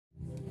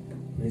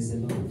Praise the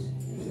Lord.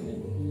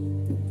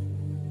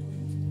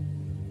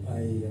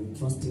 I am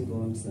trusting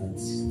God that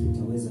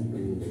tutaweza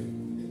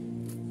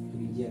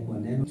kuingia kwa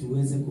neno,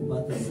 tuweze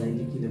kupata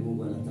zaidi kile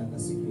Mungu anataka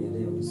siku ya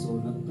leo.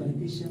 So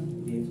nakukaribisha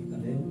uliyefika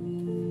leo.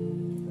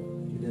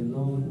 The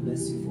Lord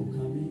bless you for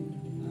coming.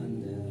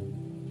 And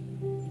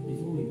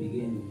before we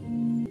begin,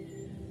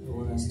 I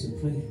want us to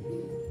pray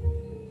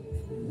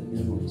in the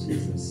name of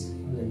Jesus.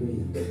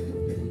 Hallelujah.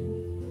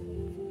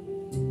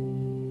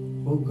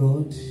 Oh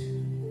God,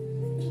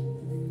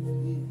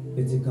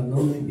 it can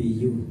only be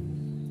you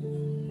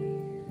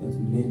that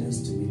made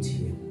us to meet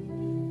here.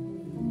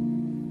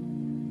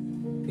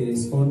 It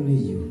is only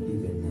you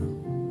even now.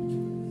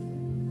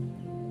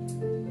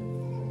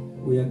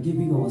 We are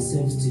giving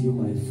ourselves to you,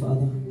 my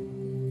Father.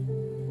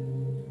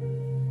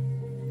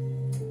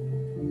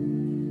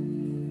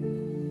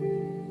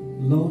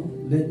 Lord,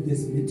 let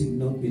this meeting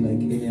not be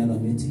like any other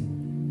meeting.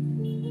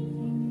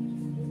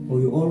 For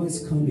you always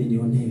come in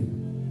your name.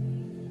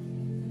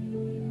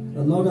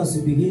 And Lord, as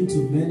we begin to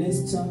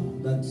minister,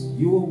 that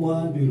your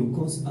word will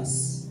cause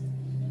us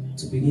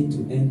to begin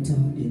to enter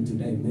into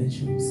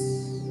dimensions.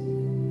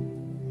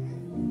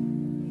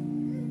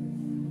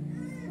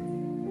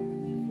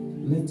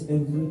 Let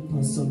every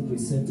person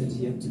presented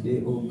here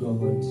today, oh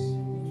God,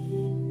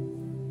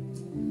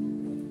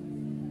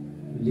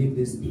 leave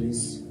this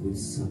place with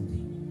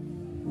something.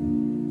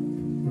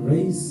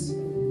 Raise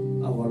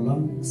our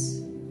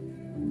lungs,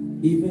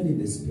 even in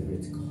the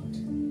Spirit, God.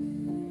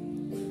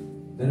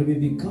 That we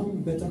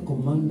become better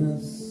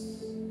commanders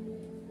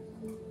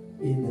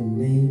in the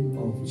name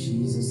of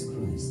Jesus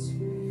Christ.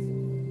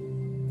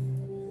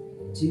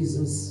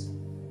 Jesus,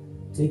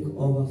 take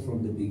over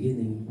from the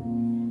beginning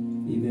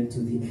even to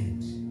the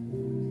end.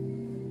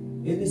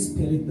 Any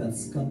spirit that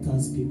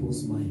scatters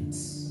people's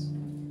minds,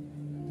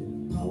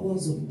 the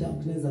powers of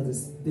darkness that the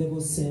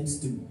devil sends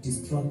to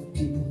distract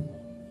people,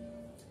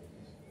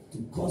 to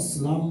cause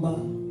slumber,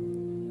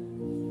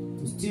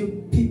 to steal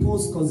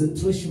people's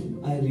concentration,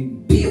 I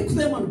rebuke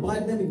them and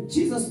bind them in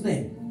Jesus'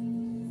 name.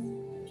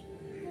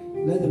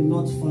 Let them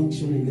not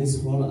function in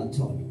this hall at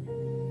all.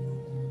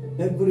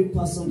 Every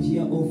person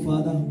here, oh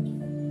Father,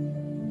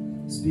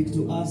 speak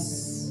to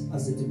us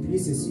as it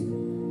pleases you.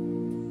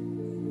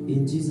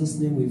 In Jesus'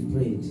 name we've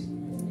prayed.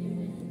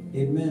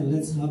 Amen.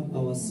 Let's have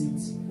our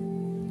seats.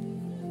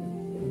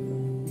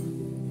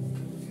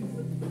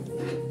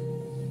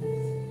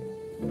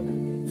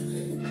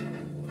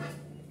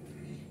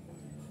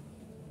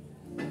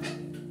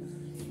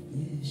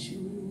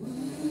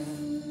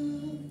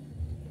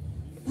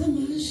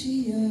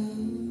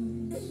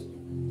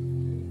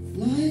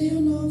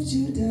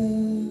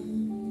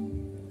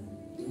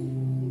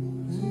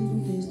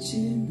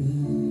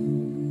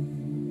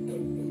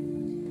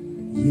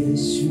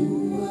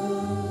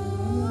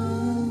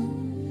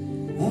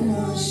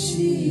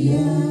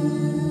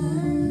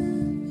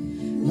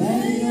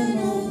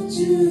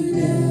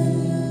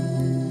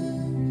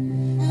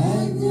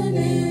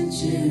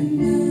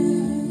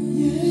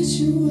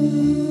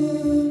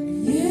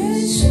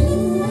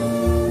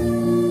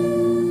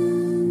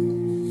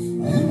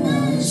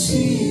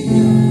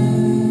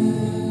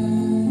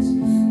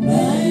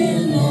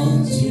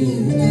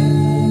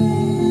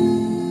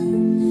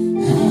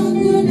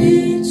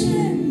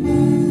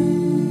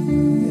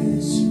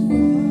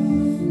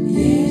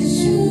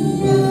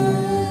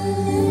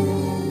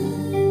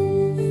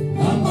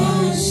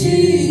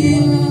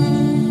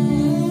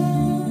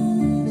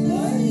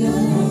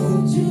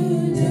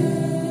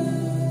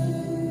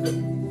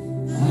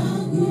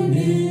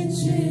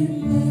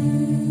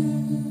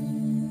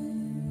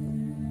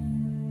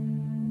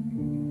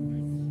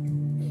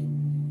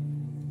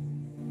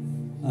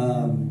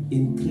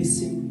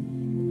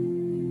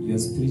 Increasing your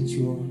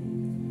spiritual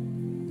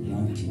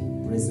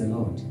ranking. Praise the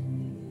Lord.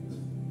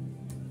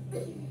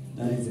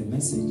 That is the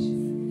message.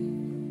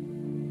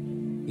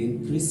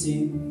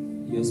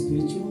 Increasing your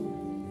spiritual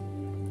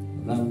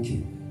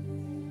ranking.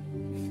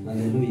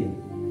 Hallelujah.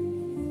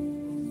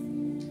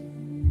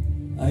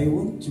 I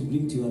want to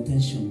bring to your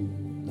attention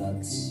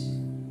that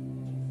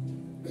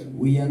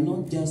we are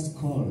not just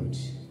called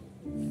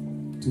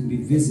to be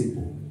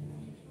visible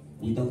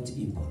without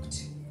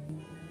impact.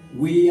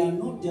 We are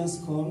not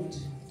just called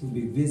to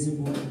be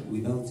visible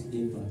without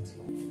impact.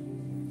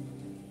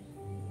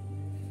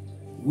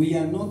 We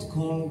are not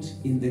called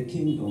in the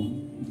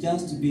kingdom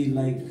just to be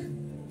like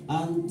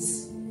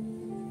ants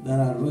that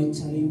are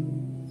loitering.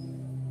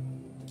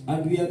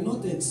 And we are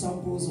not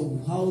examples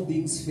of how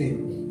things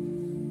fail.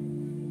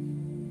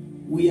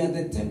 We are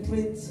the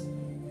template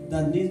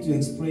that need to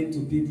explain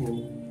to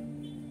people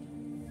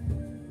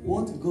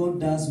what God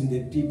does with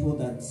the people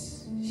that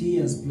He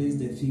has placed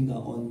the finger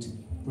onto.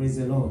 Praise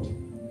the Lord.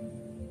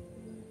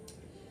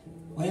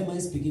 Why am I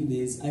speaking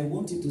this? I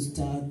want you to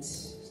start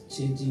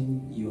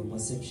changing your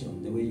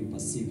perception, the way you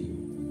perceive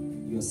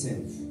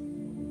yourself.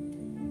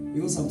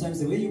 Because sometimes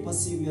the way you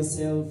perceive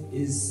yourself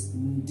is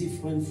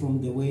different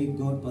from the way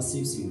God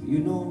perceives you. You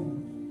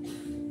know,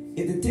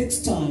 it takes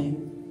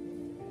time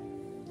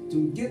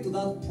to get to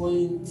that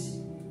point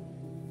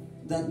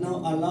that now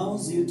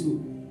allows you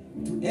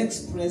to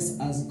express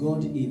as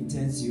God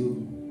intends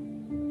you,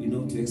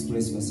 to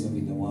express yourself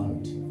in the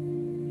world.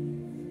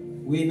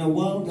 We're in a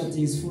world that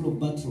is full of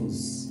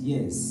battles,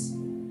 yes.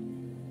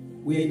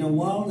 We are in a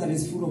world that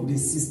is full of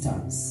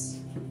resistance.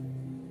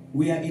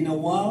 We are in a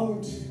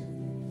world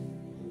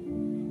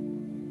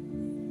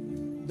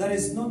that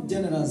is not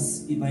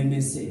generous, if I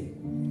may say,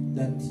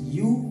 that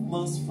you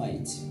must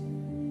fight.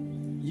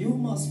 You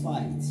must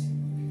fight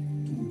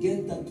to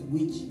get that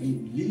which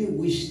you really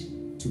wish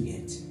to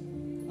get.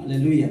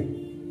 Hallelujah.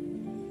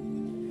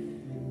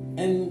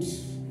 And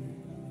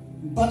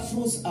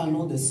battles are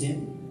not the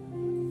same.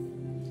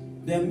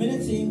 There are many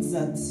things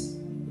that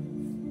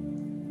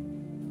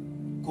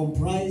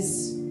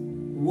comprise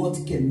what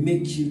can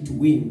make you to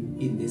win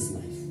in this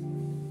life.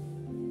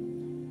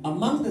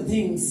 Among the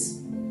things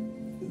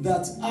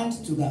that add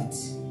to that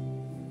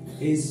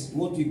is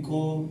what we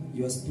call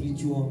your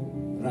spiritual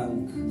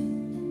rank.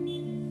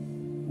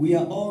 We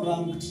are all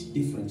ranked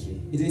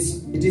differently. It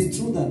is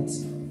true that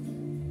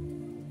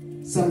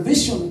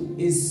salvation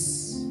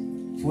is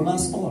for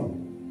us all.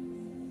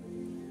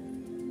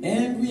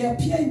 And we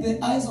appear in the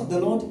eyes of the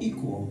Lord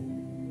equal,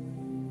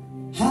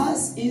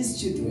 as his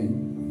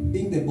children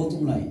being the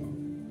bottom line.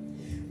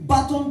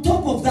 But on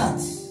top of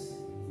that,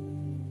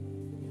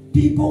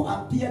 people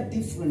appear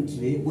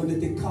differently when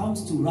it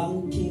comes to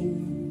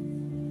ranking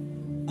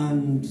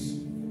and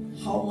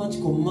how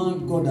much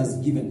command God has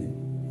given them.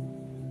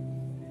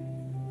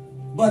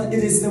 But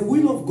it is the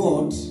will of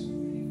God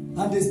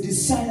and his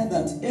desire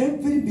that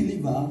every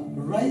believer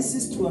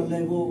rises to a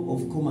level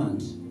of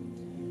command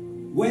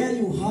where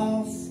you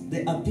have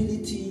the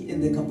ability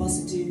and the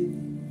capacity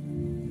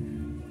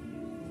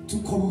to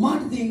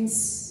command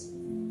things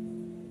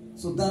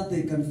so that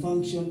they can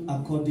function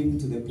according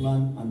to the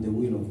plan and the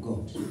will of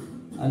God.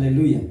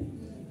 Hallelujah.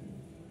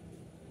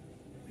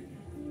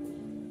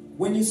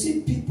 When you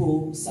see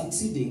people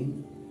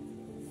succeeding,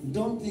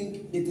 don't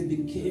think it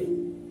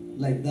became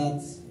like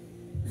that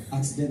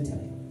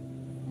accidentally.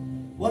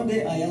 One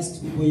day I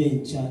asked people here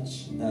in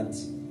church that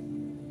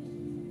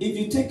if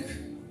you take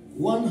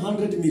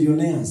 100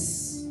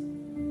 millionaires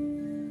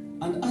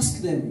and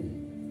ask them,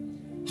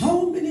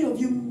 how many of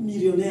you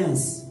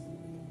millionaires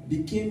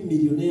became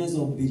millionaires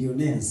or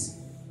billionaires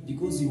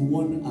because you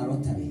won a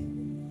lottery?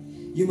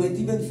 You might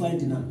even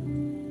find now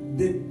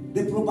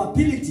the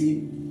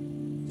probability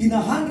in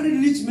 100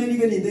 rich men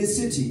even in this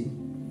city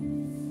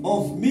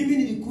of mimi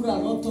nilikula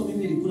loto,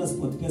 mimi nilikula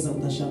SportPesa,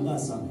 utashangaa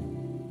sana.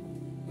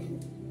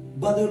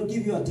 But they will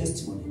give you a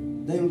testimony.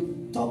 They will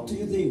talk to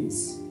you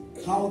things,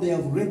 how they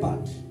have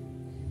labored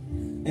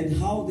and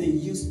how they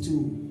used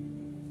to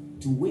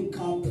wake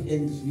up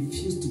and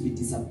refuse to be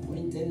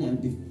disappointed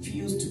and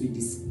refuse to be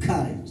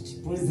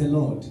discouraged. Praise the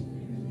Lord.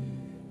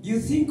 You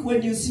think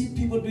when you see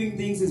people doing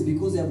things is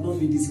because they have not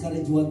been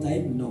discouraged one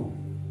time? No.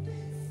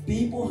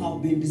 People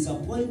have been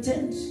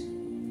disappointed.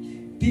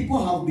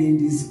 People have been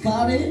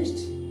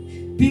discouraged.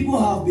 People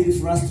have been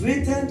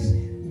frustrated,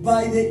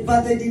 but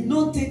they did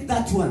not take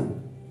that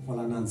one for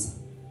an answer.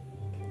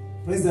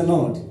 Praise the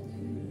Lord.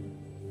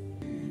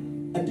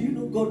 And do you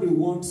know God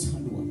rewards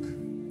hard work?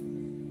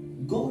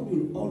 God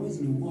will always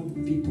reward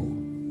people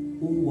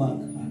who work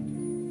hard.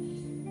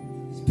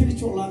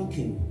 Spiritual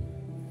ranking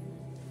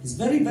is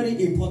very,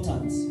 very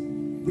important,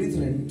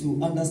 brethren,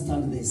 to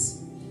understand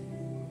this.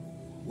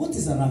 What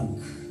is a rank?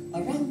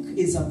 A rank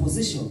is a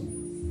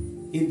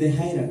position in the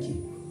hierarchy.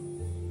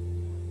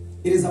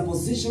 It is a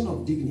position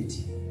of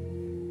dignity.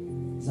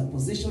 It's a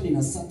position in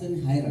a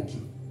certain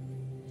hierarchy.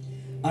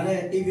 And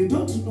if you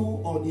don't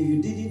know or if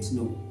you didn't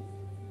know,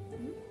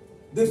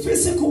 the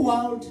physical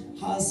world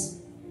has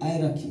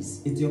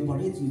hierarchies. It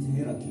operates with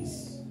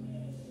hierarchies.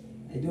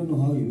 I don't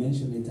know how you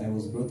mentioned it. I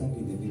was brought up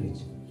in the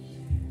village.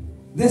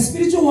 The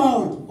spiritual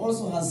world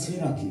also has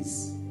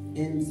hierarchies.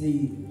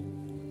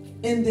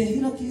 And the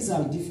hierarchies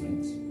are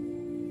different.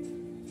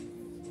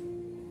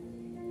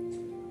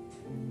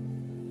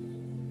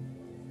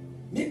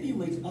 Maybe you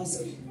might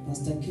ask,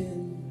 Pastor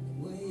Ken,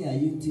 why are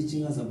you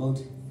teaching us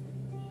about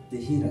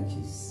the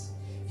hierarchies?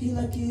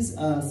 Hierarchies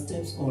are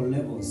steps or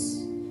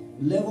levels.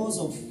 Levels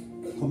of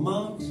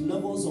command,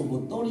 levels of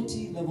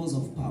authority, levels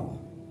of power.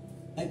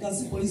 I can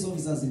see police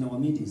officers in our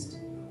midst.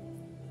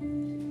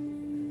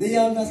 They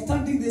are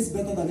understanding this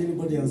better than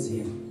anybody else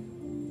here.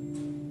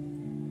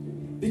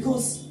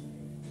 Because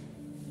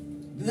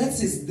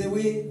that is the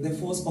way the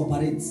force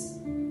operates.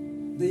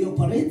 They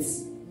operate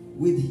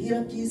with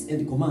hierarchies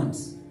and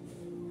commands.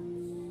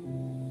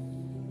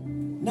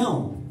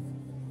 Now,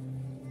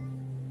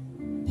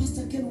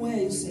 Pastor Ken, why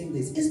are you saying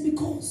this? It's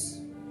because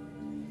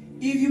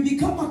if you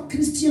become a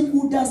Christian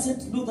who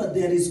doesn't know that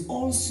there is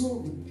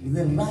also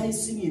the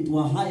rising into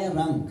a higher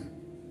rank,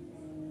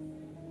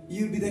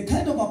 you'll be the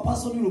kind of a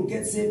person who will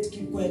get saved,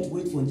 keep quiet,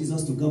 wait for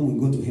Jesus to come and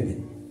go to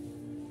heaven.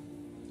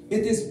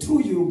 It is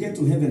true you will get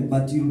to heaven,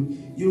 but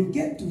you'll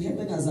get to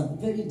heaven as a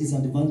very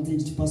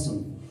disadvantaged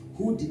person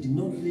who did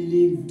not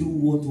really do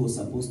what was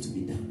supposed to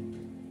be done.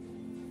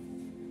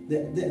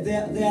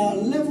 There are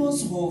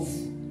levels of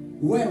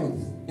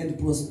wealth and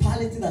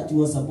prosperity that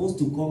you are supposed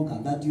to conquer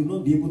that you'll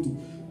not be able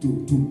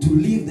to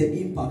leave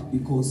the impact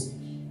because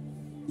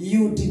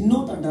you did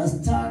not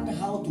understand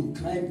how to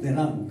climb the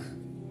rank.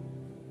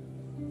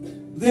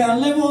 There are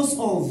levels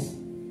of,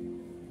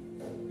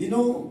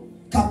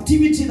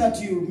 captivity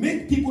that you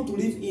make people to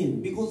live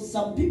in, because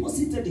some people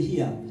seated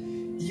here,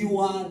 you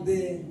are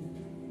the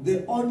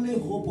only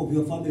hope of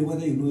your family,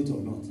 whether you know it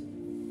or not.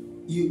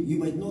 You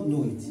might not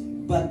know it,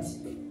 but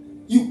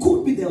you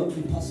could be the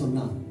only person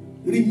now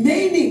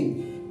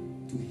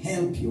remaining to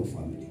help your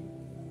family.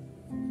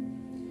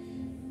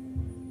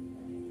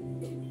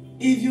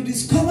 If you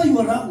discover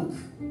your rank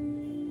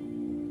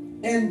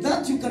and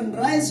that you can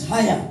rise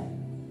higher,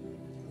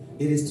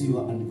 it is to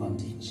your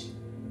advantage.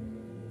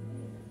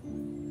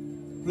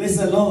 Praise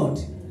the Lord.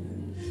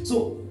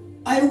 So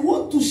I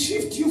want to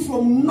shift you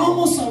from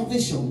normal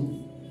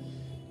salvation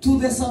to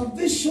the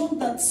salvation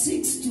that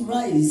seeks to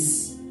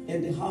rise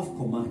and have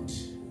command.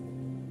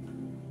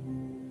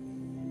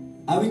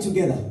 Are we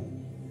together?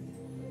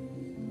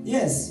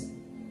 Yes.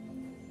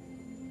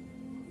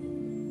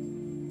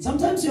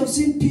 Sometimes you have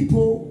seen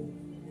people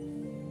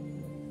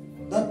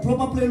that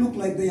probably look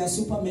like they are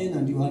supermen,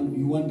 and you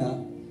wonder,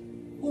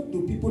 what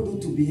do people do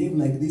to behave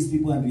like these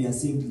people and we are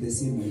saved the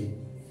same way?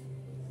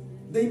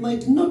 They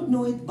might not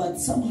know it, but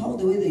somehow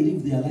the way they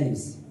live their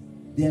lives,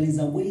 there is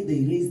a way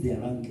they raise their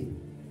ranking.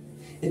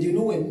 And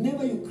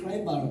whenever you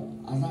climb a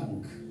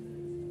rank,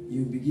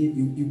 you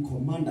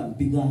command a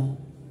bigger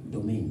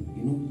domain.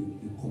 You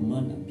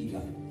command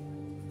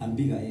a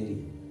bigger area.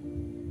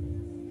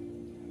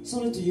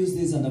 Sorry to use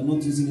this, and I'm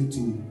not using it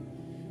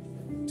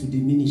to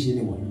diminish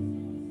anyone.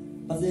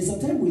 But there's a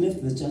time we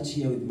left the church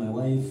here with my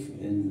wife,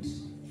 and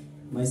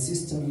my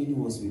sister Winnie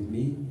was with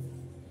me.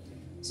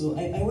 So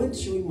I went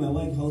showing my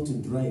wife how to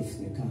drive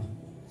the car.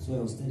 So I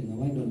was telling her,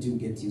 why don't you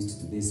get used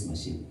to this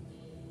machine?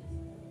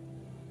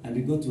 And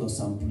we got to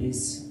some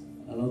place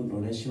along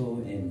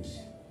Loresho, and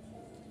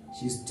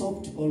she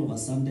stopped all of a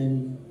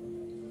sudden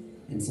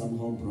and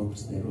somehow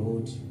blocked the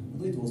road,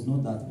 although it was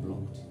not that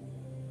blocked.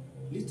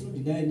 Little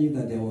did I knew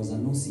that there was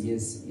an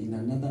OCS in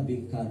another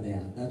big car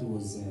there. That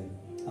was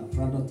a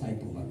Prado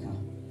type of a car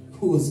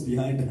who was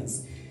behind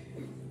us.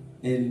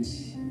 And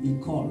he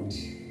called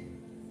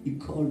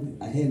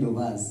ahead of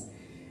us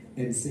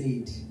and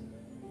said,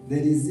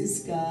 there is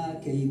this car,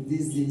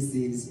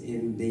 this,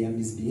 and they are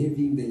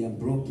misbehaving, they are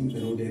blocking the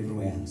road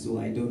everywhere. So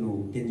I don't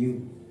know, can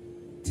you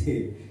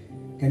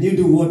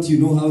do what you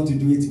know how to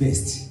do it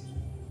best?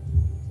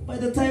 By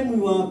the time we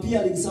were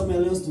appearing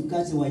somewhere else to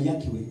catch our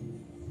Yakiwe,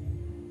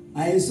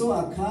 I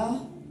saw a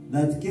car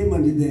that came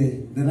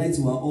and the lights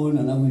were on,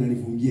 alafu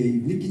inanifungia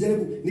hivi.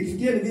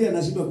 Nikifikiria vile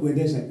anashindwa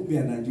kuendesha, kumbe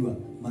anajua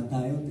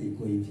mataa yote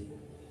iko hivi.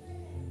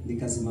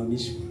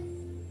 Nikasimamishwa.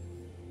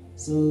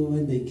 So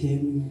when they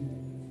came,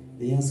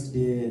 they asked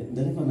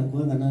dereva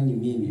anakuanga nani?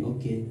 Mimi.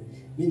 Okay.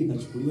 Mimi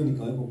nikachukuliwa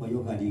nikawekwa kwa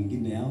hiyo gari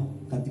nyingine yao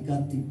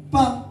katikati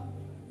pa.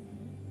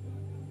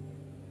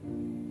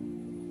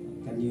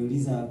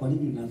 Kaniuliza kwa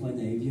nini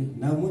unafanya hivyo?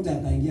 Na mmoja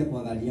akaingia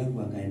kwa gari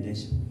yangu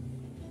akaendesha.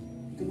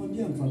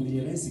 Nikamwambia I'm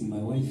familiarizing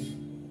my wife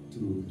to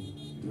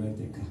drive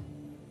the car.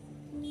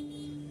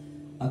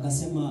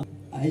 Akasema,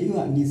 are you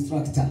an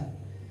instructor?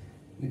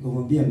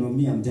 Nikamwambia no,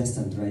 me, I'm just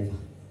a driver.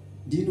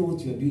 Do you know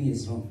what you are doing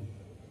is wrong?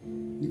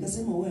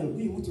 Nikasema, well,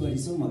 huyu mtu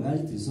alisoma gari,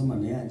 tulisoma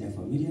na yeye haja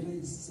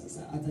familiarize.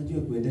 Sasa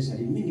atajua kuendesha.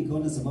 Mimi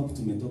nikaona sababu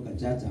tumetoka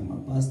church ama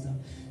pastor,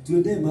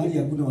 tuende mahali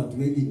hakuna watu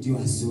wengi ndio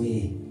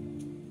azoee.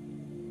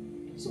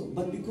 So,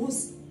 but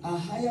because a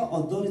higher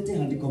authority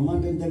had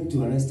commanded them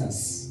to arrest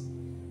us,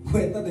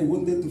 whether they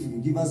wanted to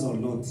forgive us or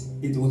not,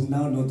 it was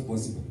now not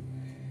possible.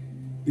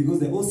 Because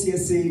the OCS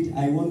said,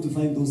 I want to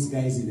find those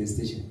guys in the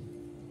station.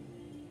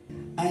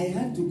 I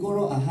had to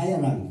borrow a higher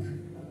rank.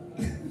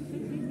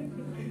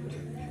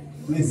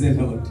 Praise the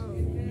Lord.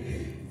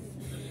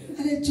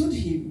 And I told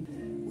him,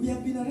 we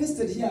have been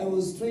arrested here. I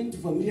was trying to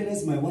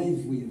familiarize my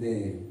wife with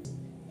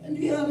and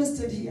we are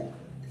arrested here.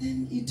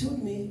 Then he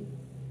told me,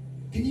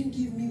 can you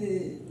give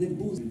me the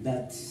booth at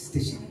that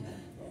station?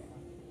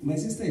 My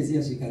sister is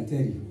here, she can tell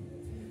you.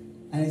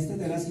 And I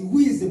started asking, who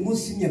is the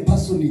most senior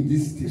person in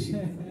this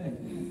station?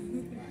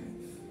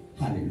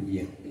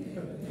 Hallelujah.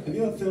 Have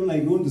you ever felt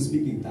like you want to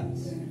speak in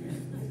tongues?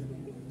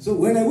 So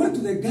when I went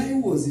to the guy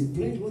who was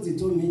playing what he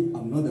told me,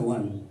 I'm not the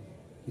one.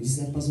 He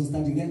said, that person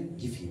standing there,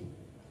 give him.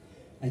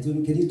 I told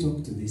him, can you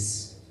talk to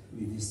this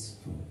with this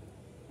phone?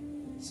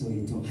 So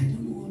he told, I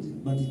don't know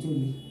what, but he told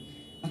me.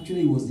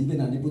 Actually, he was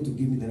even unable to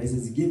give me the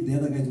license. He gave the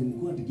other guy to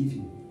go and give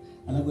him.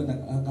 Alafu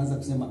akaanza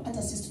kusema,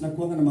 hata sisi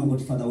tunakuanga na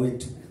mangodfather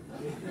wetu.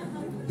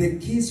 The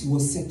case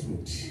was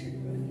settled.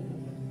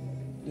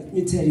 Let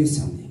me tell you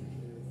something.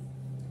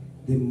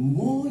 The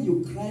more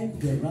you climb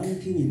the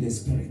ranking in the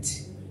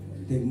spirit,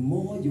 the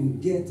more you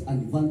get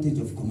advantage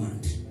of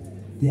command.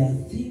 There are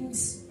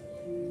things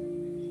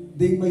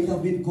they might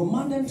have been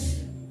commanded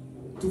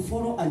to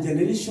follow a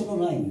generational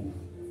line,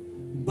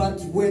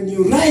 but when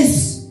you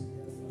rise,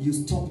 you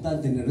stop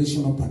that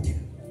generational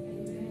pattern.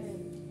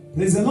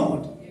 Praise the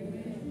Lord.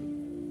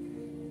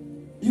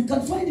 You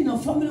can find in a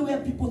family where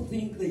people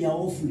think they are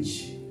all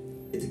foolish.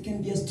 It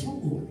can be a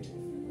stronghold.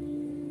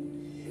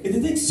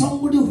 It takes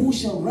somebody who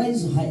shall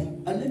rise higher.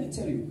 And let me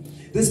tell you,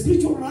 the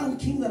spiritual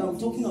ranking that I'm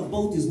talking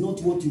about is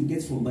not what you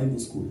get from Bible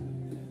school.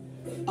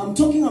 I'm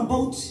talking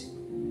about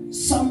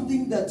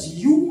something that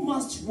you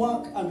must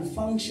work and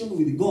function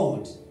with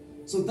God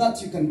so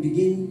that you can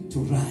begin to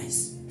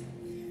rise.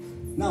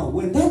 Now,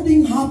 when that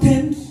thing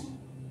happened,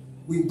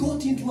 we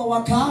got into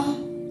our car,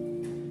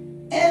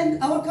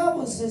 and our car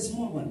was a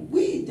small one.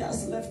 We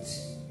just left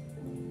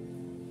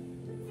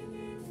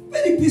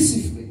very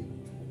peacefully.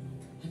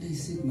 And I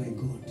said, my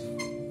God,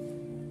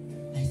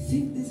 I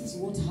think this is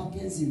what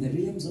happens in the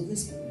realms of the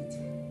Spirit.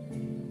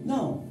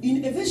 Now,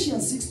 in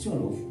Ephesians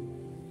 6:12,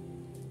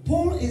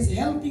 Paul is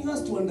helping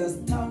us to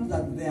understand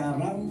that there are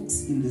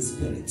ranks in the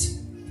Spirit.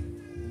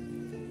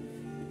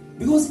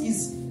 Because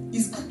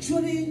he's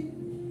actually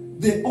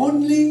the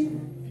only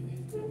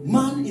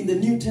man in the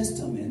New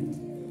Testament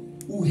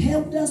who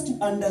helped us to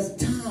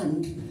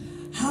understand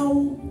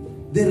how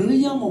the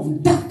realm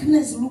of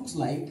darkness looks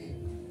like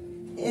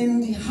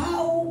and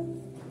how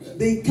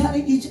they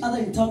carry each other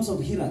in terms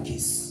of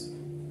hierarchies.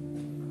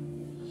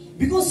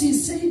 Because he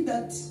said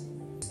that,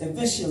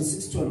 Ephesians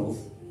 6:12,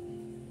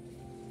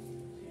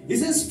 he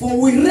says, for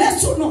we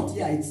wrestle not,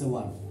 yeah, it's the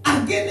one,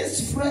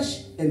 against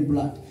flesh and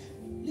blood.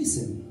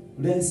 Listen,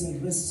 there is a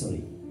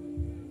wrestling.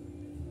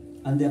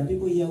 And there are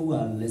people here who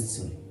are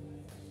wrestling.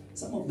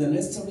 Some of the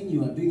wrestling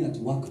you are doing at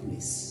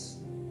workplace.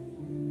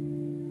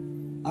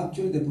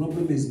 Actually, the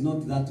problem is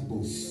not that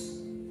boss.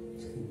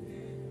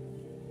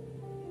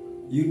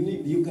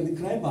 You can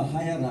climb a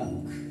higher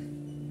rank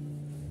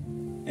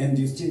and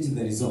you change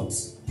the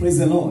results. Praise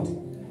the Lord.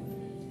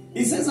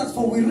 He says that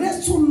for we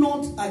wrestle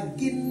not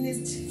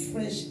against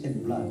flesh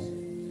and blood.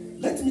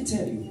 Let me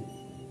tell you,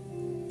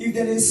 if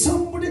there is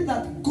somebody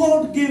that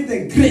God gave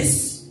the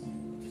grace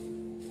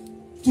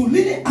to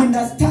really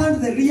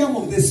understand the realm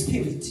of the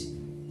Spirit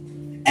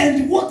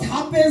and what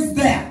happens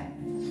there,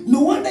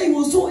 no wonder he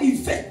was so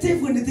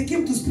effective when it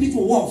came to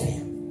spiritual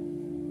warfare.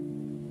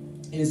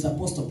 It is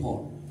Apostle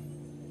Paul.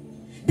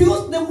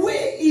 Because the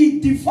way he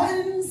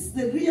defines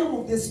the realm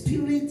of the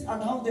Spirit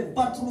and how the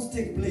battles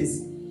take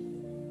place,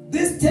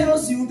 this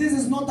tells you this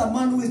is not a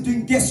man who is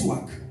doing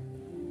guesswork.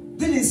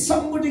 This is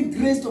somebody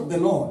graced of the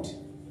Lord.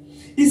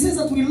 He says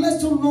that we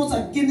wrestle not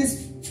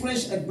against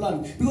flesh and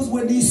blood. Because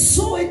when he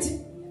saw it,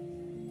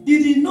 he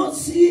did not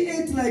see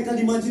it like an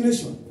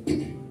imagination.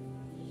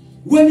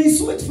 When he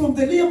saw it from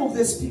the realm of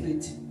the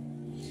Spirit,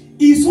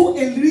 he saw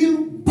a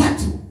real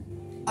battle.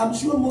 I'm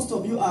sure most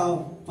of you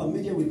are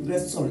familiar with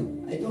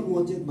wrestling. I don't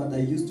watch it, but I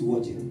used to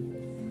watch it.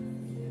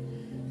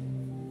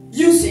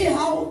 You see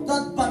how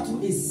that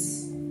battle is.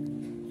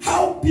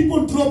 How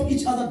people drop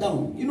each other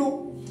down. You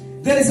know,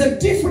 there is a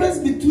difference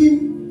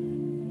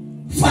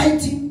between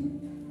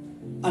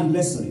fighting and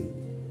wrestling.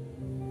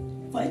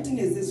 Fighting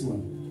is this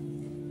one.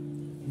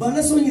 But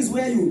wrestling is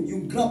where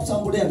you grab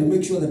somebody and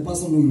make sure the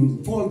person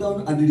will fall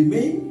down and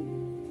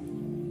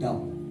remain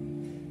down.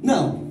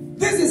 Now,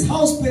 this is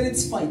how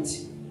spirits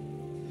fight.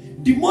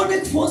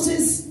 Demonic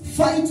forces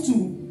fight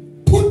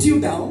to put you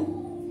down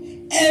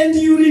and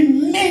you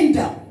remain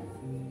down.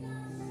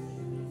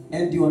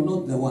 And you are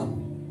not the one.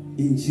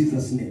 In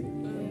Jesus' name.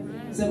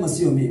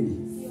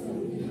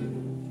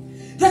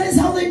 That is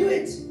how they do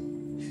it.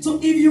 So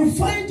if you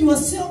find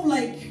yourself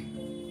like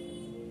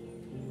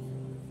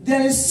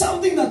there is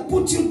something that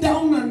puts you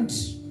down and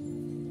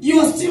you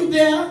are still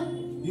there,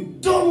 you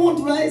don't want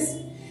to rise,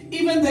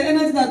 even the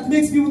energy that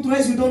makes people to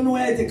rise, you don't know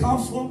where it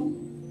comes from,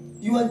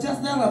 you are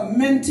just there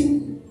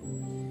lamenting,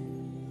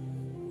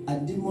 a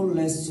demon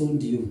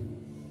wrestled you.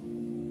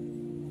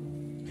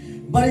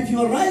 But if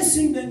you are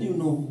rising, then you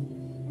know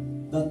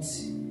that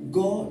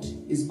God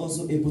is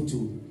also able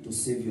to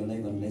save your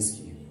life and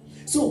rescue you.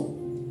 So,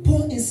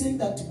 Paul is saying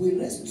that we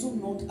wrestle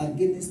not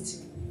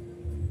against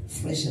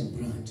flesh and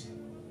blood,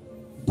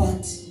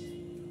 but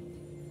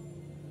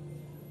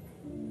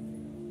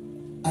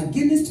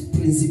against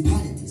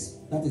principalities.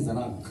 That is a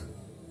rank.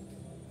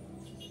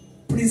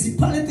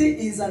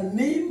 Principality is a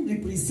name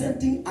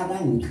representing a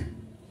rank.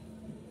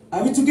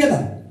 Are we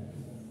together?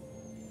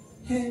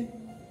 Hey,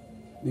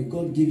 may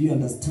God give you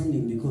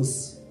understanding,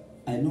 because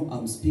I know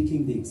I'm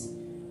speaking things.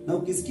 Na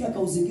ukisikia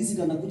kausingizi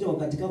kanakuja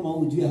wakati kama huu,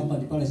 ujue hapa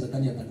ni pale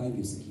shetani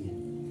atakangi usikie.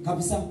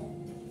 Kabisa.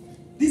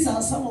 These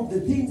are some of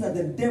the things that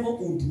the devil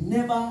would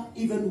never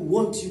even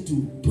want you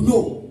to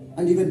know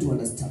and even to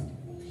understand.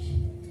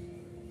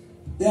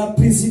 There are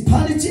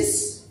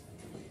principalities.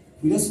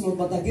 We don't know,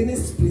 but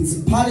against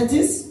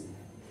principalities,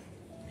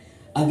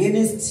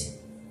 against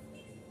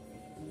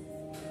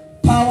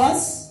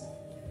powers,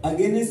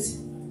 against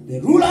the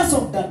rulers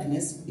of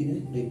darkness, the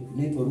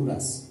network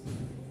rulers,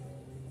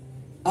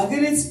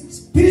 against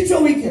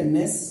spiritual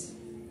wickedness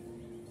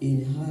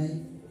in high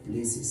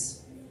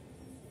places.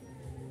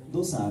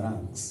 Those are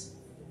ranks.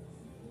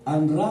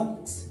 And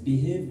ranks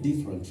behave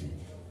differently.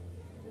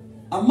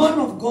 A man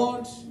of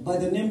God by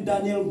the name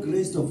Daniel,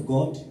 graced of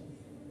God,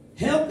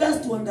 helped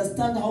us to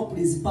understand how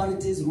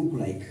principalities look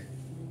like.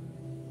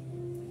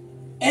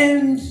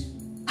 And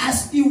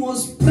as he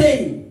was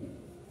praying,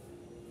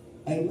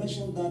 I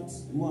mentioned that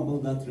more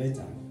about that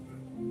later.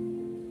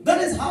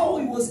 That is how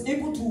he was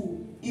able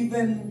to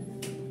even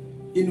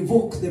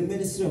invoke the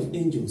ministry of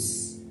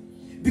angels.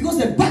 Because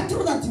the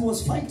battle that he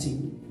was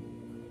fighting,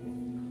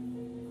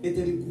 it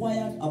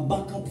required a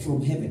backup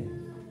from heaven.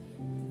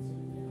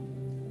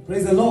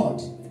 Praise the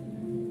Lord.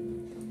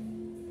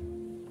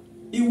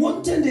 He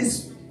wanted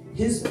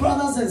his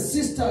brothers and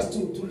sisters to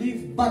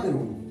leave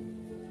Babylon.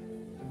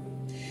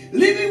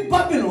 Leaving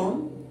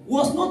Babylon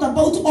was not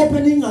about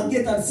opening a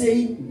gate and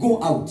saying,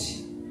 go out.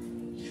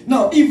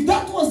 Now, if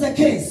that was the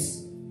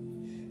case,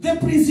 the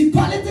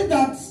principality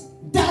that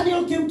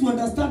Daniel came to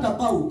understand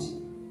about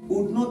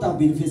would not have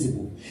been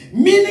visible.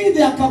 Meaning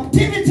their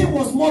captivity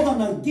was more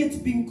than a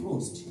gate being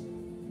closed.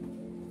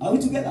 Are we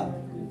together?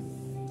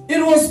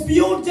 It was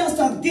beyond just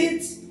a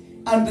gate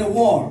and the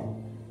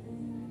wall.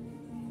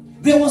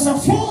 There was a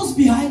force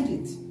behind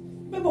it.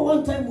 Remember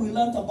one time we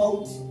learned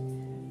about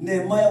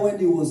Nehemiah when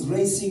he was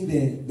raising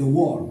the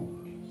wall.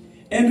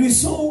 And we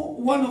saw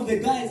one of the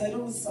guys, I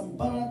don't know,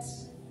 Sambarat,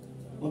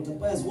 or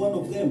Tobias, one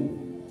of them.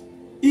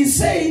 He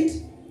said,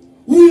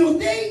 will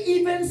they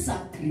even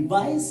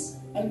sacrifice?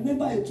 And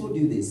remember I told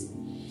you this.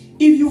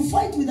 If you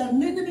fight with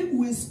an enemy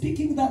who is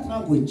speaking that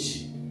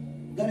language,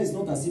 that is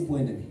not a simple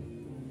enemy.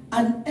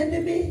 An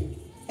enemy,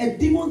 a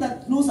demon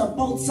that knows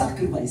about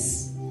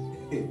sacrifice,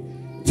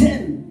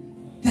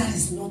 then that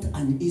is not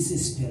an easy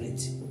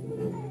spirit.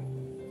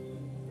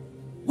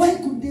 Why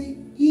could they,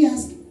 he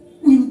asked,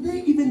 will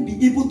they even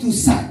be able to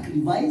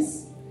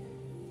sacrifice?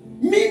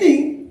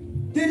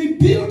 Meaning, the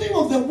rebuilding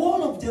of the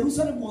wall of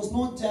Jerusalem was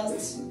not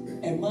just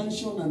a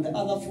mansion and the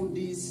other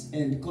foodies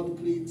and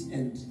concrete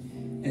and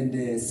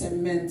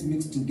cement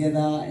mixed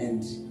together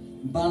and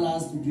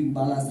ballast, doing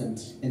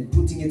ballast and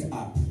putting it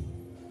up.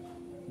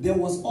 There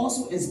was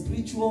also a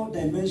spiritual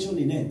dimension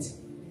in it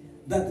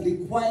that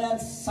required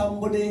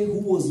somebody who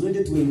was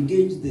ready to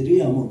engage the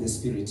realm of the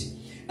spirit.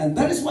 And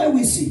that is why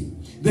we see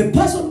the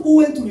person who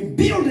went to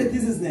rebuild it,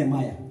 this is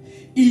Nehemiah.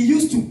 He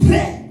used to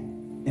pray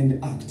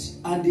and act.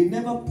 And he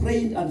never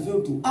prayed and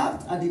failed to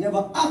act. And he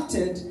never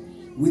acted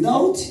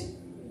without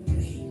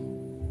praying.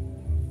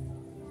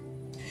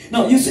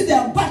 Now, you see,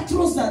 there are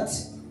battles that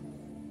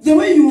the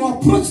way you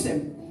approach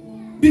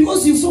them,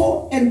 because you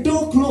saw a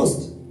door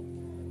closed,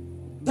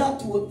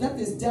 that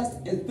is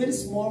just a very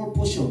small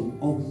portion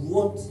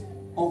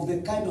of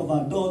the kind of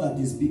a door that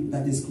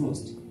is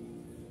closed.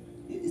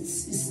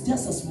 It's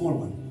just a small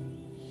one.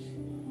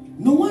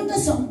 No wonder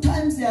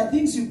sometimes there are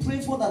things you pray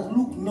for that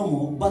look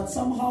normal, but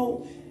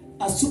somehow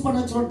a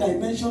supernatural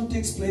dimension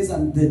takes place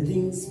and the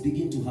things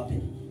begin to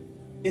happen.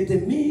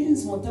 It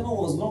means whatever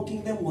was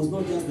blocking them was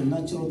not just the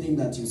natural thing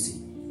that you see.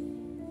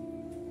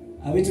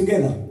 Are we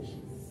together?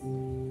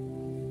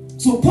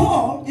 So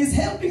Paul is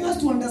helping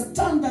us to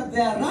understand that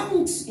there are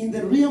ranks in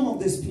the realm of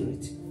the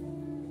spirit.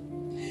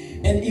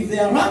 And if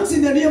there are ranks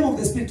in the realm of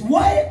the spirit,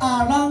 why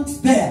are ranks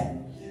there?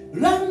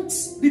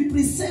 Ranks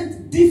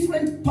represent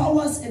different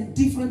powers and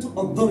different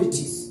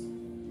authorities.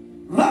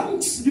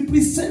 Ranks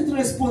represent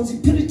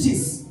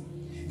responsibilities.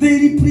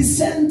 They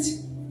represent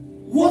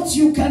what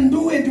you can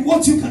do and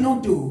what you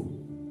cannot do.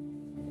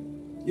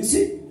 You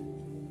see?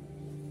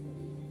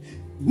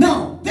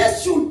 Now,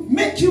 this should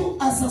make you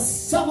as a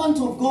servant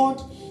of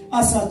God,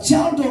 as a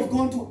child of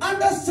God, to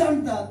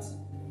understand that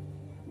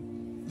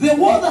the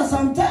word that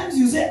sometimes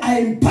you say, I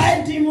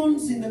impile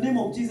demons in the name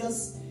of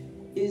Jesus,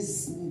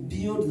 is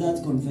beyond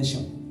that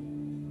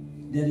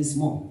confession. There is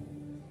more.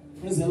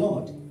 Praise the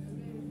Lord.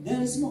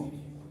 There is more.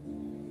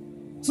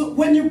 So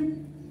when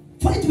you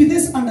fight with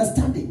this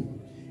understanding,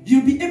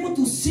 you'll be able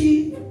to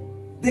see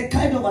the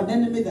kind of an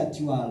enemy that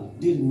you are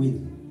dealing with.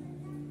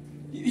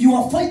 You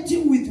are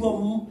fighting with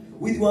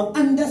your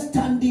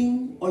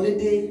understanding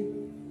already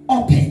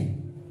open.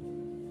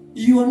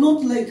 You are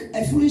not like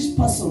a foolish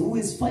person who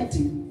is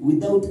fighting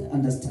without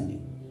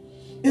understanding.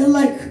 It's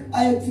like,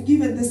 I have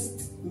given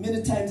this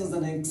many times as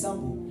an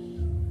example.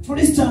 For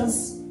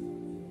instance,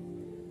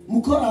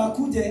 mkora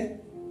akuje,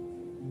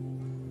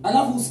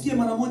 alafu usikie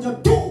mara moja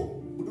tu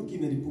bunduki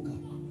imelipuka,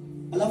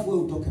 alafu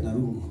wewe utoke na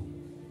rungu.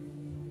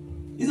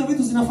 Hizo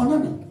vitu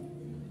zinafanana?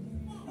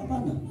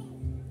 Hapana.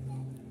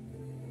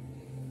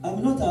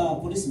 I'm not a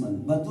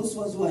policeman, but those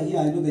ones who are here,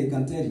 I know they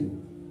can tell you.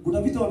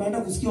 Kuna vitu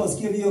wanaenda kusikia,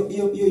 wasikie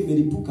hiyo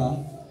imelipuka,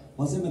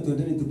 waseme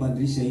tuendelee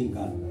tubadilishe hii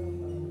ngano.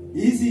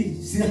 Hizi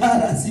silaha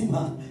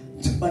lazima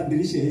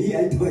tubadilishe, hii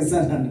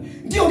haitawezekana.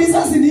 Ndio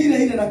risasi ni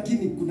ile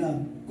lakini kuna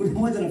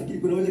moja nafikiri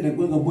kuna moja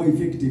inakuwa more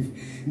effective.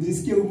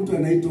 Nilisikia huyu mtu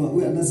anaitwa,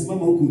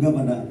 anasimama huku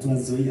ngamba na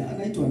Tranzoia.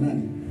 Anaitwa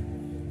nani?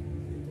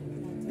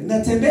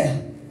 Natembea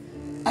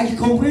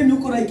akikomplain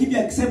huko na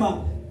ikibia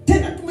akisema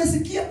tena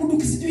tumesikia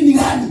bunduki sijui ni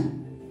gani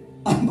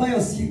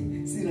ambayo si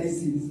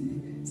rahisi,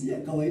 si ya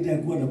kawaida ya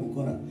kuwa na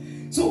mkora.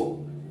 So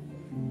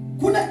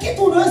kuna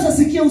kitu unaweza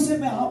sikia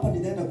useme hapa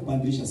ninaenda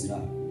kubadilisha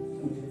silaha.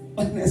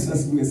 Yesu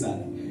asifiwe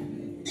sana.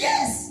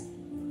 Yes.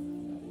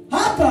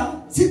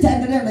 Hapa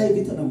sitaendelea na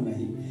hivi tena namna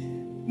hii.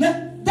 Now,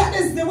 that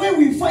is the way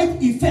we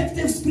fight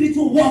effective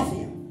spiritual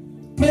warfare.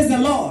 Praise the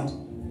Lord.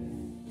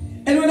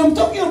 And when I'm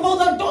talking about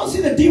that, don't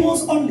see the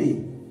demons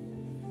only.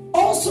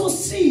 Also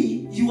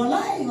see your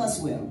life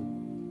as well.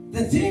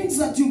 the things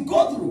that you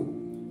go through.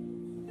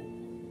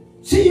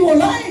 See your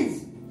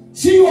life.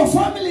 See your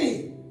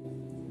family.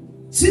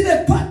 See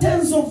the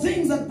patterns of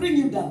things that bring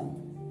you down.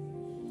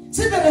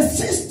 See the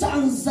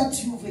resistance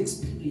that you've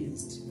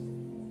experienced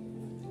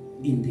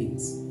in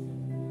things.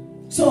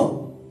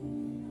 So,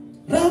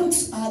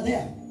 ranks are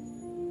there.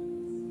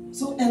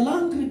 So a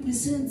rank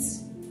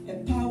represents a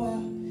power.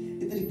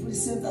 It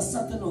represents a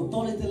certain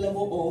authority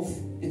level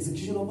of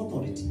execution of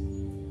authority.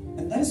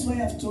 And that is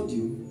why I've told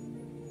you,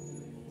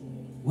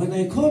 when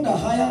I called a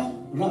higher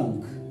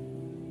rank,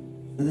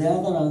 the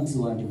other ranks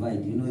were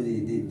divided. You know,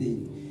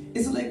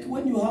 it's like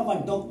when you have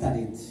a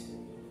doctorate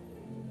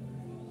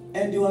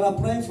and you are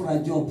applying for a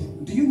job.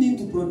 Do you need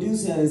to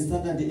produce a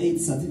standard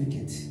 8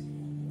 certificate?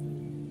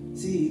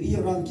 See,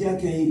 hiyo rank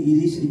yake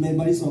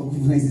imebaliswa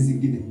kufanya hizi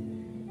zingine.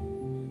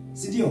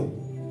 Sidio?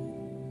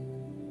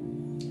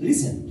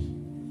 Listen.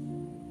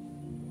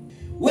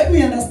 When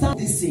we understand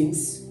these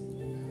things,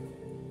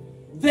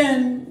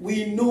 then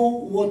we know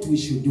what we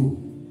should do.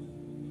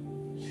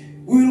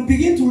 We will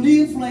begin to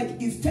live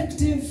like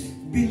effective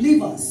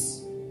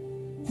believers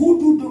who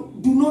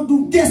do not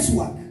do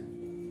guesswork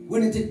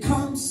when it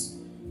comes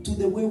to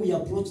the way we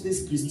approach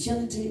this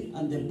Christianity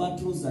and the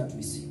battles that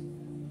we see.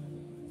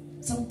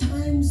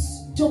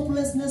 Sometimes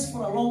joblessness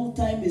for a long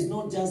time is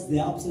not just the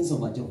absence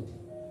of a job.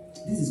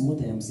 This is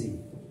what I am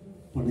saying.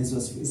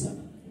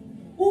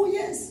 Oh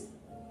yes.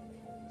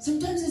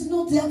 Sometimes it's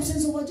not the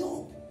absence of a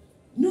job.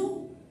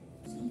 No.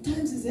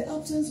 Sometimes it's the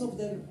absence of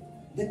the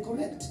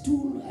correct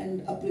tool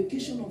and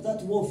application of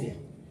that warfare.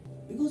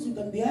 Because you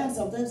can be hired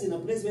sometimes in a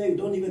place where you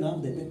don't even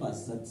have the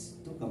papers that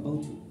talk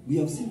about you. We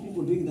have seen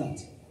people doing that.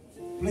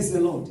 Praise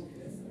the Lord.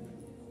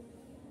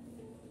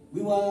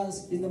 We were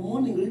in the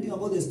morning reading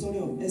about the story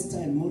of Esther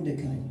and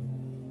Mordecai.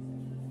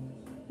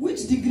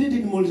 Which degree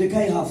did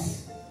Mordecai have?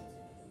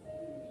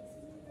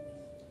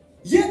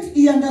 Yet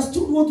he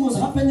understood what was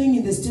happening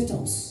in the state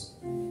house.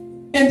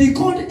 And he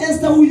called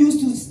Esther, who used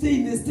to stay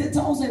in the state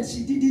house, and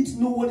she didn't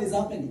know what is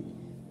happening.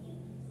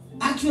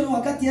 Actually,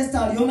 wakati Esther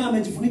aliona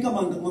amejifunika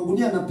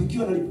mangunia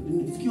anafikiwa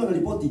na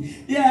ripoti,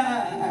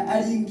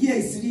 aliingia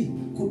Isiri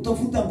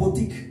kutafuta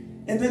boutique,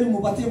 and then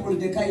mupatie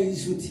Mordecai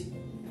shuti.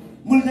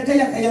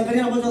 Mordecai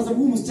akaiangalia na mmoja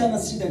sababu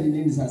msichana shida ni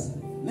nini sasa?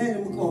 Naye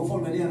ni mke wa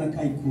mfalme ndiye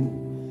anakaa ikulu.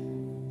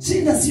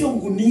 Shida sio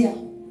ngunia.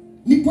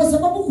 Ni kwa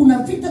sababu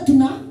kuna vita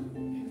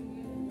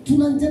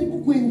tunajaribu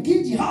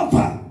kuengage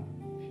hapa.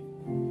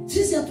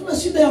 Sisi hatuna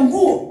shida ya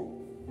nguo.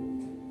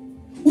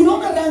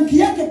 Unaona ranki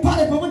yake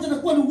pale pamoja na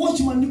kuwa ni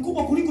watchman ni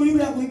kubwa kuliko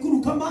yule yako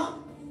ikulu kama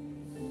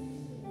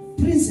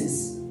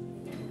princess.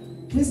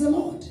 Praise the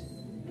Lord.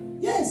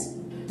 Yes,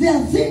 there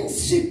are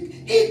things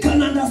he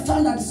can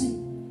understand and see.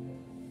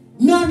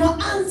 Na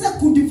anaanza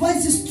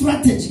kudevise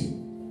strategy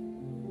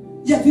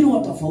ya vile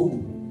watafaulu.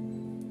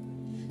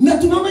 Na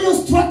tunaona hiyo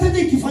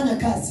strategy ikifanya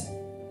kazi.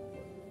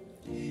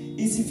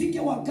 Isifike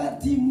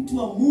wakati mtu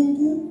wa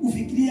Mungu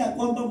ufikiria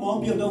kwamba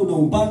maombi ndio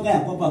unaombanga ya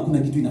kwamba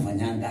hakuna kitu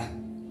inafanyanga.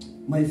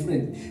 My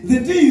friend, the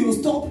day you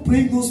stop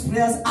praying those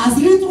prayers as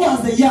little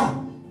as the year,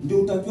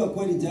 ndio utajua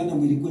kweli jana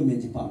mlikuwa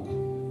mmejipanga.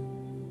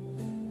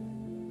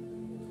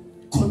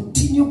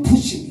 Continue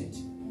pushing it.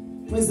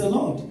 Praise the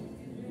Lord.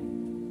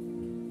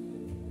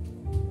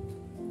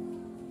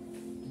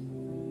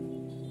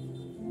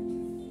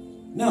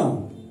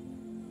 Now,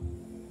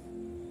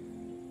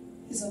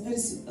 it's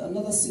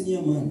another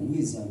senior man who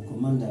is a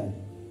commander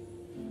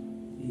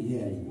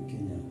here in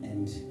Kenya,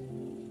 and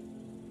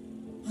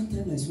one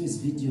time I saw his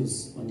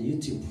videos on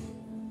YouTube.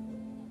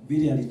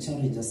 Billy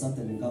alichallenge a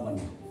certain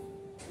governor.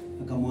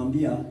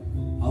 Akamwambia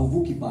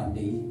hauvuki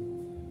pande hii.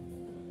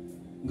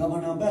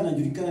 Governor ambaye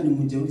anajulikana ni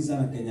mjeuri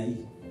sana Kenya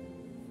hii.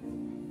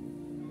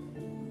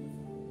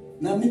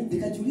 Na mimi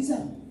nikajiuliza,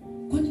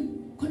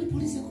 kwani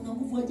polisi kuna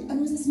nguvu aje?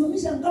 Anaweza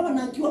simamisha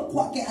governor akiwa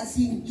kwake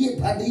asiingie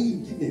pande hii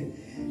nyingine.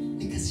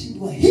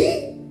 Nikashindwa hii.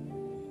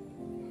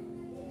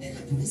 And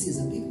the police is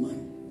a big man.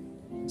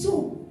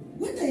 So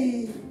when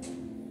I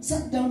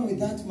sat down with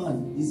that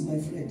man, he's my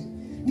friend,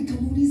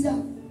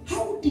 nikamuuliza,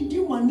 how did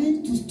you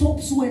manage to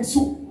stop so and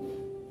so?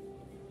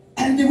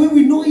 And the way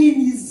we know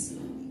him is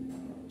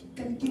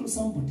can kill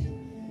somebody.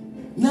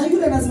 Na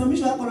yule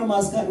anasimamishwa hapo na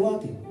maaskari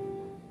wake.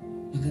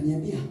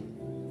 Akaniambia,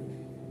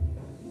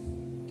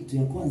 kitu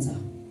ya kwanza,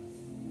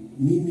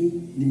 mimi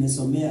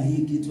nimesomea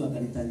hii kitu,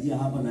 akanitajia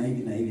hapa na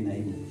hivi na hivi na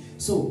hivi.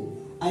 So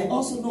I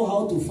also know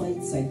how to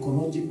fight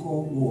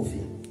psychological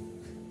warfare.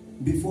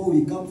 Before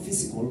we come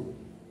physical,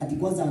 ati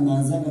kwanza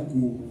anaanzaga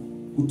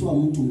kutoa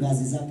mtu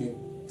ngazi zake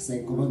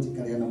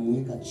psychologically,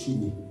 anamuweka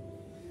chini.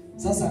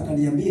 Sasa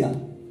akaniambia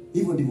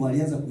hivyo ndivyo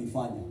alianza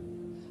kuifanya.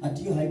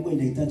 Ati hiyo haikuwa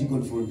inahitaji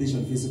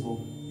confrontation physical.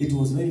 It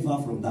was very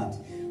far from that.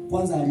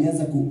 Kwanza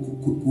alianza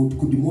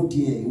kudemote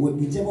yeye.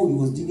 Whichever he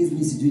was doing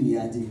is sijui ni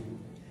aje.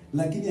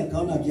 Lakini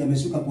akaona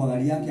akiameshuka kwa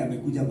gari yake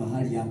amekuja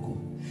mahali yako.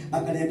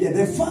 Akaniambia,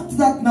 the fact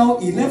that now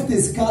he left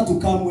his car to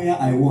come where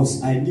I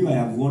was, I knew I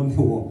have won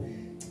the war.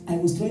 I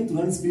was trying to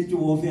learn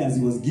spiritual warfare as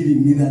he was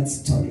giving me that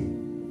story.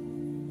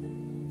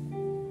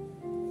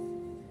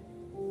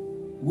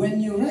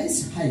 When you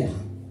rise higher,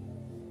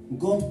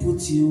 God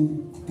puts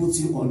you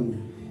on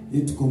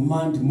you to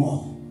command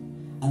more.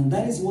 And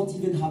that is what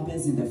even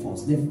happens in the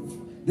force.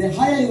 The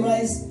higher you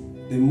rise,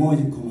 the more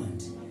you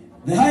command.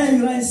 The higher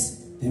you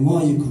rise, the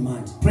more you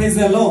command. Praise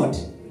the Lord.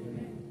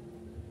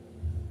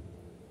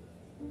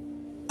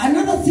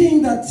 Another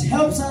thing that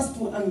helps us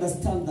to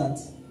understand that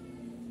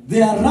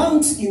there are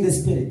ranks in the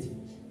spirit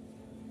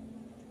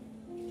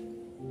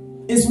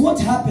is what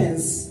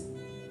happens,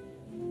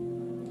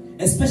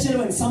 especially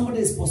when somebody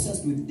is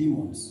possessed with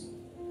demons.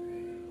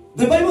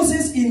 The Bible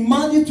says in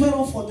Matthew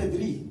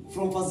 12:43,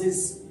 from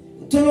verses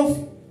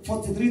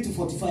 12:43 to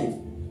 45,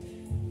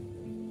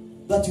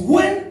 that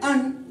when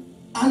an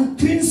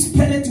unclean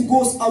spirit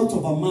goes out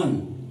of a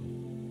man,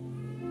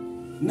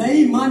 na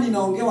hii imani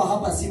inaongewa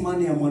hapa si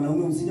imani ya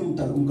mwanaume, msije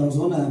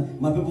mkazoona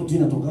mapepo tu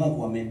inatoka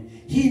kwa men.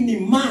 Hii ni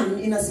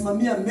man,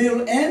 inasimamia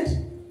male and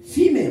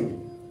female.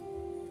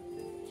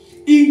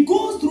 It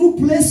goes through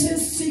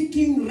places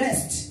seeking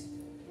rest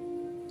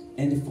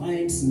and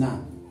finds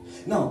none.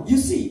 Now, you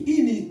see,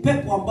 hii ni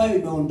pepo ambayo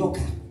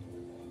imeondoka.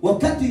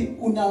 Wakati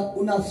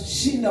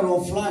unashinda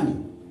roho fulani,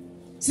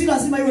 si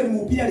lazima iwe ni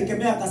mhubiri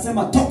alikemea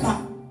akasema toka.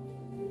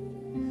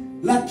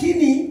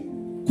 Lakini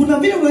kuna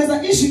vile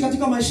unaweza ishi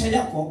katika maisha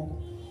yako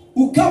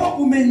ukawa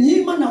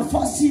umenyima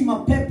nafasi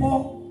mapepo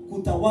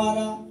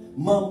kutawala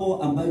mambo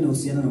ambayo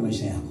yanahusiana na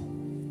maisha yako.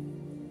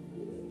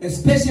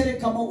 Especially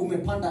kama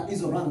umepanda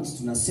hizo ranks,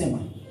 tunasema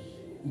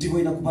ndivyo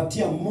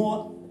inakupatia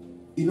more,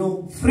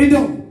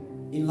 freedom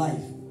in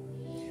life.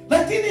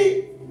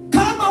 Lakini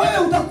kama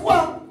wewe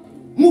utakuwa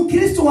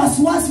Mkristo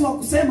wasiwasi wa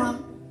kusema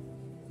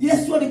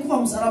Yesu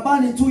alikufa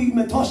msalabani tu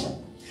imetosha,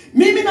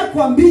 mimi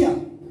nakwambia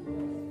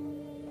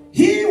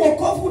hii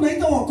wokovu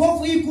unaita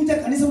wokovu, hii kuja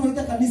kanisa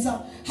unaita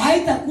kanisa,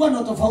 haitakuwa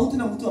na tofauti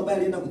na mtu ambaye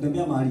alienda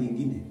kutembea mahali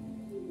nyingine.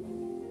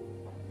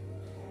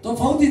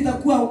 Tofauti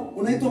itakuwa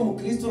unaitwa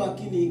Mkristo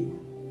lakini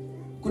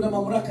kuna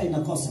mamlaka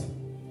inakosa.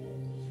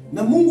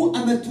 Na Mungu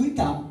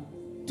ametuita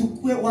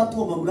tukue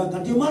watu wa mamlaka.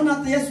 Ndio maana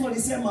hata Yesu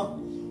alisema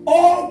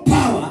all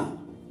power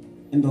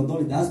and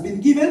authority has been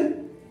given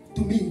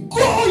to me. Go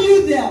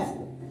you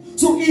therefore.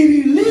 So he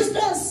released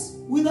us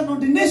with an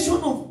ordination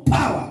of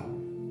power.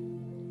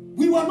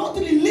 We were not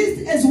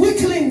released as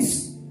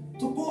weaklings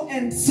to go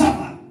and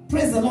suffer.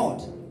 Praise the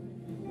Lord.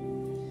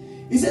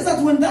 He says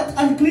that when that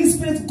unclean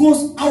spirit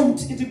goes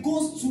out, it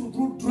goes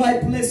through dry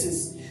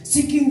places,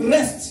 seeking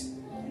rest,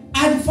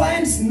 and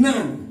finds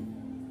none.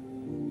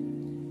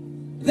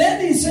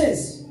 Then he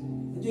says,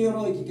 ndio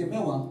roho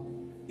ikikemewa,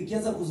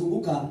 ikianza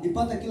kuzunguka,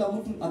 ipata kila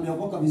mtu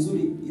ameokoka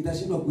vizuri,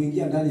 itashindwa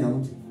kuingia ndani ya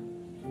mtu.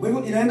 Kwa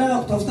hivyo inaenda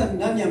kutafuta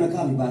nani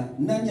amekaa vibaya,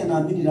 nani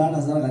anaamini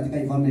laana zara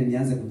katika ifalme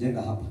nianze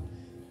kujenga hapa.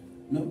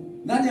 No.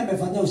 Nani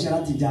amefanya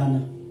usharati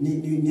jana?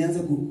 Nianze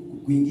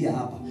kuingia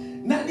hapa.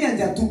 Nani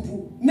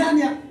hajatupu?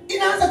 Nani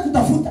inaanza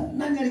kutafuta?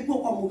 Nani alikuwa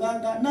kwa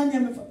mganga? Nani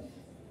amefanya?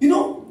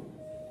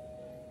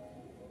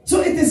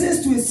 So it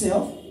says to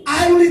itself,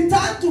 I will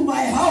return to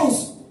my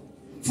house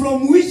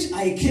from which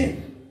I came.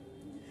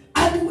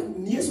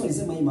 And Yesu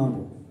alisema hii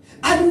mambo.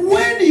 And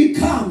when he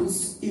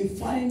comes, he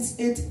finds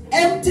it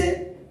empty,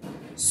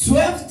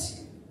 swept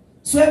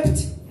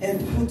and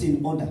put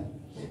in order.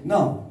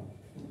 Now,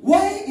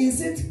 why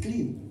is it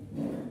clean?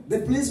 The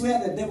place where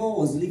the devil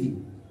was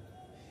living.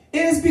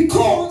 It is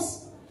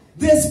because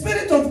the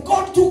Spirit of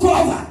God took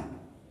over.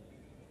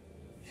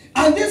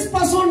 And this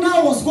person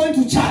now was going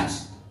to church.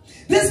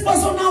 This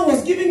person now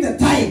was giving the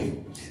tithe.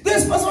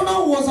 This person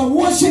now was a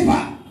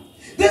worshiper.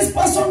 This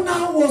person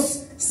now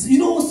was,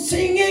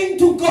 singing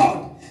to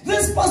God.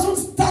 This person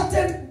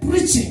started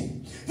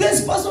preaching.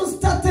 This person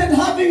started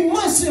having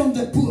mercy on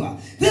the poor.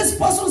 This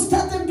person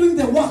started doing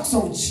the works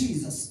of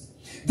Jesus.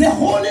 The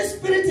Holy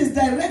Spirit is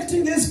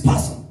directing this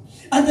person.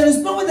 And there is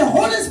no way the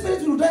Holy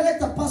Spirit will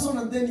direct a person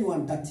and then you are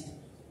dirty.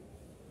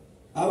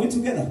 Are we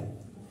together?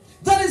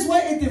 That is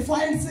why it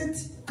defines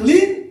it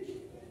clean,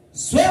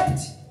 swept,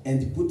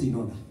 and put in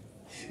order.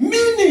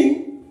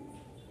 Meaning,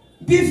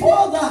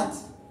 before that,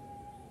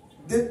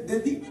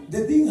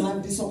 the thing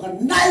had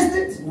disorganized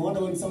it. No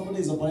wonder when somebody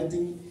is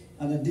operating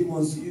and the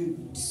demons, you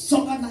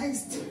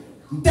disorganized,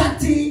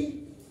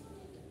 dirty,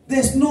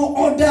 there's no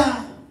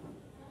order.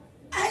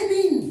 I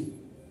mean,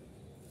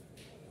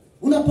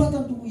 unapata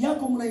ndugu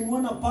yako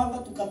mnaimuona panga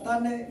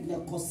tukatane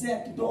inakosea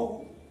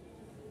kidogo.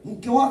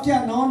 Mke wake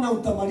anaona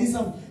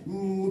utamaliza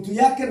mtu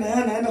yake na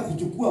yeye anaenda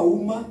kuchukua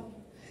uma.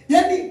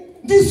 Yaani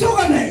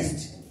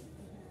disorganized.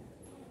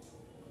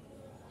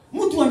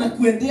 Mtu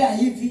anakuendea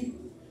hivi.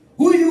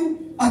 Huyu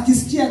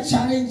akisikia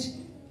challenge,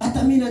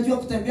 hata mimi najua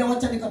kutembea,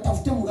 wacha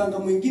nikatafute mganga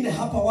mwingine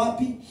hapa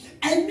wapi.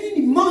 I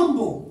mean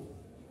mambo.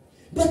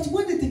 But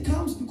when it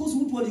comes, because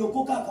mtu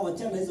aliokoka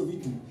akawachana hizo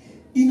vitu,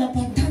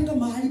 inapatanga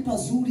mahali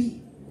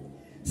pazuri.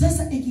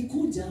 Sasa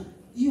ikikuja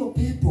hiyo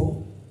pepo,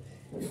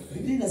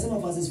 Biblia inasema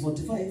verses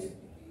 45,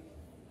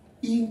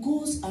 he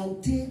goes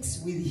and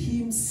takes with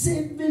him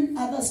 7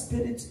 other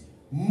spirits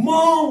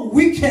more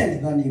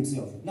wicked than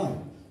himself. Now,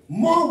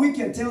 more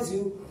wicked tells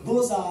you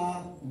those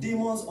are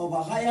demons of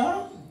a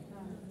higher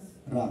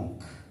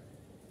rank.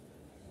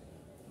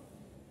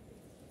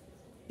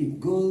 It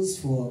goes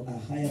for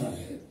a higher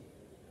rank.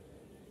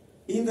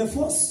 In the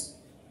force,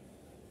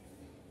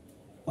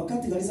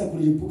 wakati Garissa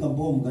kulilipuka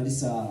bomu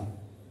Garissa,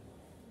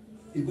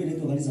 ilikuwa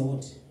inaitwa Garissa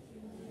what?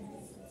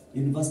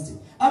 University.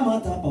 Ama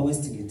hata hapa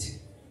Westgate.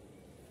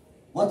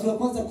 Watu wa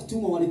kwanza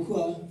kutumwa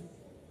walikuwa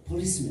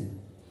policemen.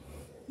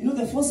 You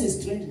know, the force is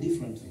trained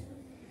differently.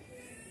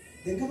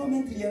 The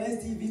government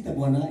realized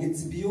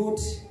it's beyond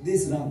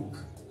this rank.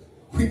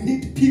 We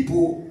need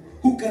people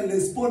who can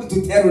respond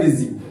to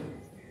terrorism.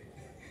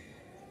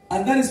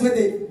 And that is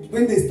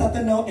when they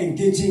started now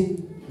engaging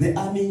the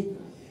army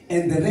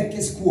and the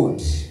Recce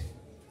squad.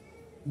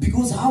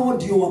 Because how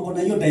do you work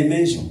on your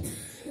dimension?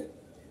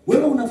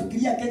 Wewe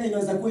unafikiria Kenya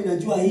inaweza kuwa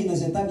inajua hii na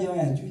shetani yao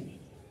hajui?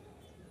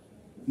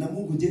 Na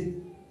Mungu je?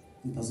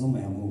 Nitasoma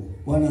ya Mungu.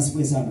 Bwana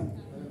asifiwe sana.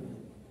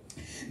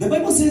 The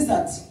Bible says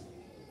that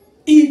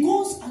he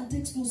goes and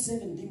takes those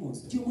 7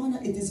 demons. Ndio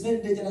maana it is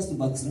very dangerous to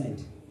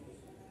backslide.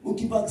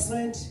 Uki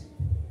backslide,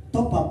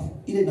 top up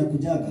ile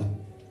inakujaga.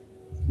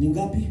 Ni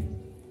ngapi?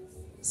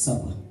 7.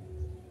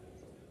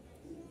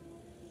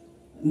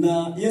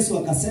 Na Yesu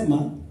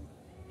akasema,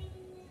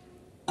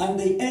 and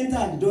they enter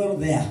and dwell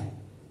there.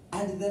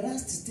 And the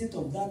last state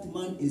of that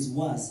man is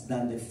worse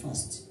than the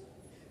first.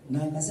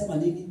 Na akasema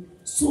nini?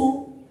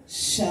 So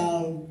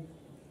shall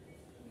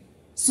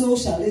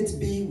it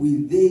be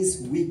with this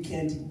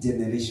wicked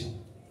generation.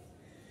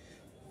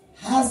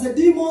 Has the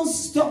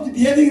demons stopped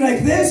behaving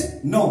like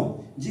this?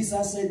 No.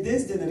 Jesus said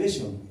this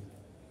generation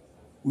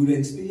will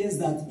experience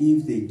that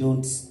if they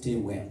don't stay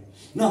well.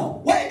 Now,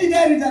 why did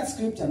I read that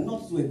scripture?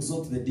 Not to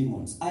exalt the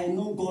demons. I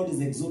know God is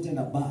exalted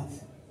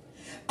above.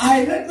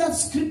 I read that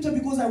scripture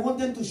because I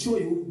wanted to show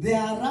you there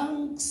are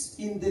ranks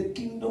in the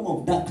kingdom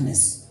of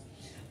darkness.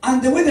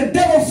 And the way the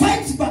devil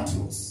fights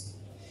battles,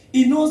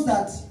 he knows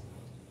that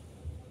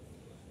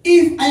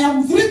if I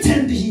am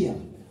threatened here,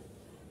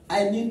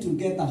 I need to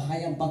get a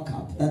higher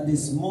backup that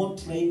is more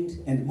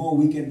trained and more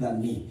wicked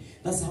than me.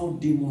 That's how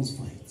demons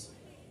fight.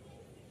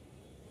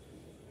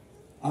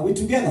 Are we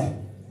together?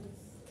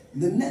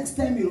 The next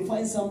time you'll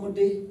find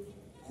somebody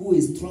who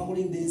is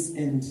troubling this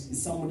and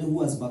somebody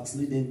who has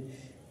backslidden,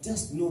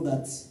 just know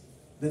that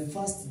the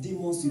first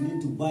demons you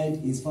need to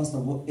bind is first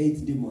of all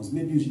 8 demons.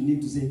 Maybe you should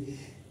need to say,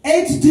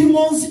 8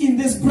 demons in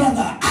this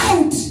brother,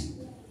 out!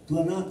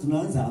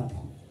 Tunaanza hapo.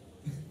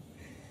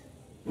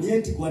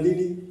 Nieti kwa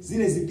nini?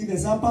 Zile zingine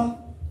 7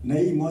 na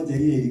hii moja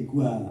ile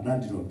ilikuwa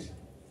Rad Road.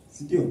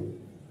 Sindio?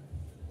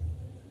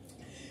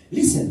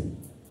 Listen.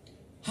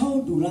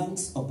 How do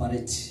ranks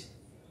operate?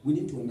 We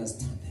need to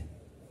understand them.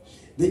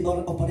 They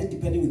operate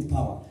depending with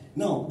power.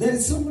 Now, there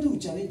is somebody who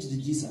challenged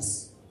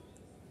Jesus.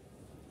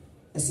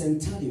 A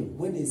centurion,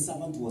 when his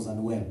servant was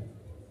unwell.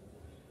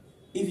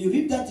 If you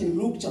read that in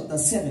Luke chapter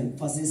 7,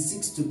 verses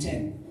 6 to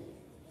 10,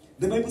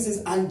 the Bible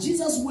says, and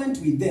Jesus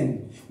went with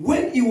them.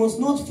 When he was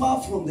not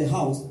far from the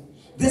house,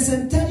 the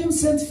centurion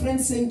sent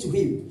friends saying to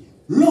him,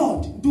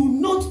 Lord, do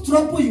not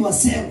trouble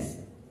yourself,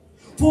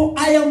 for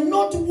I am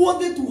not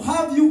worthy to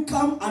have you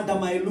come under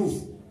my roof.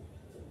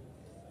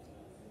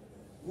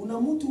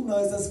 Una mtu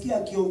unaweza sikia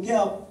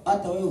akiongea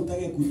hata wewe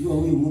utake kujua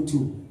huyu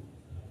mtu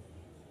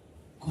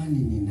kwani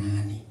ni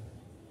nani?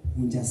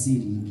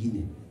 Mjasiri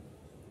mwingine.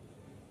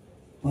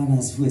 Bwana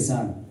asifiwe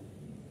sana.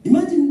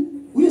 Imagine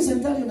huyo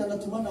centurion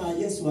anatumana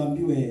Yesu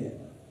aambiwe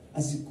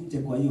asikuje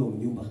kwa hiyo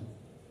nyumba.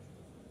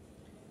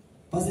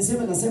 Verse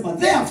 7 nasema,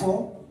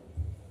 therefore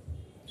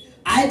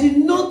I did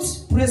not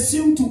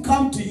presume to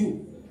come to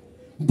you,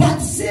 but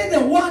say the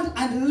word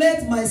and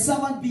let my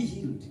servant be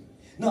healed.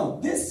 Now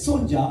this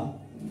soldier,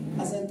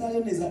 a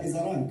centurion is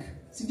a rank.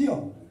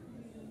 Sindio?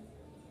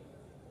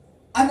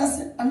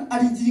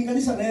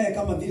 Alijilinganisha na yeye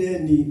kama vile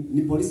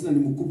ni polisi na ni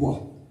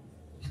mkubwa.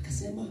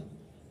 Akasema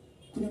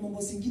kuna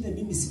mambo mengine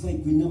mimi sifai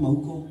kuinama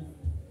huko.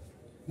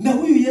 Na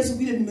huyu Yesu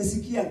vile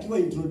nimesikia akiwa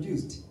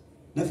introduced,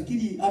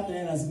 nafikiri hata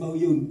yeye lazima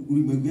huyo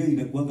ulimwengu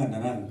inakuwa na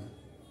rank.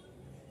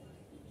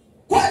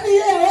 Kwani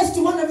yeye hawezi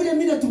tumana vile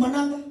mimi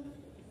natumananga?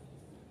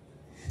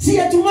 Si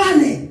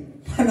yatumane.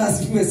 Bwana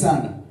asifiwe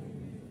sana.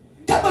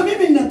 Kama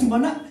mimi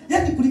ninatumana,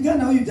 yani kulingana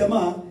na huyu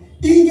jamaa,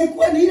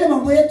 ingekuwa ni ile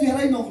mambo yetu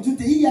ya line of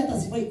duty, hii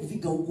hata sifai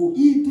kufika huko.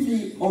 Hii tu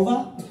ni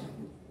over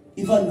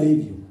even no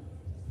hivyo.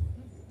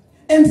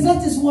 And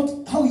that is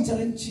how he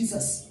challenged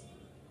Jesus.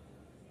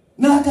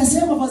 Na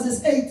akasema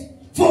verses 8,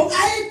 for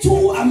I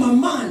too am a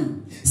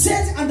man,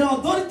 set under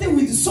authority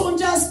with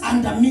soldiers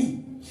under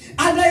me.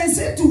 And I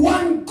say to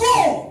one,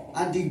 go,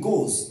 and he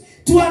goes.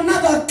 To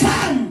another,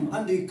 come,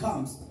 and he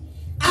comes.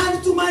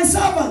 And to my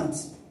servant,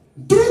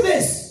 do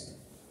this,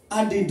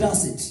 and he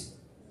does it.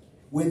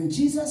 When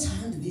Jesus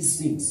heard these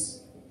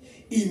things,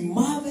 he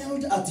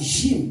marveled at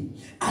him,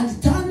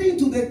 and turning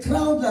to the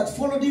crowd that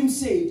followed him,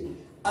 said,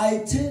 I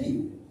tell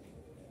you,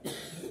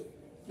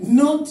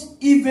 not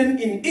even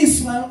in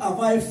Israel have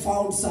I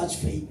found such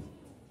faith.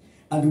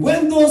 And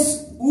when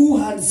those who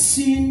had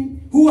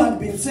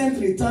been sent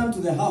returned to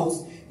the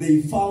house,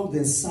 they found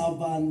the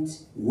servant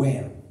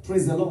well.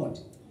 Praise the Lord.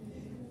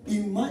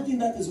 Imagine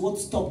that is what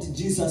stopped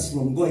Jesus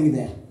from going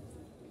there.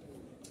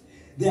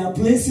 There are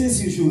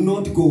places you should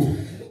not go,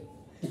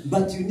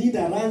 but you need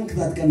a rank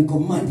that can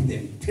command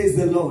them. Praise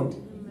the Lord.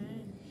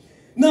 Amen.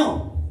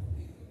 Now,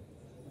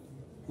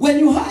 when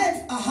you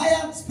have a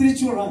higher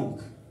spiritual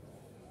rank,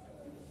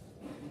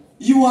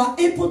 you are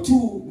able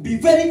to be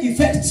very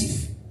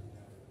effective,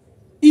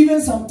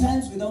 even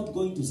sometimes without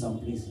going to some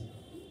place.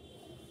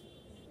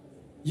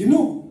 You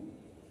know,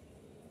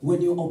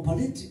 when you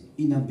operate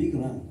in a big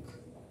rank,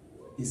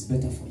 it's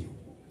better for you.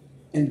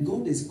 And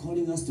God is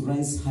calling us to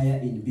rise higher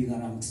in bigger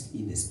ranks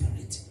in the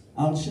spirit.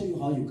 I'll show you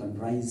how you can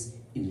rise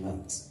in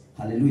ranks.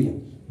 Hallelujah.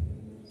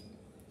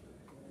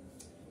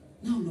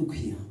 Now look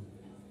here.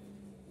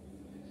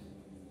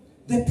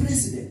 The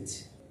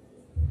president,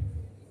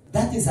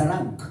 that is a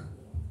rank.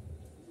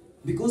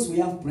 Because we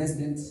have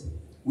presidents,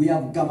 we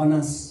have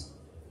governors,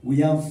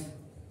 we have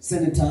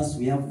senators,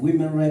 we have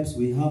women reps,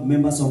 we have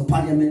members of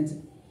parliament,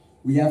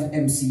 we have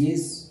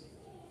MCAs.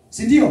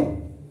 Sindio?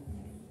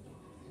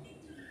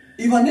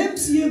 If an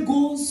MCA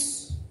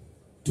goes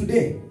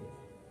today,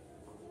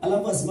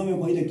 alafu asimame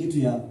kwa ile kitu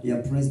ya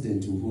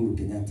President Uhuru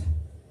Kenyatta,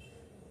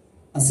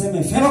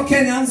 aseme, fellow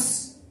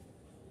Kenyans,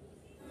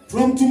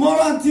 from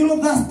tomorrow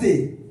until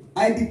Thursday,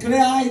 I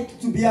declare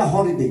it to be a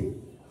holiday.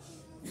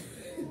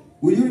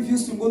 Will you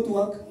refuse to go to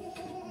work?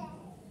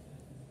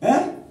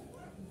 Eh?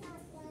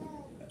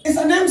 It's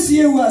an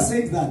MCA who has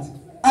said that.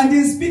 And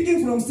he's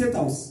speaking from State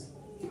House.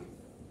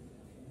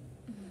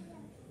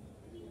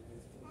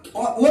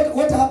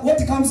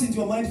 What comes into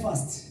your mind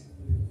first?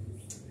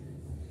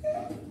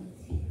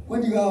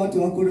 When you are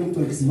to hakuna mtu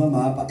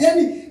akisimama hapa.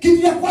 Yani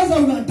kitu ya kwanza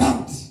una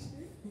doubt.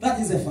 That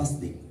is the first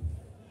thing.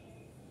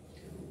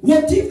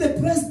 What if the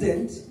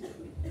president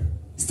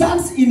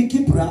stands in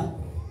Kipra,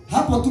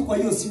 hapo tu kwa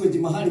hiyo siwe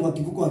mahali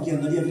wakivuka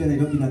wakiangalia vile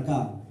Nairobi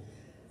inakaa,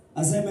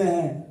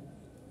 aseme,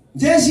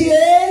 jeshi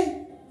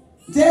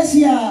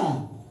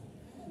ya.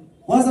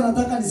 Kwanza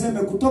nataka niseme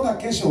kutoka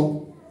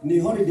kesho ni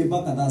holiday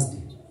mpaka Thursday.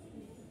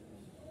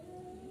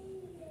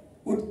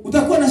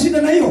 Utakuwa na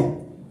shida na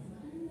hiyo?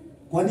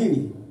 Kwa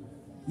nini?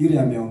 Yule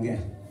ameongea.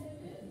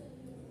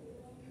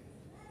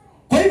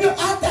 Kwa hivyo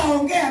hata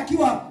aongea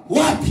akiwa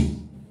wapi,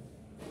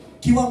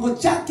 kiwango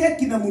chake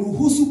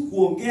kinamruhusu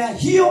kuongea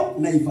hiyo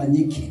na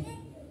ifanyike.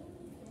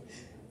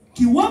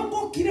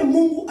 Kiwango kile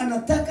Mungu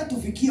anataka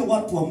tufikie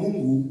watu wa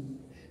Mungu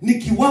ni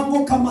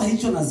kiwango kama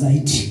hicho na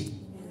zaidi.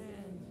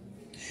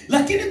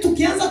 Lakini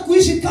tukianza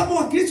kuishi kama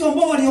Wakristo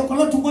ambao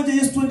waliokolewa tungoje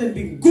Yesu tuende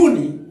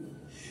mbinguni,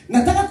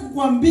 nataka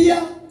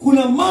kukuambia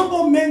kuna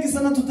mambo mengi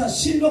sana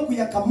tutashindwa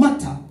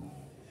kuyakamata,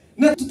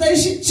 na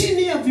tutaishi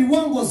chini ya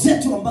viwango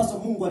zetu ambazo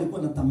Mungu alikuwa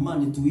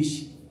anatamani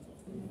tuishi.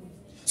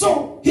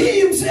 So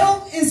he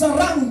himself is a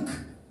rank.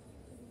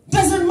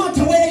 Doesn't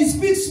matter where he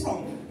speaks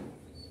from.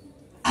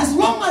 As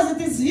long as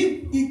it is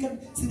him, he can.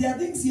 See, there are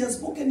things he has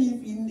spoken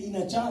in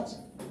a church.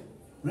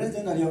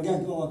 President aliongea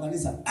kwa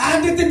kanisa,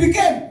 and it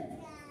became.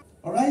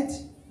 Alright?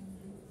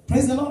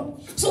 Praise the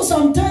Lord. So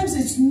sometimes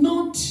it's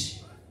not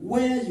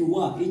where you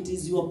are. It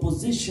is your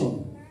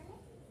position.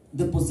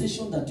 The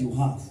position that you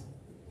have.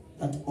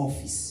 That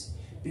office.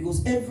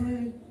 Because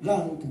every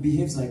rank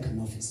behaves like an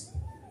office.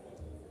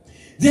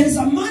 There is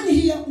a man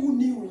here who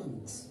knew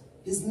ranks.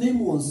 His name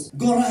was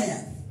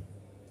Goliath.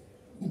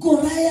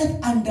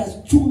 Goliath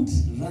understood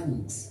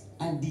ranks.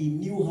 And he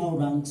knew how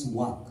ranks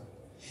work.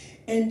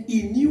 And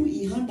he knew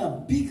he had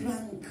a big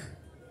rank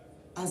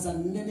as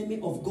an enemy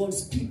of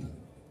God's people.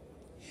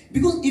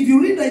 Because if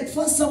you read like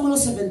 1 Samuel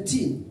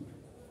 17,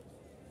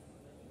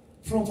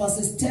 from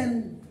verses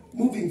 10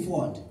 moving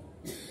forward,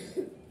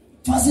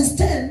 verses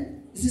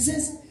 10, it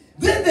says,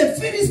 then the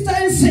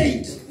Philistines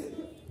said,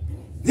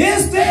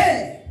 this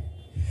day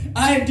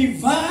I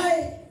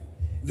divide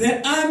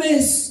the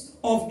armies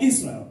of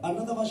Israel.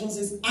 Another version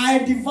says, I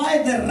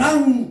divide the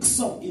ranks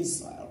of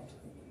Israel.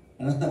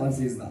 Another one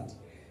says that.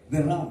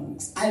 The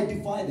ranks. I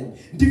divide them.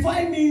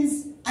 Divide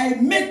means I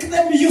make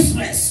them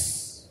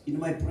useless in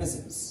my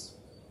presence.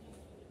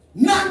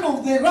 None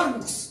of the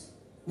ranks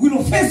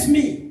will face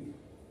me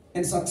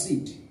and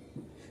succeed.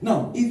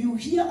 Now, if you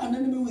hear an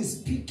enemy who is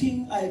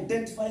speaking,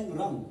 identifying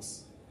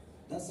ranks,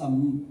 that's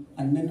an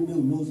enemy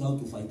who knows how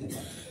to fight a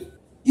battle.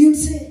 He'll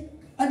say,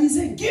 and he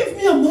said, give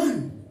me a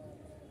man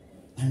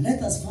and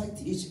let us fight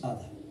each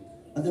other.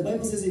 And the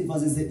Bible says in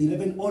verses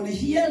 11, on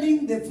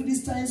hearing the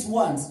Philistines'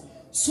 words,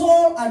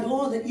 Saul and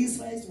all the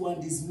Israelites were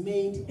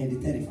dismayed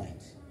and terrified.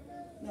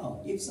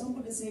 Now, if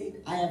somebody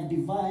said, I have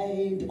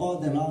divided all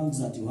the ranks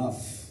that you have,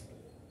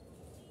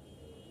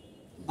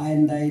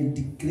 and I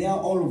declare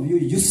all of you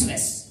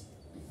useless.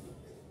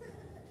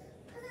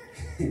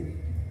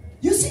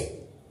 You see,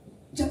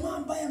 jamaa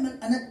ambaye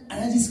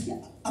anajisikia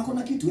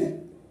akona kitu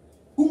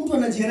mtu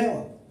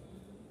anajielewa.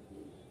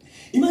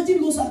 Imagine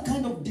those are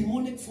kind of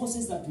demonic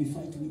forces that we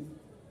fight with.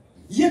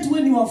 Yet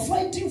when you are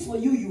fighting for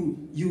you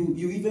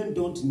even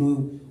don't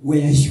know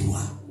where you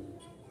are.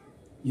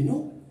 You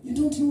know? You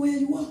don't know where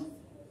you are.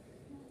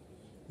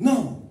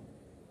 Now,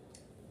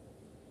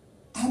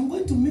 I'm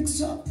going to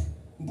mix up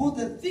both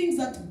the things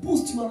that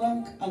boost your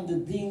rank and the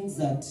things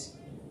that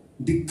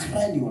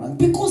decline your rank.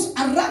 Because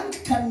a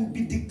rank can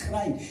be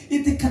declined.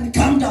 It can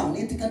come down.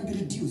 It can be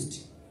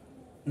reduced.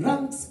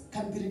 Ranks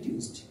can be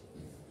reduced.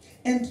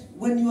 And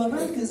when your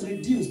rank is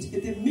reduced,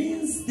 it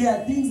means there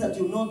are things that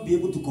you'll not be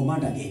able to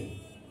command again.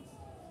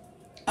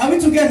 Are we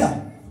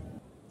together?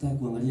 Nataka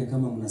kuangalia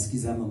kama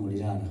mnasikiza ama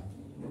mlilala.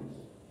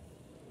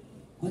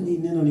 Kwani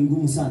neno ni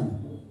ngumu sana.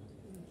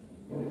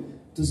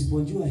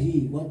 Tusipojua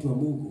hii watu wa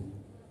Mungu,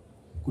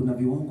 kuna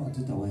viwango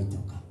hatutawahi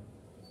toka.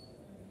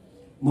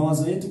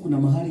 Mawazo yetu kuna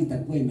mahali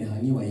itakuwa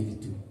imehangiwa hivi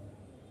tu.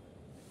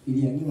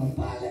 Ilihangiwa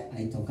pale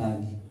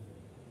haitokangi.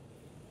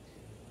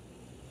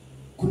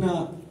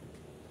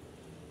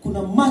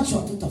 Kuna macho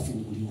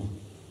hatutafunguliwa.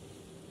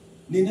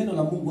 Ni neno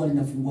la Mungu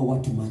linafungua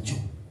watu macho.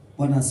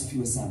 Bwana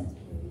asifiwe sana.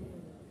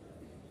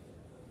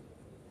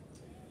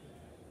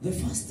 The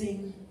first thing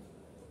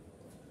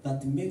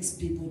that makes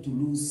people to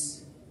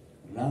lose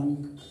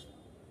rank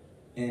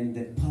and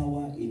the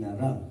power in a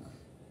rank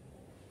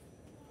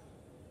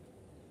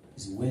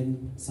is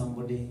when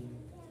somebody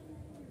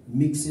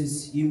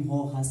mixes him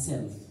or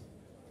herself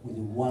with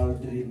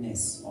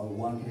worldliness or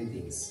worldly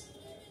things.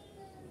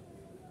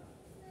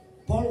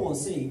 Paul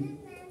was saying,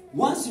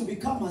 once you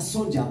become a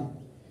soldier,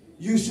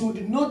 you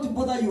should not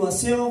bother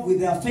yourself with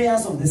the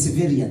affairs of the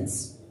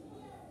civilians.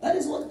 That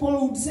is what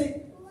Paul would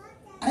say.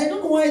 I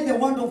don't know why the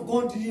word of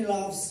God really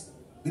loves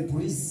the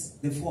police,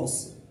 the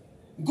force.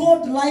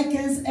 God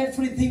likens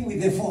everything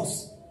with the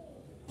force.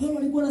 Paul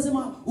alikuwa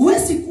anasema,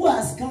 huwezi kuwa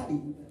askari,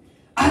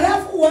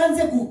 alafu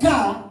uanze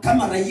kukaa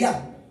kama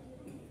raia.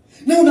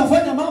 Na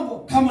unafanya mambo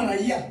kama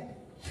raia.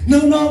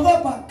 Na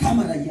unaogopa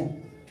kama raia.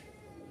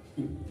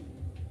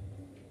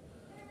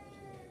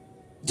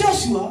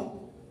 Joshua,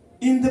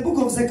 in the book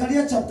of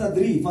Zechariah chapter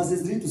 3,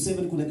 verses 3 to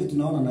 7, kuna kitu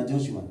tunaona na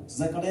Joshua.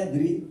 Zechariah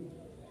 3,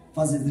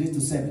 verses 3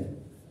 to 7.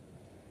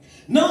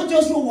 Now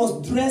Joshua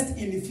was dressed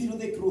in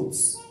filthy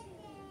clothes,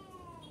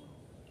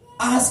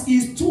 as he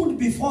stood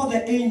before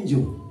the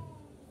angel.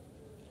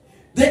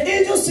 The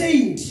angel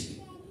said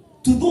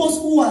to those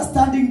who were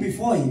standing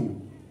before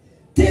him,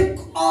 take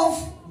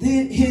off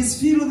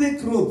his filthy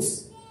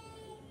clothes.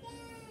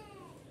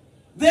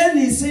 Then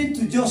he said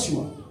to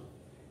Joshua,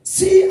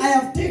 see, I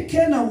have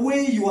taken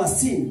away your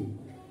sin,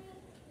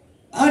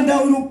 and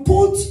I will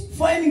put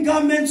fine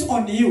garments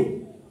on you.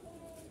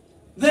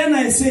 Then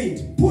I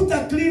said, put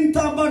a clean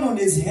turban on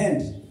his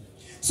head.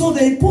 So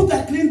they put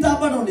a clean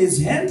turban on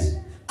his head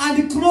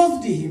and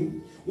clothed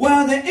him,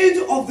 while the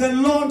angel of the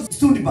Lord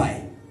stood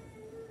by.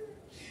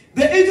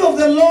 The angel of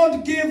the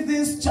Lord gave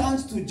this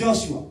charge to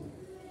Joshua.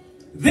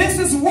 This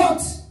is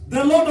what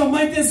the Lord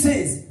Almighty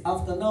says,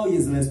 after now he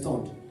is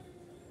restored.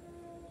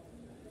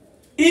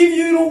 If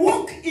you will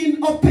walk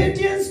in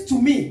obedience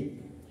to me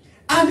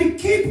and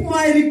keep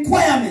my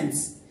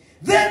requirements,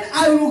 then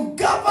I will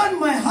govern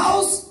my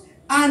house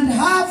and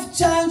have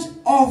charge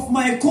of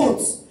my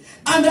courts,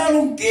 and I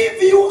will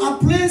give you a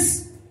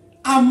place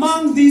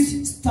among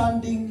these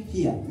standing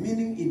here.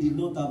 Meaning he did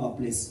not have a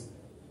place.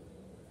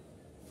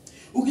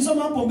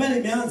 Ukisoma hapo mbele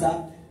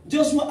imeanza,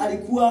 Joshua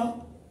alikuwa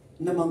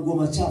na manguo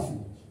machafu.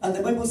 And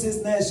the Bible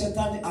says, naye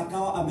shetani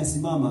akawa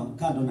amesimama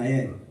kando na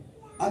yeye.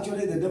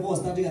 Actually, the devil was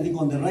standing, I think,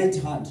 on the right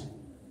hand.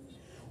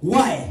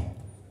 Why?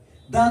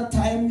 That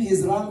time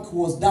his rank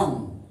was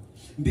down.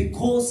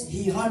 Because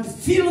he had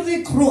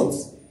filthy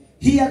clothes.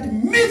 He had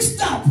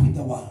mixed up with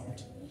the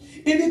world.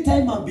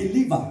 Anytime a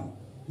believer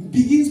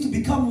begins to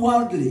become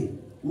worldly,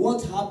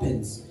 what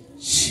happens?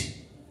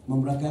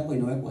 Mamlaka yako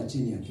inawekwa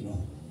chini ya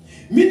kiroho.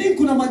 Meaning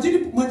kuna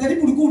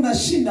majaribu ulikuwa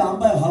unashinda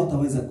ambayo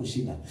hautaweza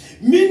kushinda.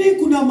 Meaning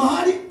kuna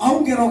mahali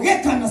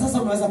haungerogeka na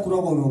sasa unaweza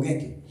kuroga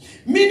urogeke.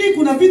 Meaning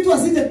kuna vitu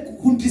asije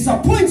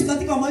kundisappoint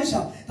katika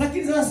maisha,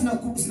 lakini sasa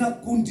zina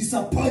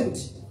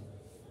kundisappoint.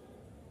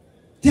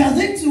 There are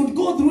things you would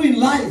go through in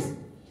life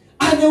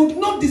and they would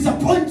not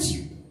disappoint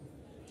you.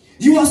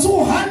 You are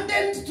so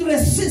hardened to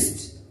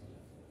resist.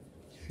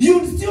 You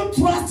would still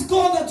trust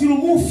God that you will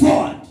move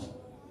forward.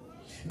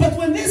 But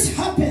when this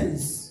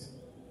happens,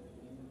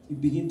 you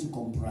begin to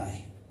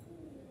comply.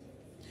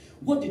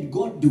 What did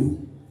God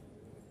do?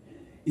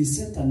 He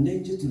sent an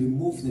angel to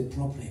remove the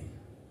problem,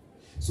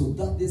 so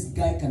that this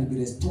guy can be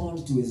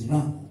restored to his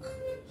rank.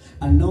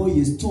 And now he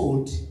is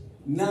told,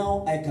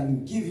 now I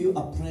can give you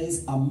a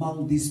place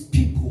among these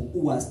people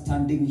who are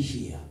standing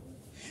here.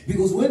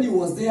 Because when he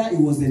was there, he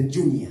was a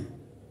junior.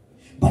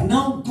 But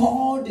now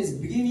God is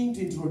beginning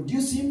to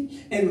introduce him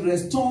and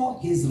restore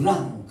his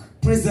rank.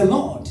 Praise the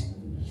Lord.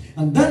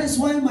 And that is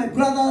why, my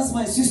brothers,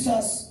 my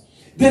sisters,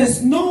 there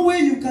is no way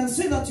you can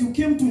say that you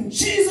came to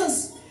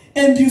Jesus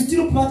and you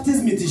still practice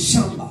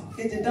mitishamba.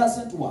 It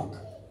doesn't work.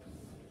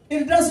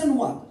 It doesn't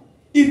work.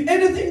 If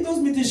anything, those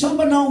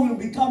mitishamba now will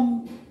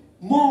become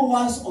more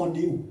worse on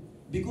you.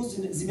 Because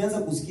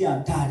zimeanza kusikia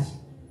hatari.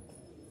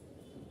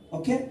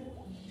 Okay?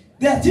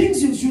 There are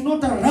things you should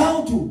not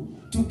allow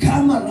to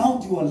come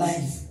around your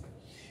life.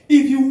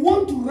 If you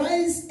want to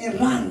rise a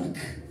rank,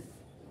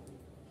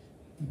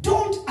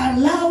 don't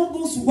allow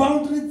those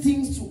worldly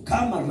things to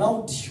come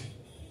around you.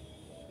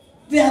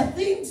 There are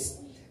things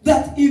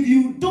that if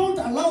you don't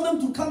allow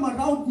them to come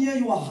around near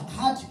your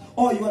heart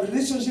or your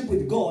relationship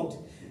with God,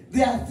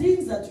 there are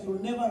things that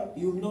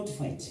you will not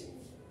fight.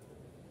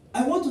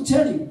 I want to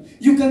tell you,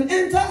 you can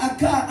enter a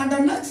car and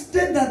an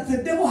accident that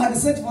the devil had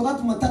set for that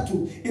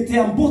matatu, it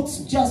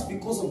aborts just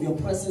because of your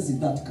presence in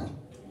that car.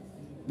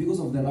 Because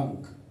of the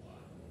rank.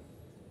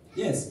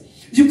 Yes.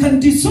 You can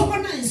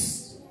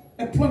disorganize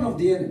a plan of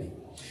the enemy.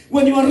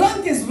 When your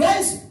rank is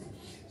rising,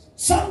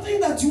 something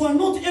that you are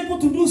not able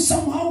to do,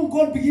 somehow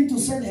God begins to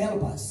send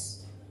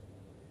helpers.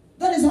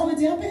 That is how it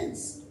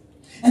happens.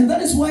 And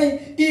that is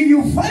why if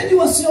you find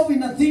yourself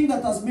in a thing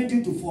that has made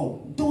you to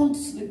fall, don't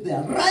sleep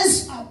there.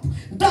 Rise up,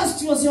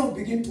 dust yourself,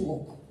 begin to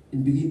walk,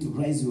 and begin to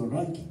rise your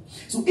ranking.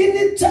 So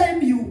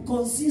anytime you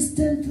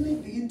consistently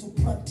begin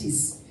to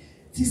practice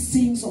these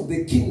things of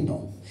the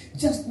kingdom,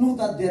 just know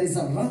that there is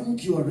a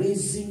rank you are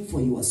raising for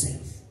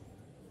yourself.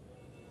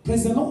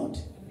 Praise the Lord.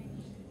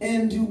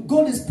 And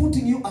God is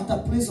putting you at a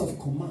place of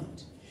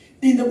command.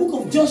 In the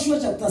book of Joshua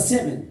chapter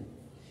 7,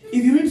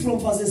 if you read from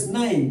verses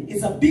 9,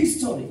 it's a big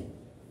story.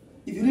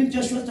 If you read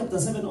Joshua chapter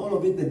 7, all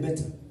of it, the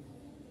better.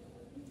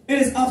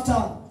 It is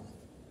after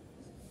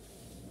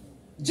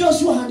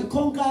Joshua had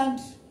conquered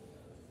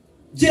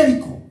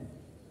Jericho.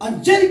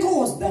 And Jericho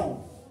was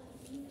down.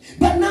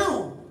 But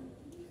now,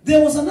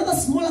 there was another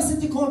smaller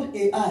city called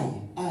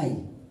Ai.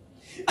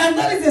 And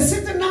that is the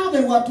city now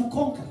they were to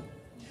conquer.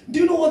 Do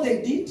you know what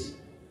they did?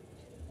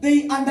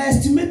 They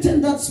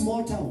underestimated that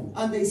small town.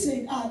 And they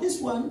said,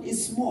 this one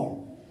is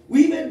small.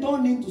 We even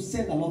don't need to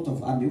send a lot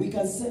of army. We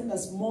can send a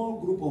small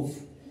group of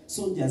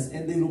soldiers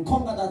and they will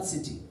conquer that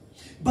city.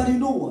 But you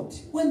know what?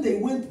 When they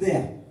went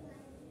there,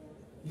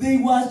 they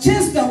were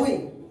chased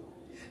away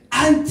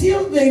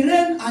until they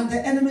ran and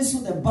the enemy saw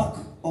the back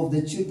of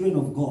the children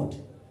of God.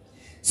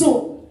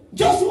 So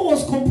Joshua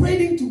was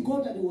complaining to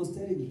God and he was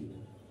telling him,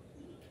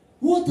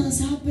 what has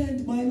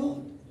happened, my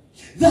Lord?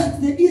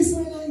 That the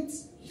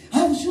Israelites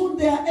have shown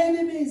their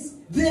enemies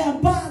their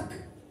back.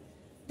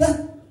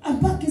 That a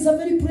back is a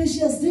very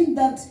precious thing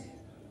that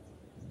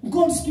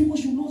God's people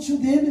should not show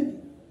the enemy.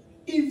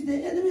 If the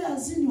enemy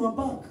has seen your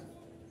back,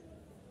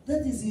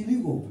 that is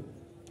illegal.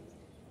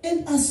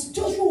 And as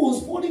Joshua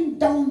was falling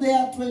down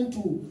there trying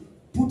to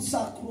put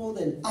sackcloth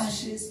and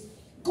ashes,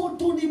 God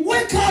told him,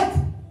 wake up!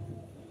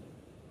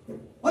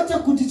 Wacha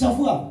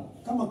kujichafua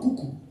kama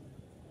kuku.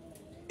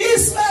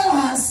 Israel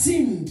has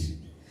sinned,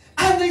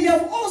 and they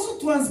have also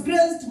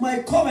transgressed my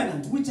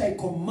covenant which I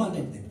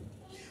commanded them.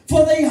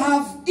 For they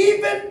have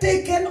even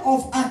taken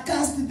of a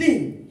cursed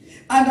thing,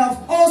 and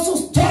have also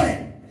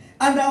stolen,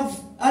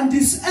 and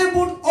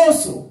disabled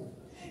also.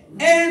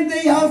 And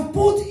they have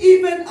put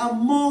even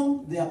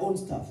among their own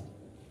stuff.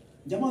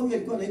 Jamaa huyu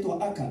alikuwa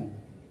anaitwa Akan.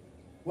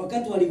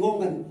 Wakati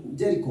waligonga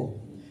Jericho,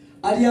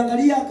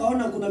 aliangalia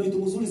akaona kuna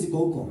vitu mzuri ziko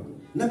huko.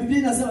 Na Biblia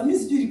inasema mimi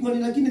sijui ilikuwa ni,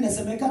 lakini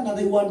inasemekana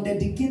they were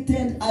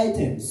dedicated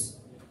items.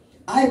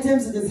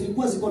 Items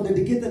zilikuwa ziko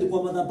dedicated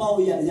kwa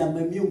madhabahu ya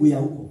miungu ya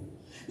huko.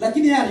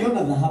 Lakini yeye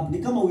aliona dhahabu. Ni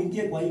kama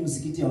uingie kwa hii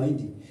msikiti ya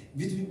Wahindi.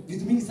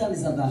 Vitu mingi sana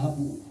za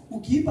dhahabu.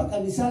 Ukiipa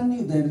kanisani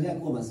utaendelea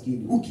kuwa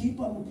maskini.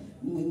 Ukiipa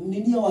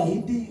nini ya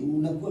Wahindi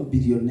unakuwa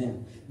billionaire.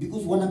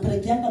 Because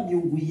wanapelekeanga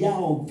miungu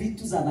yao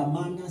vitu za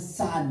dhamana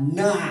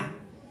sana.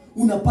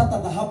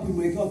 Unapata dhahabu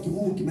imewekewa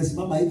kimungu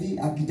kimesimama hivi,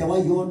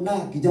 akijawahi ona,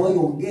 akijawahi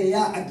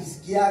ongea,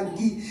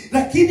 akisikiagi,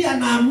 lakini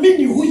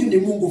anaamini huyu ni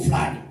Mungu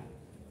fulani.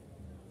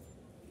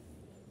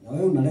 Na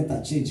wewe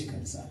unaleta change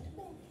kanisani.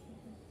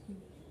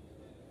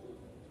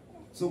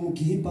 So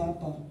mkiipa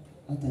hapa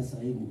hata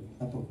saibu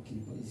hapa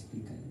ukiipa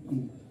speaker.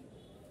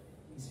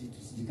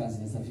 Vitu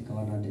sijikazi zinafika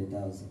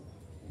 100,000.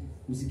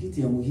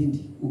 Msikiti ya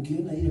Muhindi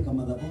ukiona ile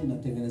kama madhabahu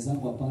inatengenezwa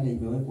kwa pale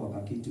imewekwa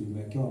kwa kitu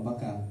imewekewa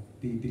mpaka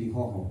pilipili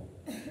hoho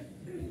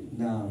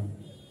na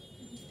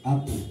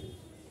hapo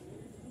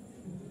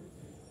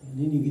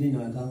nini ingine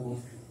inawekango,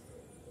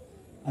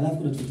 alafu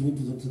kuna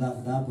tutu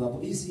dhahabu hapo.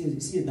 Hii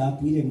si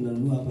dhahabu ile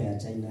mnanunua hapa ya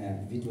China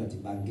ya vitu ya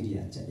bangili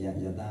ya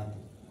dhahabu.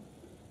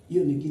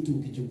 Hiyo ni kitu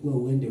ukichukua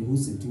uende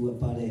husi tu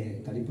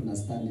pale karibu na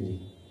Stanley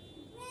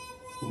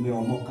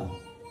umeomoka.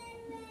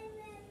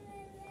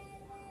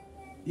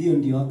 Hiyo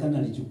ndio Akana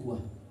alichukua.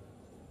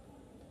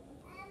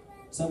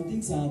 Some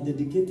things are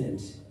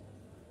dedicated.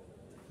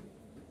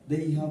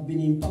 They have been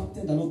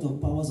impacted a lot of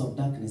powers of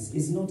darkness.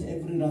 It's not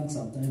every rank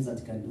sometimes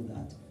that can do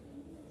that.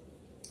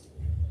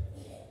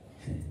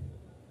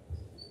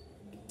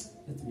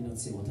 Let me not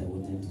say what I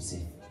wanted to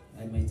say.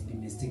 I might be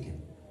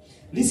mistaken.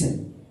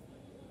 Listen.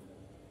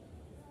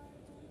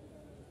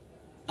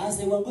 As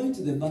they were going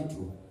to the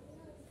battle,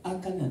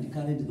 Akan had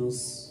carried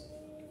those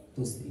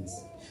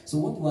things. So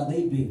what were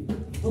they doing?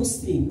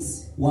 Those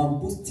things were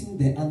boosting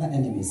the other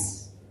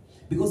enemies.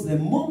 Because the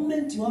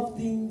moment you have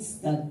things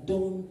that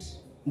don't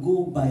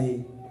go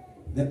by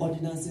the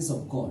ordinances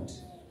of God,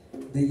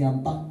 they are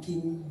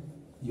backing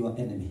your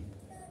enemy.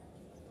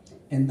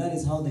 And that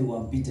is how they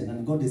were beaten.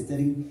 And God is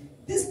telling,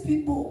 these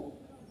people,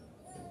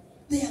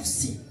 they have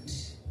sinned.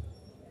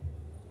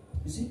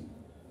 You see?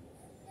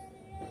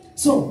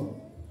 So,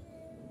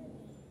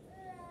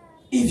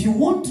 if you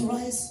want to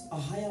rise a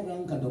higher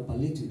rank and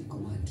operate with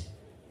command,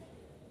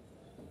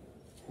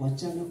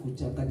 wachana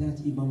kuchanganya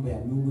mambo ya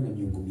Mungu na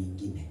miungu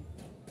mingine.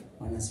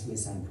 Wanasiwe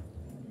sana.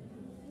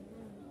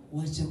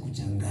 Wacha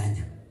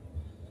kuchanganya.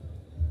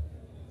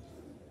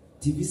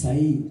 TV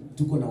sahi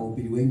tuko na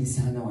wahubiri wengi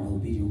sana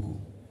wanahubiri huko.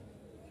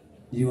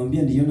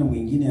 Niliwaambia niliona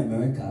mwingine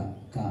ameweka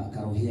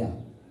karohia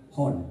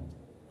horn.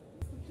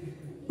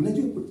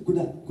 Unajua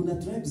kuna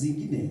tribes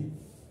zingine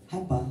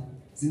hapa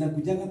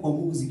zinakujaga kwa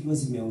Mungu zikiwa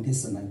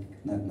zimeongeza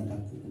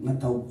na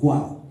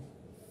kaukwao.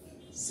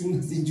 Si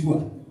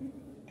unazijua?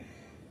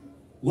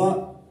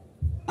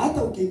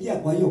 Hata ukiingia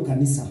kwa hiyo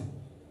kanisa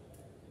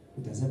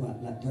utasema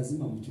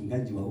lazima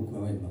mchungaji wa huko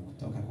awe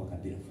kutoka kwa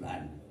kabila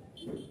fulani.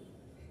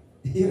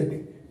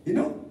 You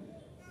know,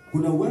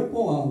 kuna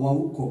uwepo wa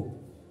huko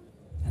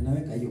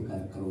anaweka hiyo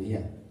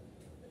karohia.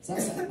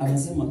 Sasa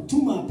anasema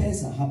tuma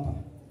pesa hapa.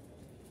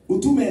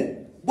 Utume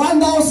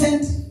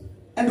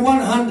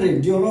 1,100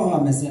 ndio Roho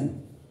amesema.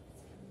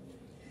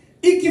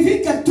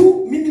 Ikifika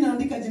tu mimi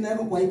naandika jina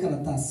lako kwa hii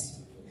karatasi.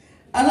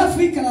 Alafu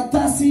hii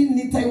karatasi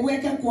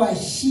nitaiweka kwa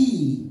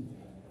hii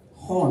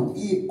horn,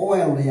 hii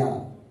oil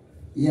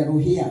ya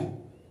ruhia.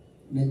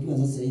 Unajua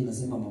sasa hii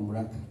inasema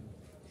mamlaka.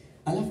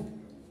 Alafu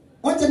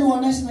wacha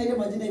niwaoneshe na ile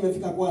majina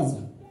imefika kwanza.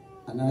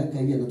 Anaweka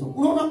hivi anatoka.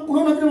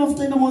 Unaona vile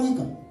mafuta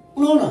inamwagika?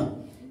 Unaona?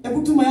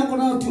 Hebu tuma yako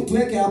nayo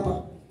tuweke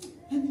hapa.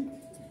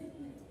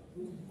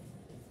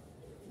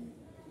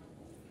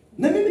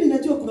 Na mimi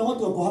ninajua kuna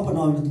watu wako hapa na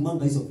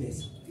wanatumanga hizo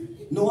pesa.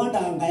 No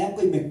wonder anga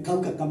yako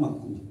imekauka kama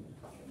kuni.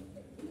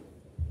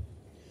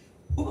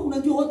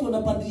 Unajua watu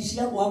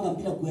wanapandishia yako anga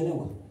bila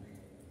kuelewa.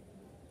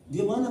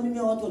 Ndio maana mimi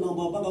watu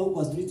wanaomba huko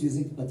kwa street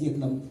weze kupatia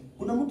kila mtu.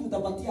 Kuna mtu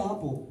utapatia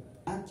hapo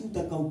aki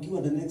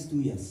utakaukiwa the next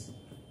 2 years.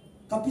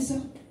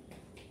 Kabisa.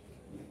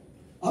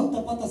 Au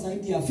utapata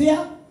zaidi ya fare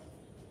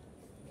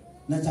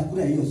na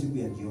chakula hiyo siku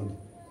ya jioni.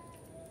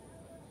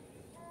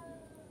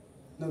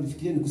 Na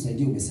ulifikiria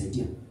nikusaidia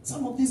umesaidia.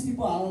 Some of these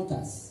people are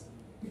altars.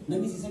 Na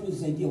mimi sisemi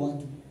kusaidia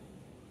watu.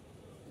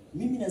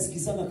 Mimi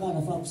nasikizana kama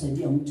nafaa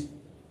kusaidia mtu.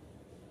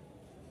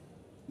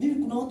 Mimi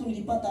kuna watu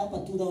nilipata hapa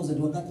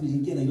 2000 wakati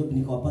niliingia Nairobi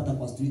nikawapata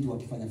kwa street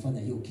wakifanya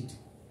hiyo kitu.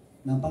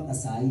 Na mpaka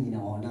saa hii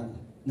ninawaonanga.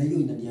 Na hiyo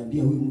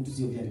inaniambia huyu mtu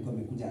sio vile alikuwa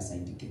amekuja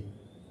asaidike.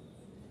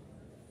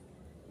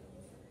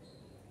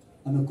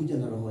 Amekuja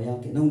na roho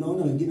yake. Na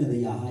unaona wengine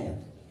they are hired.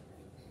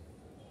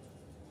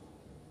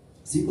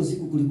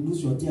 Siku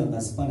kulikudushwa tia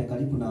gas pale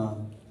karibu na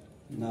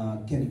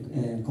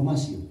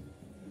commercial.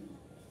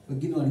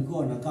 Wengine walikuwa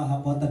wanakaa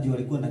hapo hata ndio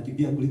walikuwa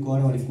nakimbia kuliko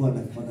wale walikuwa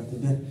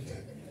wanatembea.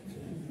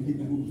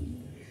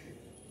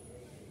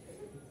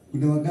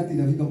 Kuna wakati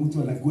inafika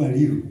mtu anakuwa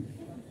liru.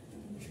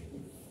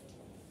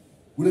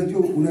 Unajua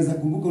unaweza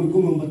kumbuka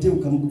ulikuwa umempatia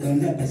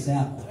ukamgandea pesa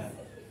yako.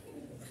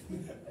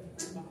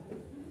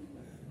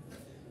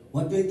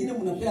 Watu wengine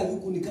mnapea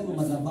huku ni kama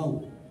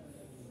madhabahu.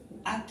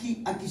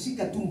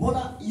 Akishika tu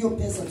mbona hiyo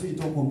pesa tu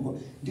itoka kwa mkono.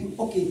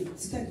 Okay,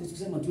 sitaki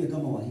kusema tuwe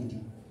kama Wahindi.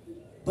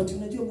 But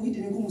unajua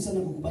Muhindi ni ngumu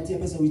sana kukupatia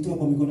pesa uitoe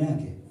kwa mikono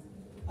yake.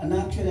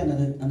 Actually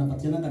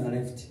anapatiana na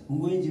left.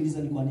 Mungu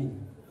injiliza ni kwa nini?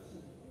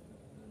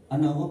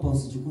 Anaogopa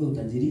usichukue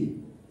utajiri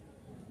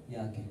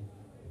yake.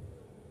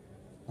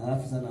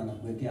 Alafu sana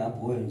anakuwekea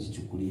hapo wewe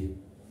usichukulie.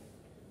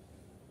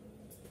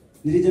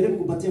 Nilijaribu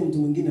kupatia mtu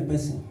mwingine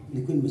pesa,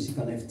 nilikuwa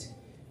nimeshika left.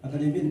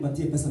 Akaniambia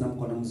nipatie pesa na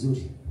mkono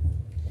mzuri.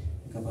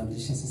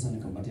 Nikabadilisha sasa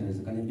nikampatia left.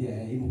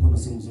 Akaniambia hii mkono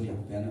si mzuri ya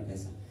kupeana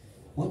pesa.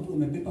 Watu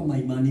wamebeba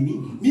maimani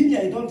mingi. Mimi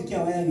I don't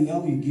care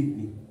how you give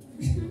me.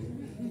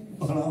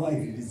 Or how I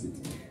release it.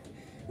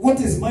 What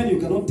is mine you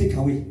cannot take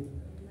away.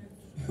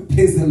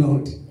 Praise the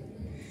Lord.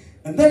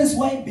 And that is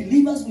why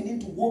believers we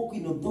need to walk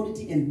in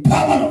authority and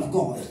power of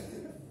God.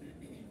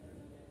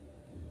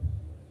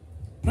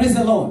 Praise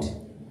the Lord.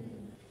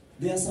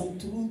 There are some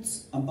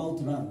truths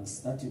about ranks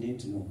that you need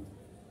to know.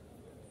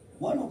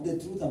 One of the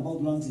truths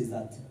about ranks is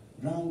that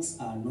ranks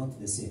are not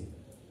the same.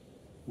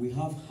 We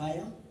have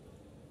higher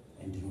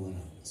and lower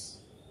ranks.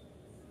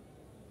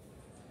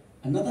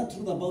 Another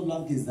truth about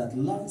rank is that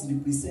ranks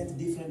represent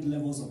different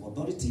levels of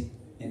authority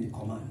and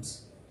command.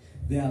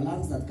 There are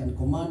ranks that can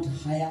command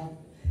higher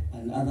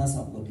and others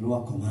have got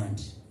lower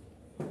command.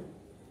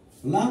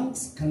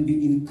 Ranks can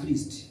be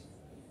increased,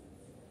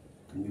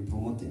 can be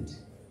promoted,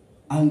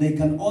 and they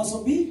can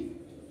also be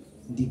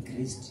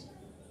decreased.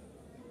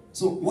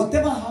 So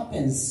whatever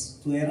happens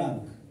to a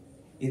rank,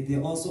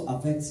 it also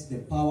affects the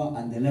power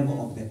and the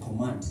level of the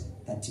command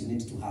that you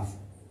need to have.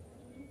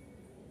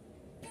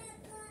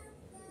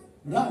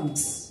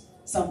 Ranks,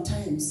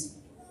 sometimes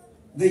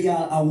they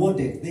are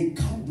awarded, they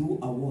come through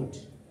award.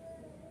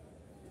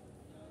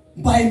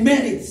 By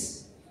merits.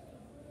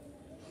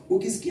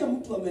 Ukisikia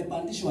mtu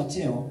amepandishwa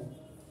cheo,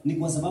 ni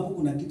kwa sababu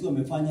kuna kitu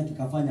amefanya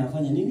kikafanya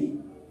afanye nini?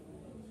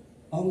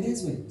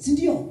 Aongezwe. Si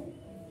ndio?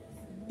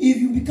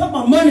 If you become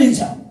a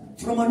manager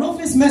from an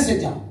office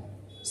messenger,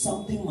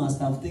 something must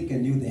have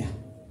taken you there.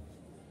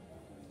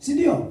 Si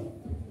ndio?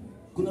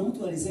 Kuna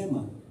mtu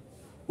alisema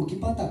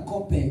ukipata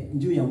kope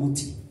juu ya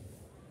mti,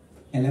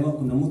 elewa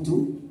kuna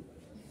mtu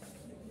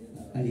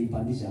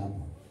alipandisha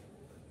hapo.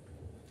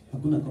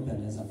 Hakuna kope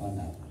anaweza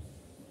panda hapo.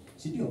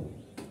 Si ndio?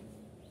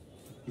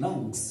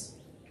 Ranks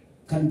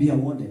can be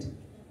awarded.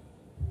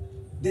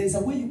 There is a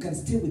way you can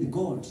stay with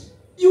God.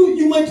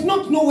 You might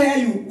not know where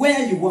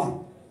you are,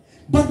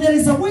 but there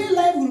is a way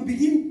life will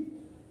begin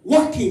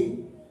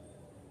working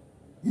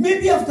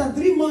Maybe after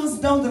 3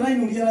 months down the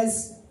line, you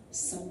realize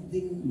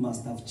something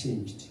must have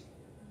changed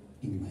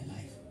in my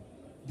life.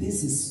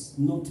 This is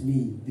not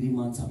me 3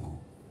 months ago.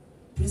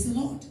 Praise the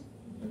Lord.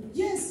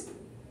 Yes.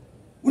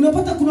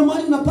 Unapata kuna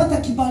mahali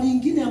unapata kibali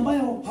ingine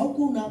ambayo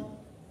haukuwa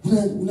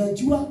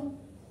unajua.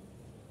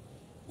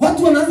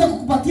 Watu wanaanza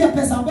kukupatia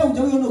pesa ambayo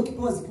hujawahi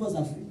ukipewa zikiwa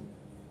za free.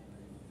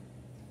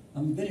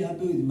 I'm very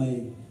happy with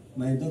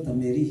my daughter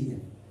Mary here.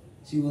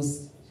 She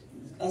was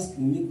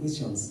asking me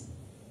questions.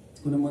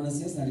 Kuna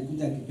mwanasiasa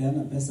alikuja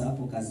akipeana pesa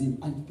hapo kazini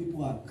and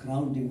people are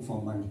crowding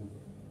for money.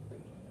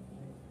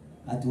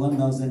 At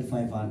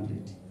 1,500.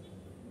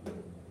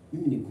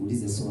 Mimi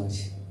nikuulize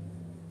swali.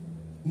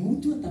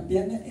 Mtu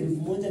atapeana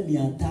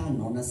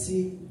 1,500 na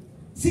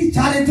si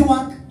charity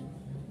work.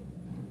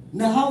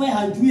 Na hawe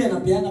hajui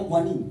anapeana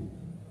kwa nini?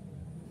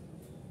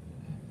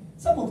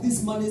 Some of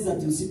these monies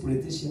that you see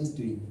politicians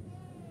doing,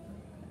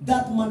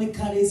 that money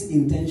carries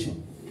intention.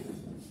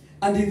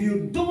 And if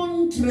you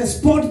don't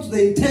respond to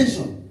the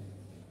intention,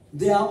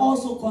 there are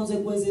also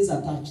consequences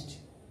attached.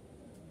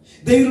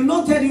 They will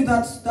not tell you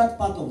that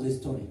part of the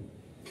story.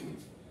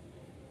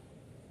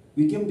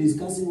 We came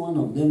discussing one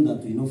of them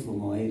that we know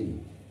from our area.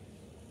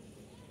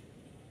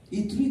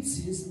 He treats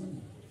his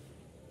money.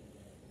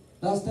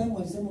 Last time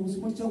walisema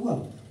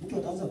msipochagua mtu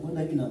ataanza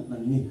kwenda hivi na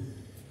nini?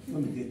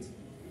 Don't get.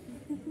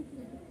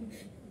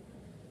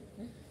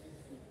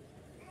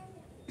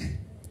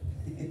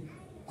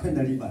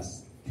 Kwenda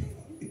rivers.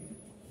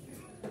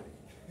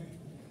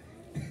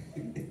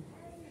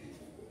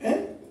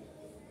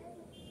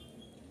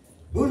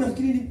 Wewe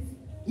unafikiri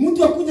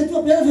mtu akuja tu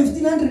apeana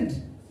 1,500?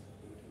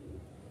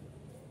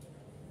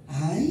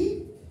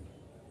 Hai?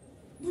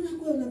 Mbona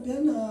kwa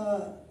unapeana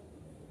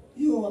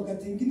hiyo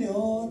wakati mwingine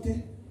wote?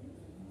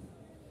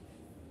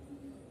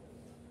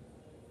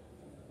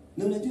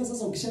 Na unajua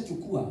sasa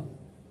ukishachukua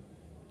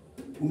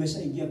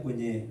umeshaingia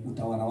kwenye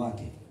utawala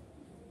wake.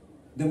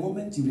 The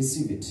moment you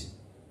receive it,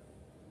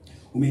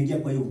 umeingia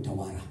kwa hiyo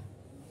utawala.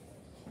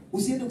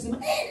 Usiende kusema,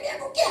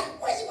 nimeangukia,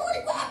 mwezi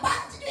mmoja kwa hapa,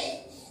 sijui.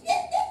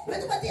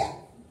 Unatupatia.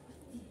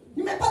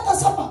 Nimepata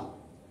sapa.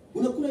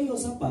 Unakula hiyo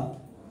sapa.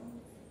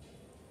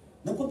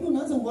 Na kwa pia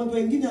unaanza mgonjwa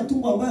wengine ya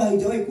tumbo ambayo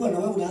haijawahi kuwa na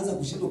wewe unaanza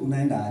kushindwa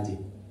kunaenda aje.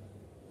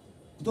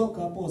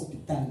 Kutoka hapo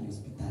hospitali,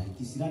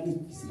 kisirani.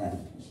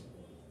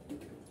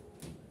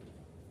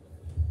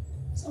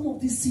 Some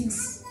of these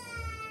things,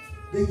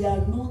 they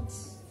are not,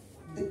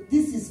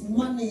 this is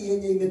money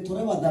yenye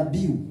imetolewa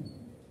dhabihu.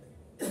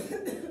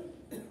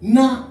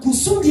 Na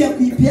kusudi ya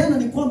kuipeana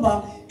ni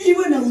kwamba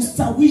iwe na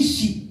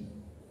ustawishi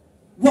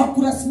wa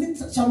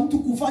kurasimisha mtu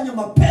kufanya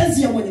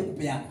mapenzi ya mwenye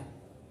kupeana.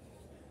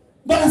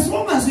 But as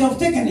long as you have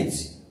taken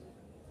it,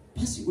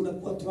 basi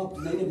unakuwa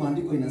trapped na ile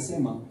maandiko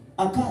inasema,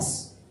 a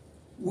curse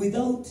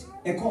without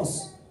a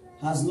cause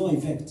has no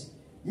effect.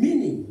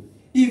 Meaning,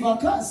 if a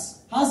curse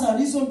has a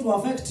reason to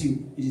affect you,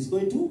 it is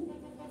going to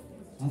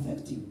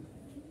affect you.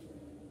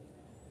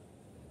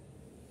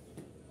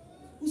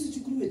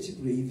 Usichukuliwe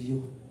chipre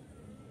hivyo.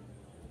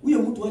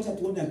 Huyo mtu acha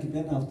tuone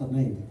akipeana after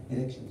 9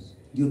 elections.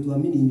 Ndio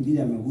tuamini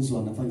vile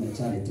ameguswa anafanya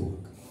charity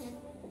work.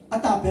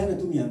 Hata apeane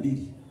tu 200.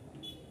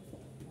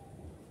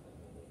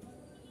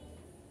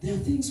 There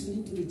are things we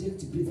need to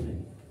reject,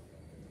 brethren.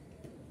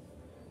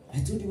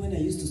 I told you when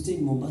I used to stay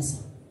in Mombasa.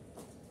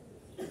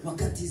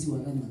 Wakati hizi wa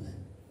Ramadhan.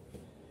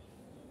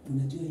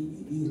 Unajua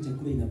hiyo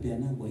chakula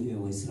inapeanagwa hiyo ya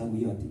Waislamu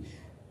hiyo ati.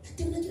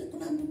 Ati unajua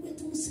kuna ndugu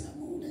wetu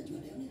Muislamu unajua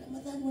leo ni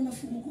Ramadhani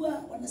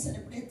wanafungua, wana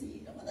celebrate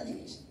Ramadhani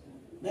hiyo.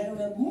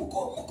 Na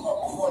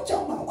mko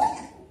choma wewe.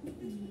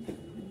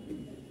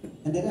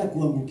 Endelea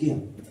kuangukia.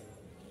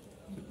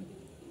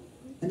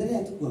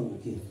 Endelea tu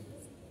kuangukia.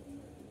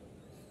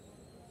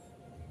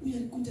 Huyu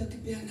alikuja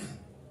akipeana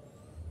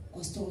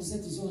kwa stores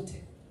zetu zote.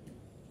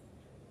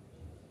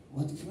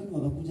 Watu fulani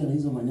wakakuja na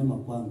hizo manyama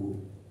kwangu.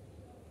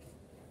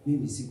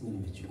 Mimi siku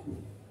nimechukua.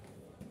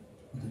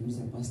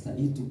 Nikauliza pastor,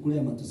 hii tukule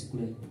ama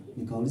tusikule?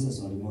 Nikauliza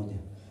swali moja.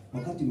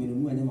 Wakati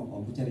umenunua nyama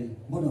kwa buchari,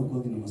 mbona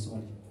uko na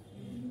maswali?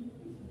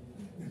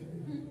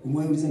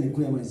 Umeuliza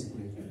nikule ama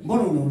nisikule?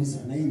 Mbona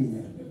unauliza na hii ni?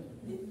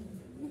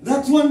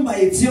 That one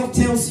by itself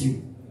tells you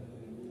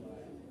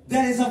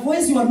there is a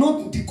voice you are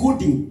not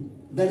decoding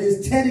that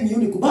is telling you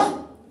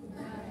nikuba.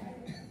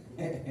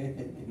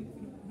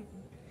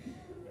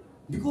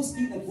 Because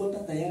hii inakuwa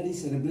tayari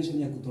celebration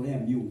ya kutolea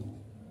miungu.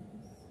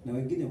 Na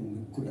wengine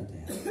mmekula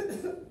tayari.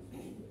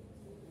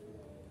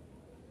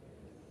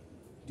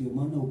 Ndio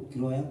maana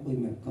ukiro yako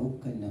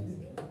imekauka na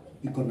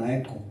iko na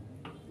echo.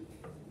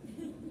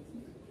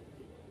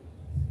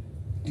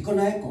 Iko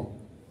na echo.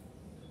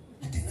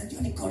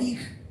 Atenajua ni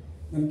colleague.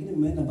 Na wengine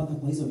mmeenda mpaka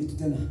kwa hizo vitu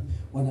tena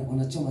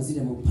wanachoma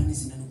zile mpani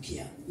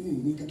zinanukia.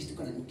 Nika kitu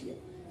kananukia.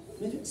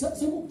 Unajua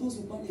some of those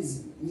mpani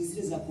ni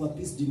zile za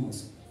kuappease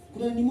demons.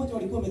 Kuna ni moja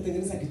walikuwa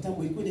wametengeneza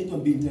kitambo ilikuwa inaitwa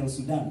Bint el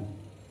Sudan.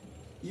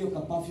 Hiyo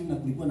ka perfume na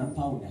kulikuwa na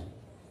powder.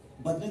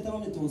 But later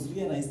on it was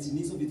realized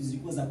hizo vitu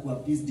zilikuwa za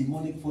kuappease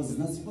demonic forces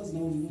na zilikuwa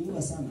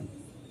zinaunguliwa sana.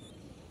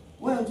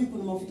 Wewe unajua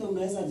kuna mafuta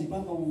unaweza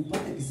jipaka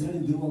upate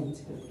kisirani throughout.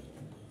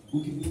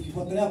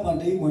 Ukipotelea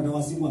pande hii mwana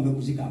wasimu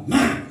amekushika.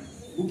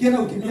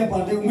 Ukienda ukimbia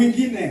pande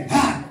mwingine,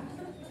 ha!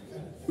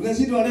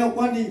 Unashindwa leo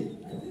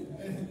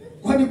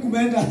kwani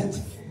kumeenda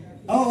aje?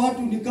 Hao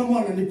watu ni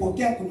kama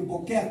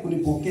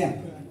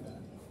kunipokea.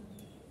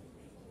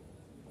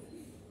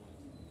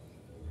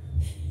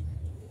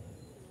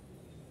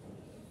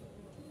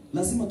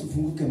 Lazima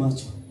tufunguke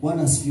macho.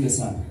 Bwana asifiwe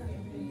sana.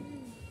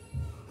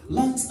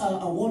 Lands are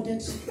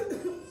awarded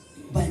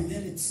by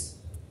merits.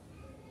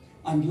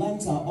 And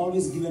lands are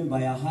always given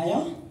by a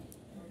higher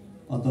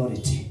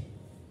authority.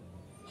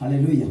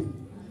 Hallelujah.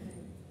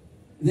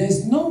 There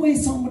is no way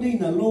somebody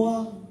in a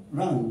lower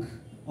rank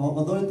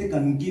or authority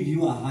can give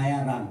you a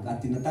higher rank.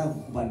 Ati nataka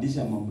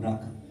kukupandisha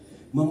mamlaka.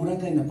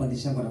 Mamlaka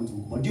inapandisha kwa mtu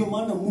mkubwa. Ndio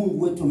maana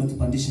Mungu wetu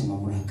ametupandisha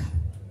mamlaka.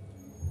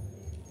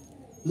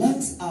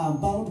 Lands are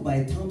bound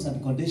by terms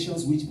and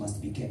conditions which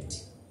must be kept.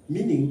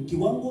 Meaning,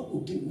 kiwango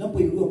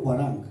unapoinuliwa kwa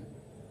rank,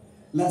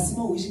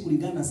 lazima uishi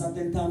kulingana na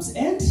certain terms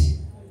and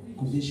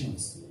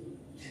conditions.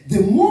 The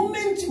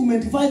moment you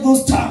modify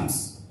those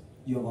terms,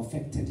 you have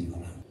affected your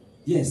rank.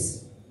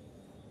 Yes.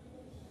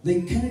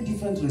 They carry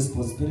different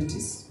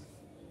responsibilities.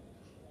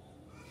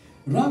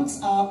 Ranks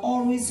are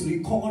always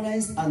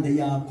recognized and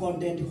they are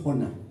accorded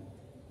honor.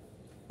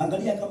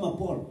 Angalia kama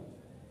Paul.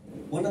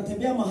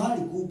 Wanatembea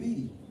mahali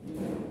kuhubiri.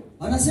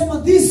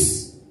 Anasema,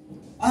 these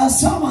are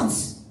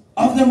servants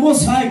of the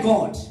Most High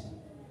God.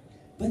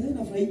 But then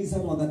nafurahi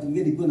sana wakati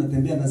mwingine nilikuwa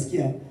natembea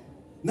nasikia.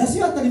 Na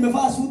sio hata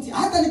nimevaa suti,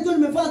 hata nikiwa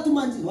nimevaa tu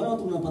manzi. Wale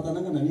watu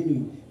mnapatananga na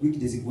nini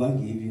weekdays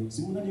kwangi hivyo.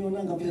 Si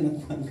mnanionanga vile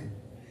nakuanga.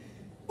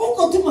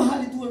 Uko tu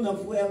mahali tu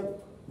unafuea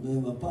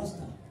na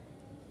pasta.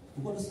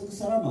 Uko na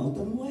salama,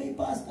 utanunua hii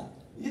pasta.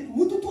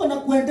 Mtu tu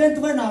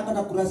anakuidentify na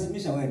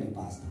anakulazimisha wewe ni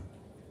pasta.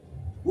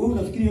 Wewe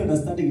unafikiri hiyo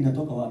understanding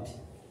inatoka wapi?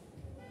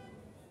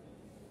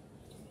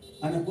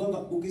 Anakuanga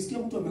ukisikia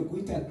mtu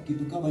amekuita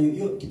kitu kama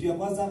hiyo, kitu ya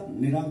kwanza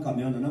ni rank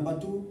ameona. Number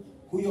 2,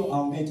 huyo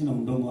aongee tu na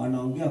mdomo,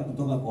 anaongea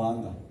kutoka kwa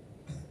anga.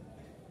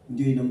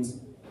 Ndio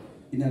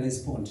ina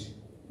respond.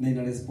 Na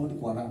ina respond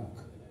kwa rank.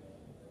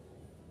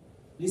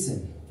 Listen.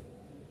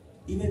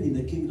 Even in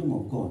the kingdom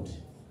of God,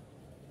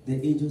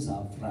 the angels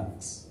have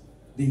ranks.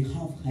 They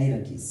have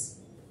hierarchies.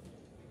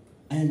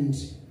 And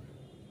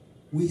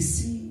we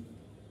see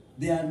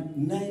there are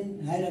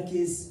 9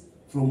 hierarchies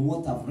from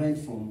what I've read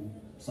from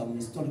some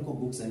historical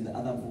books and the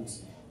other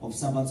books of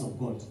servants of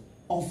God,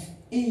 of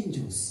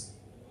angels.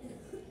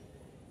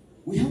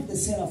 We have the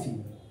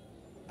seraphim,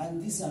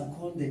 and these are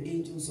called the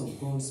angels of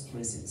God's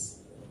presence.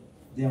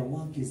 Their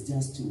work is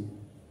just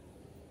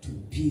to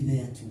be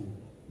there to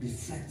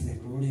reflect the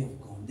glory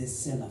of God, the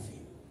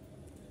seraphim.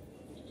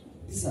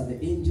 These are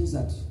the angels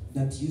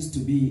that used to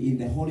be in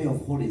the Holy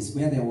of Holies,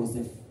 where there was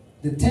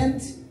the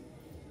tent,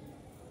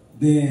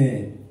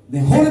 the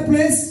holy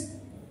place,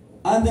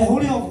 and the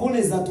Holy of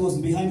Holies that was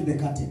behind the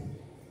curtain.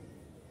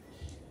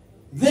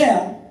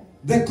 There,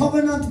 the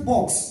covenant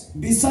box,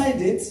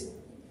 beside it,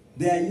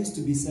 there used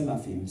to be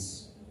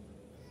seraphims.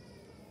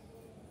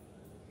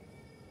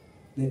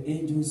 The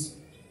angels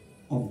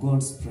of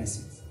God's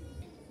presence.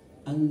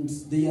 And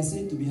they are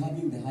said to be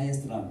having the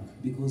highest rank,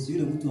 because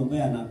yule mtu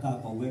ambaye anakaa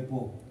kwa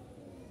uwepo,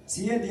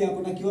 siye ndiye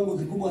akona kiwango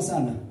kikubwa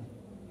sana.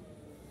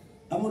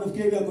 Ama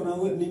unafikiri yule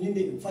akona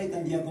nini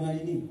fighter ndiye akona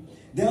nini?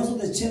 There are also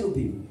the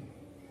cherubim.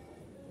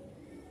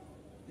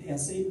 They are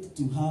said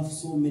to have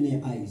so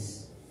many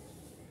eyes.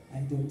 I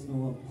don't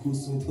know who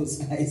saw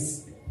those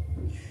eyes.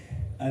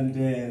 And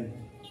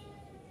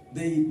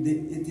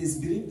it is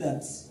believed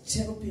that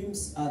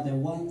cherubims are the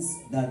ones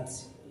that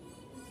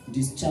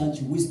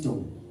discharge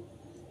wisdom,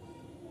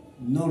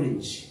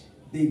 knowledge.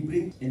 They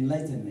bring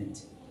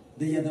enlightenment.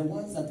 They are the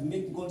ones that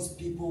make God's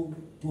people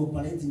to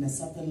operate in a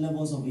certain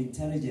levels of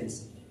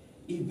intelligence,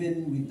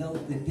 even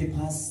without the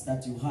papers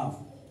that you have.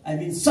 I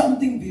mean,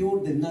 something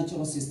beyond the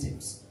natural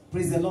systems.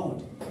 Praise the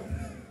Lord.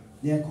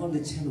 They are called the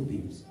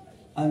cherubims.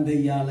 And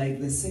they are like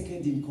the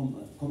second in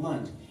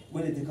command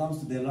when it comes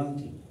to the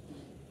ranking.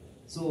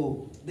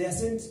 So they are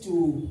sent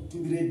to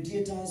be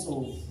radiators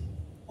of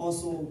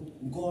also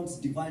God's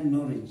divine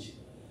knowledge.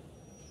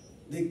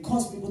 They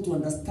cause people to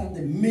understand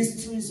the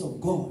mysteries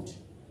of God.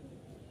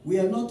 We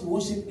are not to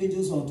worship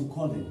angels or to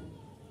call them,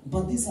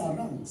 but these are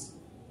ranks.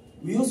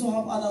 We also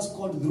have others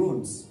called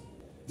thrones.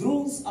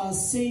 Thrones are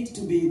said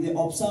to be the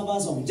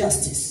observers of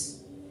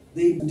justice.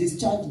 They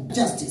discharge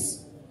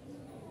justice.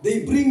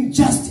 They bring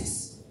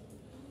justice.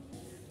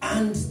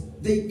 And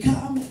they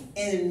come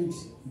and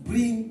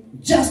bring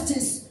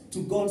justice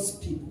to God's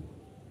people.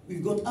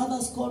 We've got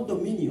others called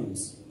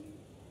dominions.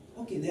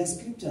 Okay, there are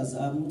scriptures.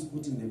 I'm not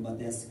putting them, but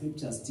there are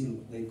scriptures still.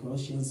 Like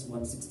Colossians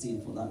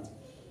 1:16 for that.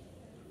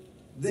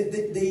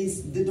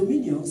 The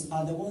dominions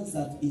are the ones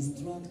that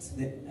instruct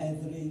the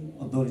earthly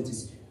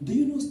authorities. Do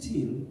you know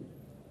still,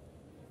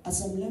 at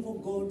some level,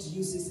 God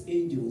uses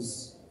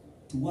angels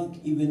to work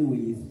even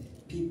with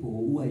people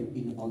who are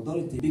in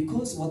authority,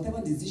 because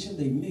whatever decision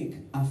they make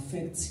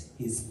affects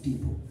his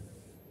people.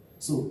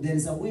 So there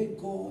is a way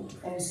God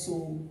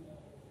also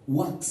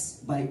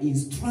works by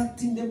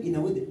instructing them in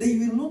a way that they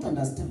will not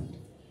understand.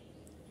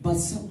 But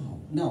somehow,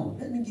 now,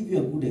 let me give you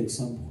a good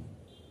example.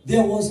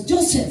 There was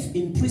Joseph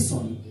in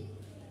prison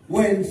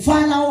when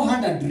Pharaoh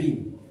had a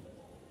dream.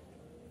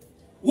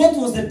 What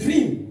was the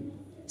dream?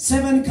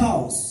 7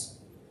 cows.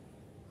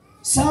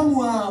 Some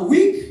were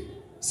weak,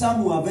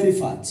 some were very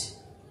fat.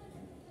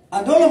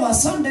 And all of a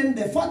sudden,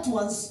 the fat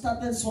ones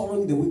started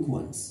swallowing the weak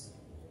ones.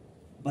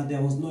 But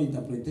there was no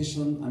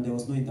interpretation, and there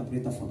was no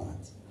interpreter for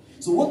that.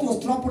 So what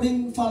was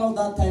troubling Pharaoh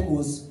that time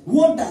was,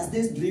 what does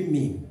this dream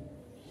mean?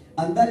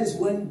 And that is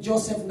when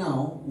Joseph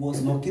now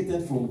was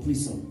located from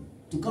prison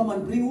to come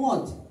and bring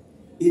what?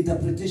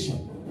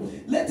 Interpretation.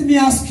 Let me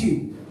ask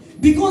you,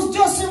 because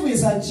Joseph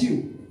is a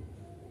Jew,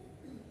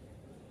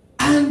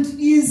 and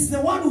he is the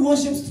one who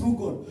worships through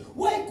God,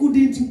 why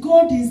couldn't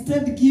God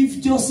instead give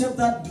Joseph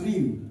that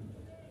dream?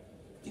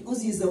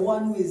 Because he's the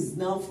one who is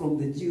now from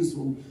the Jews,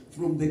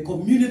 from the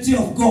community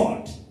of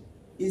God,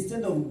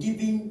 instead of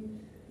giving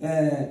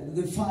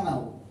the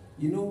Pharaoh.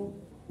 You know,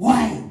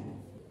 why?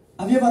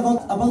 Have you ever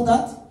thought about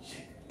that?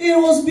 It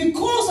was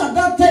because at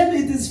that time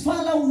it is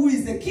Pharaoh who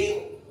is the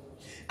king,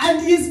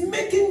 and he is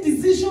making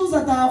decisions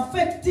that are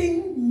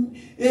affecting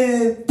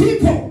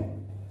people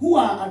who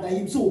are under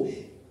him. So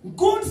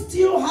God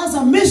still has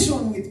a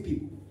mission with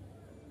people.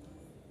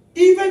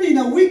 Even in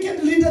a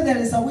wicked leader, there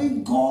is a way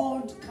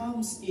God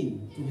comes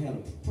in to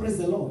help. Praise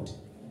the Lord.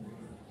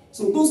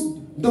 So those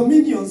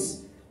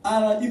dominions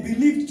are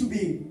believed to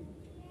be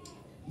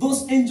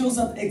those angels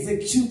that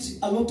execute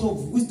a lot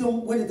of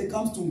wisdom when it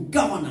comes to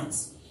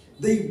governance.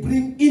 They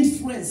bring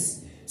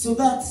influence, so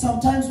that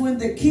sometimes when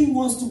the king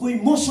wants to go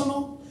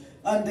emotional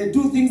and they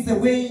do things the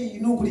way, you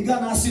know,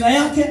 kulingana hasira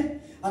yake,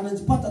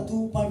 anajipata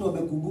tu pande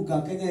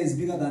wamekumbuka Kenya is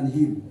bigger than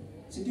him.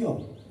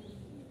 Sindio?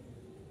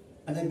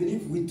 And I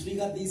believe we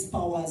trigger these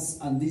powers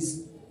and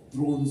these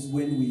thrones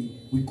when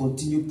we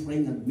continue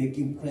praying and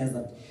making prayers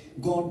that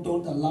God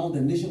don't allow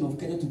the nation of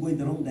Kenya to go in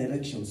the wrong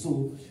direction.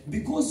 So,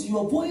 because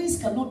your voice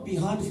cannot be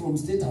heard from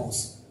State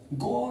House,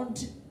 God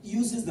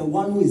uses the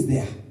one who is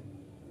there.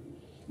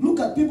 Look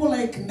at people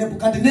like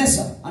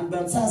Nebuchadnezzar and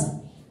Belshazzar.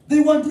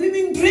 They were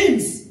dreaming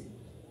dreams,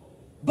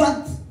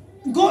 but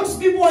God's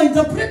people are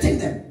interpreting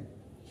them.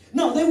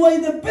 Now, they were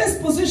in the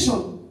best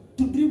position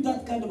to dream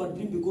that kind of a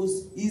dream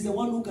because he's the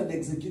one who can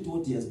execute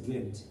what he has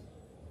dreamed.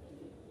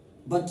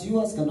 But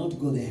yours cannot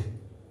go there.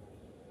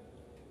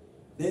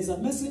 There is a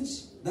message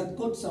that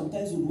God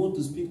sometimes would want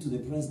to speak to the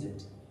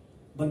president,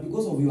 but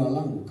because of your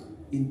language,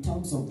 in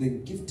terms of the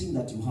gifting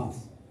that you have,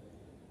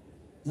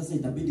 sasa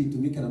itabidi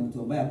itumike na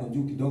mtu ambaye ako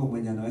juu kidogo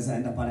mwenye anaweza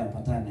enda pale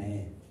apatane na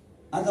yeye.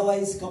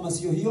 Otherwise, kama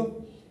sio hiyo,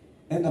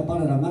 enda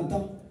pale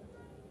Ramata,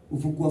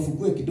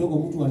 ufukue kidogo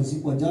mtu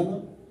alizikwa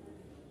jana,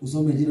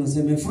 usome jina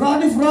useme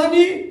fulani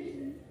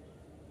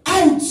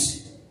out.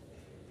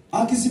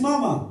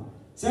 Akisimama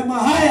sema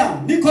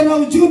haya, niko na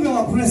ujumbe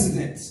wa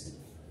president.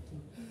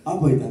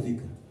 Hapo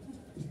itafika.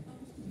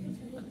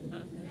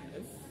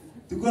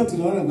 Tukua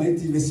tunaona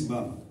maiti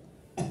imesimama.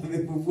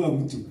 Amefufua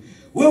mtu.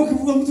 Wewe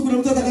ukifufua mtu kuna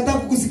mtu atakataa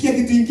kukusikia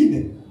kitu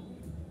kingine.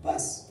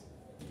 Bas.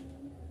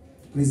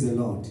 Praise the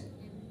Lord.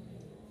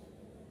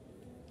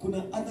 Kuna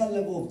other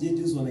level of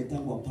judges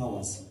wanaitangwa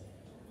powers.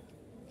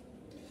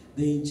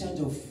 They're in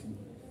charge of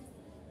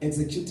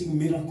executing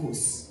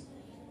miracles.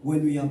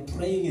 When we are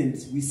praying and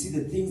we see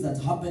the things that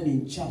happen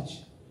in church,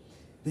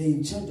 they're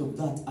in charge of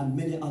that and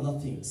many other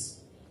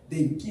things.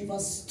 They give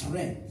us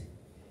strength.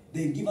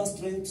 They give us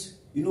strength.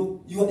 You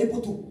know, you are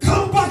able to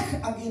come back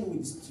again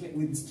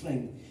with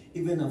strength,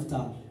 even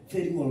after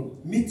failing or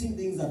meeting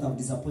things that have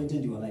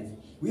disappointed your life.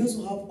 We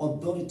also have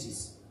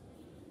authorities.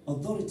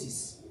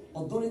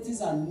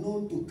 Authorities are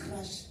known to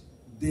crush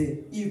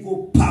the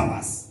evil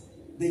powers.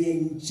 They are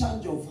in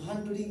charge of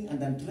handling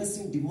and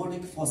addressing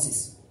demonic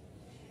forces.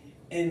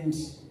 And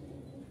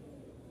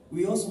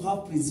we also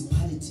have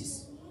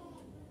principalities.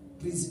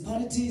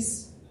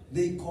 Principalities,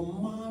 they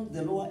command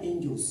the lower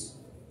angels.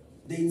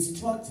 They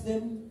instruct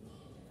them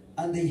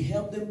and they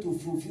help them to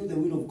fulfill the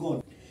will of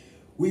God.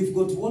 We've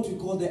got what we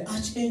call the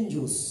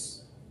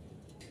archangels.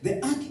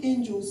 The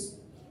archangels,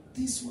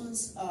 these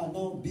ones are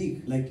now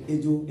big, like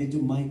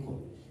Angel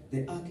Michael.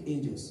 The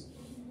archangels,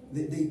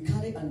 they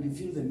carry and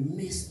reveal the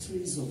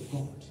mysteries of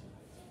God.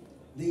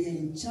 They are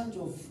in charge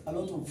of a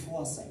lot of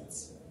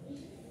foresights.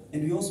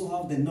 And we also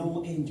have the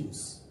normal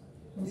angels.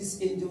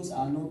 These angels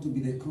are known to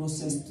be the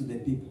closest to the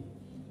people.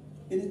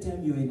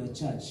 Anytime you are in a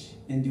church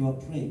and you are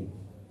praying,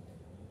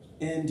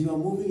 and you are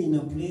moving in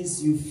a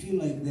place, you feel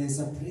like there's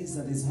a place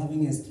that is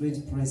having a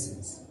strange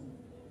presence.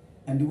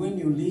 And when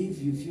you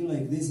leave, you feel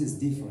like this is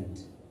different.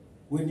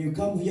 When you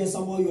come here,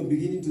 somehow you are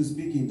beginning to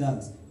speak in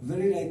tongues.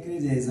 Very likely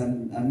there is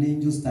an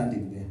angel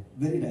standing there.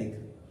 Very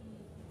likely.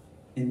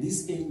 And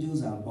these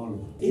angels are all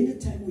over.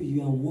 Anytime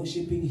we are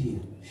worshiping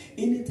here,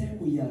 anytime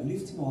we are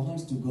lifting our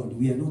hands to God,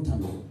 we are not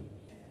alone.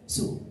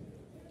 So,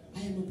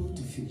 I am about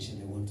to finish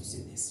and I want to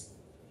say this.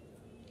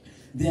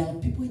 There are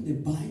people in the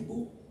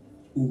Bible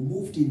who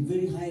moved in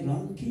very high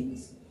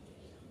rankings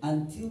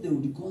until they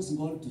would cause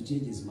God to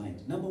change his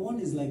mind. Number one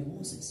is like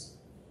Moses.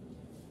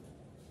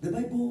 The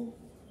Bible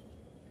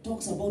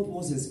talks about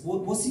Moses.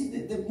 Was he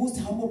the most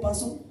humble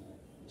person?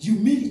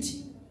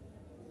 Humility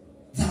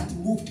that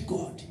moved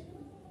God.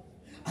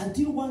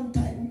 Until one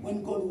time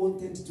when God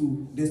wanted sent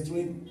to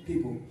destroy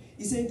people.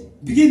 He said,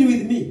 begin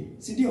with me.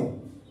 Sindio?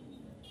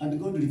 And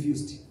God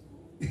refused.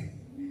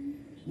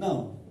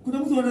 Now, kuna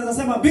mtu anaweza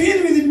sema,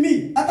 begin with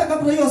me. Hata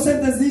kabla hiyo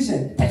sentence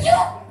ishe.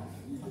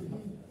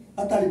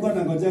 Hata alikuwa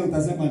anangojea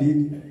utasema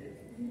lini.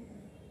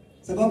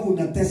 Sababu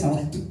unatesa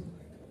watu.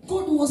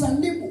 God was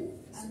unable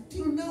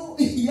until now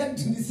he had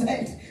to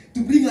decide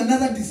to bring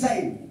another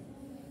design.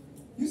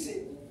 You see,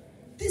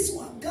 these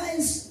were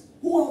guys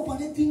who are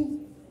operating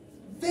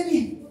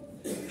very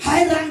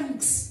high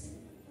ranks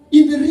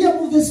in the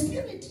realm of the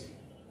spirit.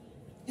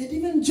 And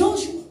even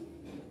Joshua.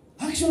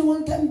 Actually,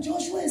 one time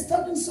Joshua is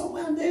standing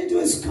somewhere and the angel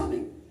is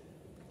coming.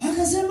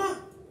 Akasema,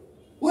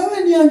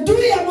 wewe ni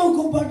adui ama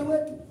uko upande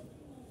wetu?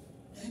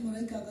 Na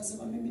malaika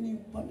akasema, mimi ni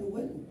upande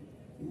wenu.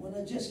 Ni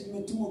mwanajeshi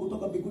nimetumwa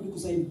kutoka mbinguni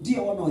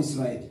kusaidia wana wa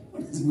Israeli.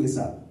 Wanasiwe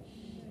sana.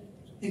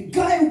 A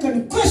guy who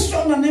can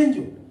question an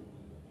angel.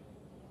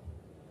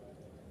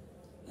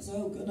 Sasa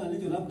wewe ukiona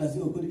angel labda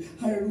sio kweli.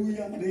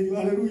 Hallelujah,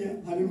 hallelujah, hallelujah,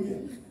 hallelujah.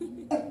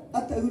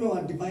 Hata yule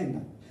wa divine.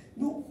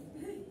 No.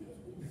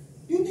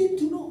 You need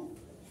to know.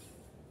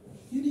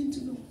 You need to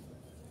know.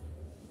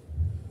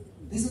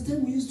 There's a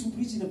time we used to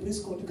preach in a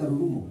place called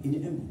Karurumo in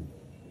Embu.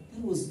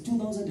 That was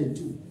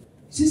 2002.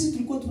 Sisi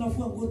tulikuwa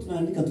tunafua nguo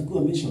tunaandika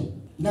tukiwa mission.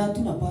 Na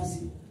hatuna pasi.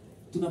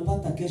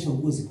 Tunapata kesho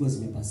nguo zikuwa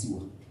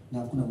zimepasiwa. Na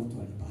hakuna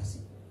mtu alipasi.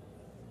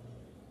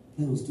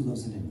 That was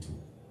 2002.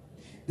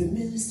 The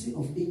ministry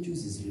of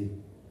angels is real.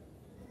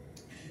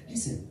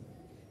 Listen.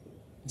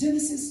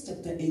 Genesis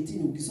chapter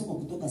 18 ukisoma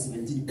kutoka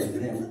 17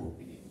 kuendelea huko.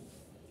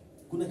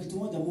 Kuna kitu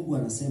moja Mungu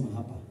anasema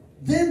hapa.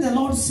 Then the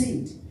Lord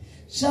said,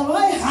 shall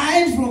I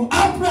hide from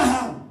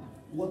Abraham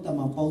what I'm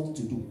about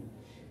to do?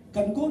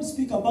 Can God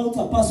speak about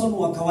a person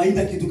wa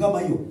kawaida kitu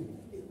kama hiyo?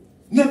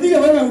 Na vile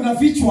wewe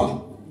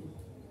unafichwa.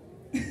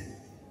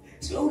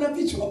 Sio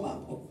unafichwa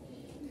mambo.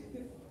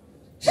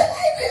 Shall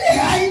I really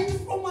hide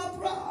from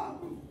Abraham?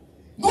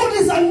 God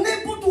is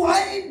unable to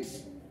hide.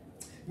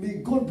 May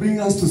God bring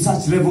us to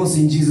such levels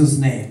in Jesus'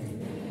 name.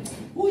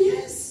 Oh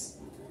yes.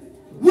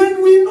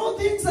 When we know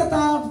things that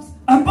are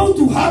about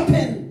to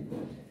happen,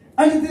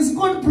 and it is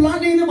God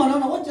planning them,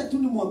 God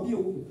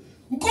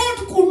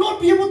could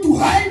not be able to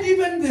hide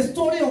even the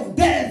story of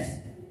death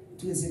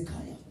to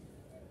Hezekiah.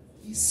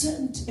 He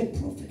sent a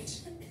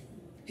prophet.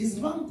 His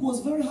rank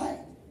was very high.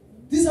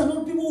 These are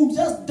not people who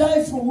just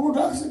die from road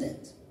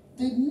accident.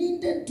 They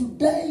needed to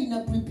die in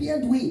a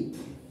prepared way.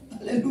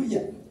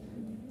 Hallelujah.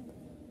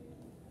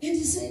 And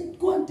he said,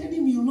 go and tell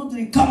him you will not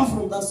recover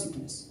from that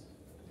sickness.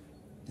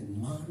 The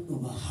man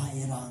of a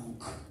high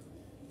rank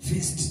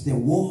faced the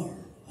war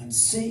and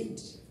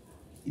said,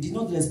 he did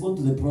not respond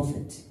to the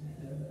prophet.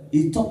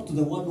 He talked to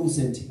the one who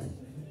sent him.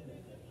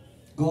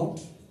 God,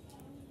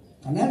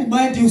 can I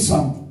remind you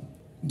something?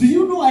 Do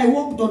you know I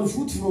walked on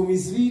foot from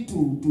Misri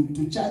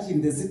to church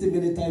in the city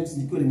many times?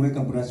 You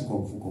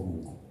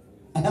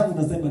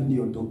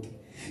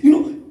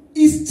know,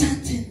 he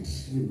started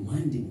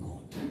reminding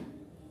God.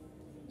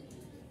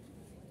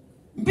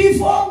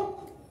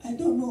 Before, I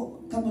don't know,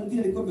 kama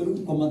vile alikuwa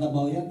amerudi kwa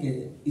madhabahu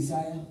yake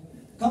Isaya.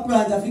 Kabla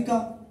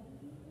hajafika,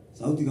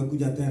 sauti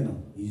ikakuja tena.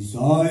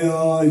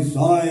 Isaya,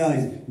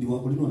 Isaya. Ndio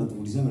wakolini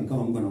wanatufundishana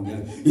kama Mungu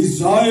anaongea.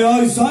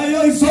 Isaya,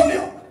 Isaya,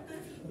 Isaya.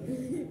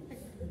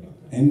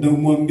 Enda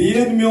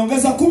umwambie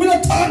nimeongeza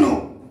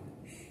 15.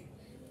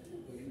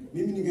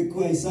 Mimi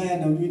ningekuwa Isaya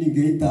na mimi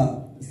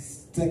ningeita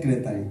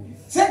secretary.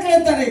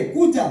 Secretary,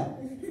 kuja.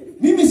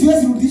 Mimi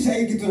siwezi rudisha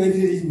hii kitu na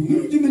hivi.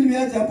 Mimi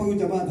nimeacha hapo huyu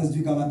jamaa hata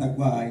sijui kama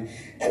atakuwa hai.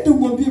 Enda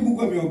umwambie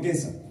Mungu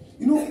ameongeza.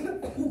 You know,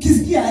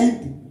 ukisikia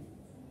aibu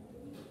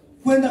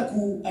kwenda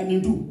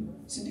kuanindu,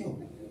 si ndio?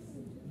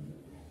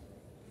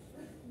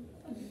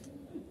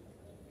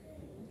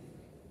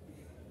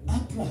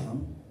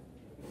 Abraham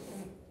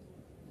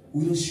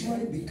will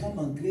surely become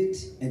a great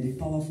and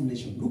a powerful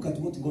nation. Look at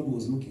what God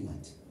was looking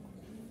at.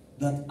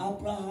 That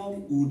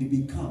Abraham would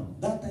become.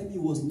 That time he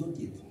was not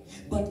yet.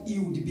 But he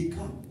would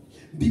become.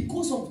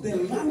 Because of the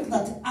rank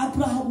that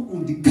Abraham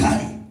would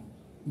carry,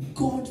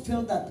 God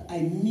felt that I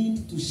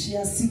need to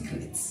share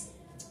secrets.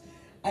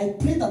 I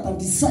pray that a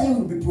desire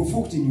will be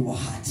provoked in your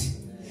heart.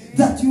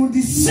 That you will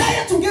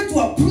desire to get to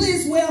a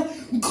place where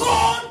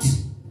God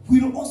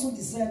will also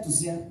desire to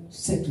share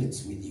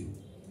secrets with you.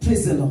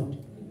 Praise the Lord.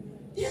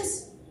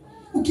 Yes.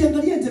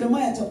 Ukiangalia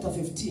Jeremiah chapter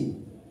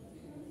 15,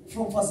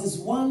 from verses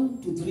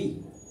 1 to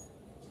 3.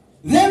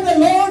 Then the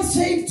Lord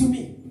said to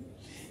me,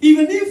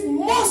 even if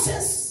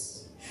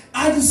Moses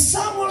and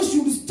Samuel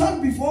should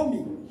stand before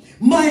me,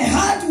 my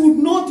heart would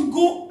not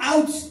go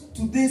out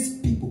to these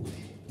people.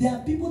 There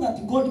are people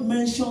that God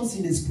mentions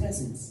in his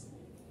presence.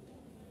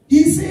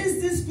 He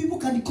says these people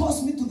can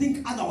cause me to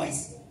think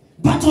otherwise.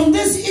 But on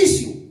this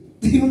issue,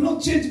 they will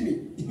not change me.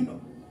 You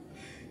know.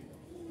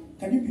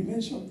 Can you be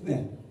mentioned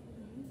there?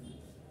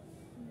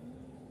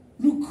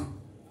 Look,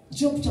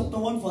 Job chapter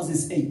 1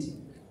 verses 8.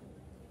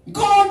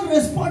 God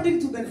responding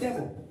to the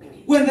devil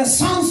when the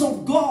sons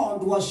of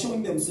God were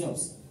showing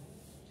themselves.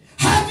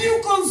 Have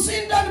you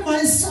considered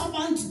my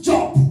servant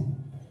Job,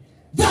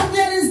 that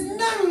there is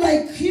none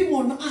like him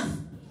on earth,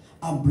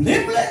 a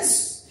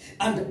blameless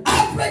and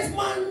upright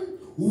man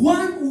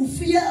one who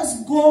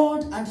fears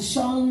God and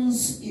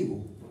shuns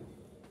evil.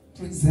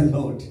 Praise the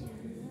Lord.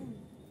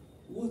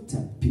 What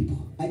a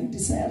people. Are you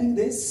desiring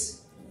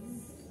this?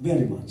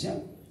 Very much. Yeah?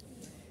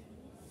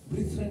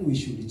 Brethren, we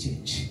should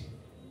change.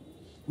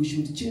 We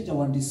should change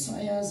our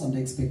desires and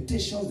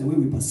expectations, the way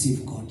we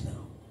perceive God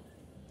now.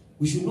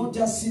 We should not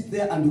just sit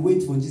there and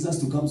wait for Jesus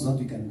to come so that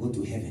we can go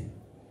to heaven.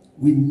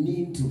 We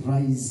need to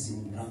rise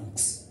in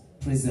ranks.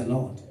 Praise the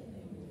Lord.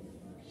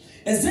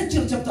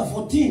 Ezekiel chapter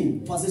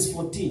 14, verses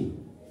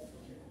 14.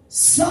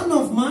 Son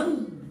of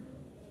man,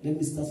 let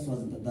me start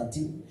from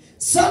 13.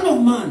 Son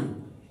of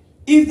man,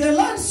 if the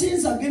land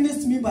sins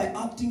against me by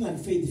acting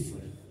unfaithfully,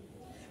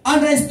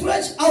 and I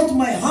stretch out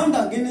my hand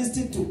against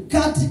it to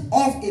cut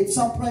off its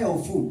supply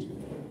of food,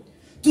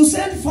 to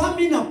send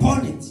famine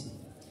upon it,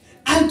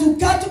 and to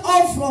cut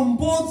off from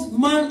both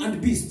man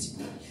and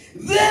beast,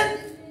 then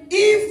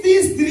if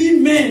these three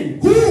men,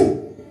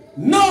 who?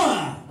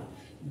 Noah,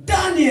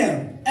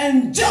 Daniel,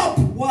 and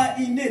Job were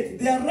in it,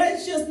 their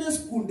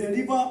righteousness could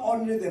deliver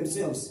only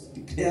themselves,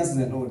 declares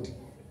the Lord.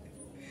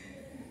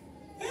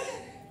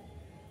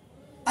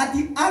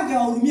 Ati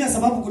aga urumia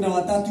sababu kuna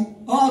watatu.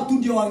 Tu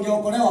ndio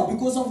wangeokolewa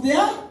because of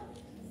their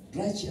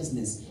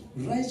righteousness.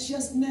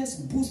 Righteousness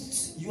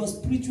boosts your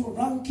spiritual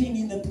ranking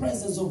in the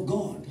presence of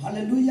God.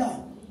 Hallelujah.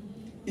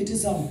 It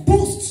is a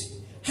boost.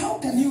 How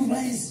can you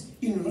rise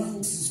in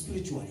ranks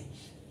spiritually?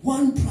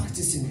 One,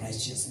 practicing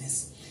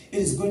righteousness. It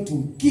is going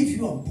to give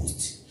you a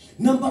boost.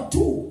 Number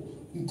two,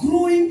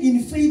 growing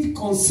in faith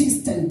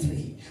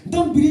consistently.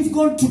 Don't believe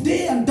God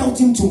today and doubt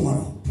Him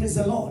tomorrow. Praise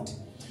the Lord.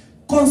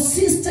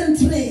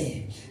 Consistently.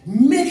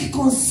 Make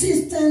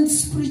consistent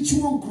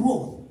spiritual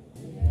growth.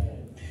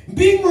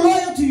 Being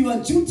loyal to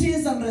your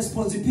duties and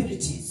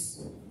responsibilities.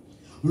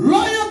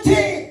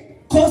 Loyalty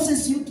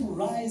causes you to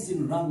rise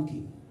in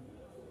ranking.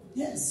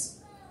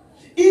 Yes.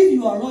 If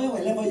you are loyal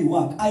wherever you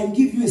work, I will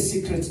give you a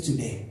secret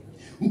today.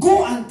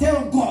 Go and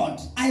tell God,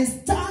 I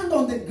stand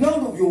on the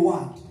ground of your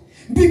word.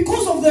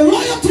 Because of the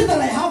loyalty that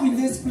I have in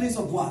this place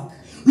of work,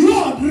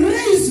 Lord,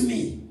 raise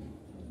me.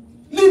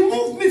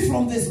 Remove me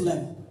from this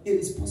level. It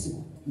is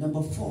possible.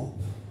 Number four,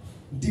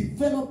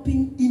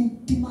 developing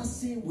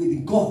intimacy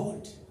with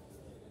God.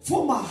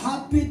 Form a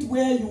habit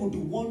where you would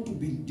want to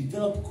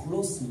develop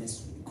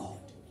closeness with God.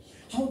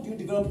 How do you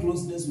develop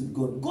closeness with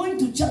God? Going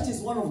to church is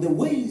one of the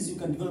ways you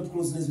can develop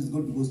closeness with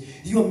God, because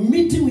you are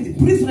meeting with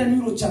brethren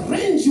who will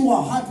challenge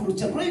your heart, will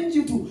challenge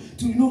you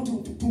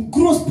to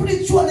grow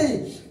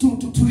spiritually,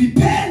 to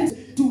repent,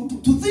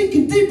 to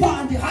think deeper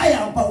and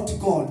higher about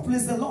God.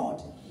 Praise the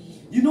Lord.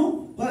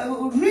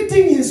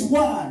 Reading His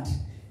word,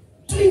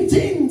 doing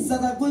things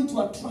that are going to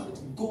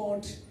attract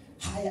God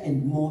higher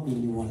and more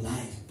in your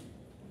life.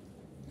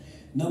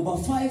 Number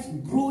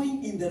five,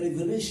 growing in the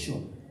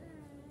revelation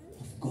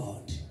of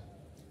God.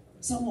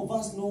 Some of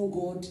us know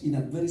God in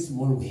a very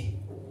small way.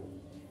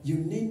 You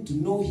need to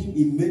know Him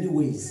in many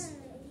ways.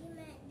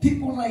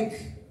 People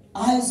like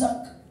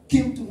Isaac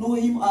came to know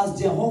Him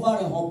as Jehovah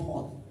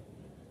Rehoboth,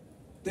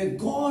 the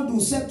God who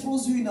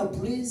settles you in a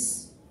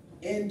place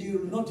and you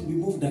will not be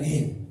moved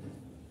again.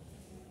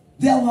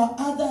 There were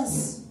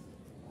others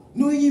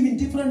knowing Him in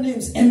different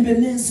names.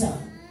 Ebenezer,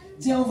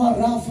 Jehovah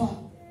Rapha,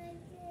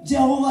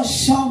 Jehovah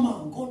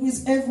Shammah, God who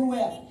is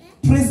everywhere.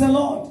 Praise the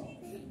Lord.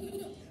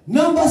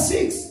 Number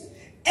six,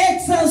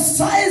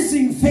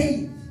 exercising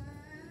faith.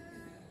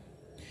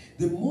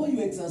 The more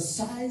you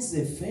exercise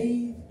the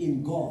faith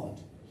in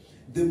God,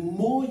 the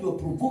more you are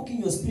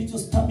provoking your spiritual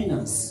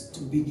stamina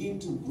to begin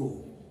to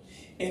grow.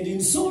 And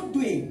in so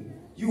doing,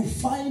 you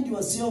find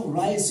yourself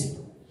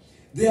rising.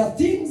 There are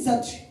things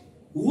that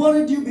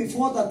worried you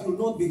before that will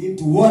not begin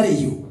to worry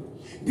you,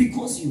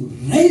 because you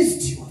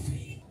raised your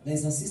faith.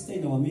 There's a sister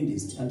in our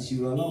midst, and she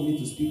will allow me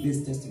to speak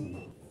this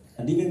testimony.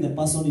 And even the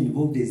person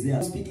involved is there.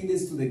 I'm speaking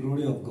this to the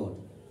glory of God.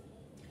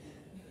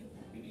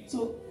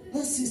 So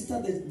that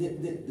sister,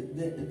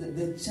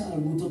 the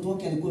child, mtoto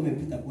wake alikuwa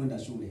amepita kwenda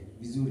shule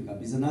vizuri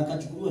kabisa na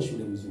akachukuliwa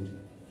shule mzuri,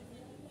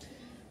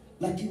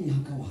 lakini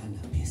hakawa hana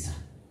pesa.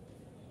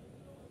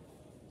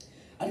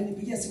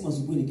 Alinipigia simu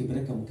asubuhi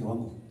nikipeleka mke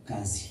wangu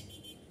kazi.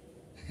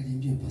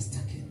 Akaniambia,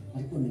 Pastor Ken,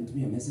 alikuwa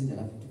amenitumia message,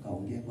 alafu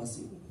tukaongea kwa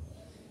simu.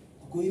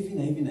 Kuko hivi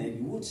na hivi na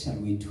hivi, what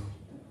shall we do?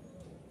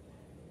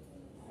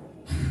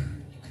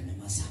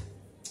 Nikamasa.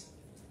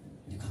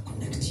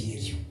 Nikaconnect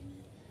here.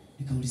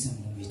 Nikauliza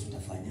Mungu,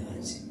 tutafanya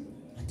aje?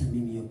 Hata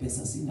mimi hiyo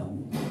pesa sina.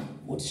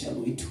 What shall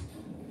we do?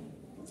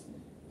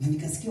 Na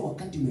nikasikia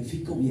wakati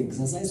umefika, we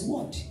exercise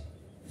what?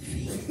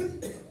 Faith.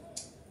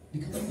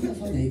 Nikamwambia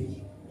fanya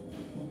hivi.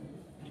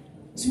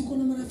 Si uko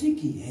na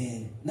marafiki?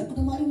 Na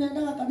kuna mahali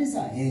unaenda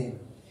kabisa?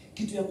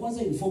 Kitu ya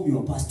kwanza, inform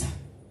your pastor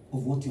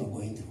of what you are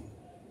going through.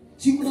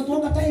 Si kuna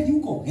tuanga tithe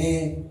huko?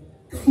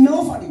 Na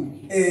offering?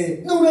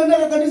 Na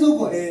unaenda kanisa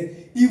huko?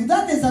 If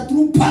that is a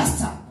true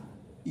pastor,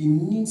 he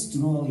needs to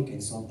know how he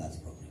can solve that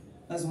problem.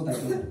 That's what I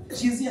told her.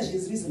 She's here,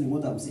 she's listening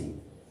what I'm saying.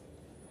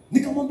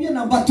 Nikamwambia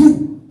number 2,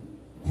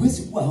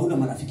 huwezi kuwa hauna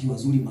marafiki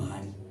wazuri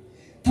mahali.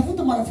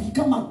 Tafuta marafiki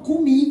kama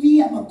 10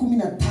 hivi ama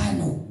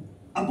 15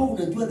 ambao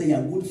unajua they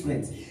are good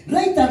friends.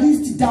 Write a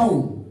list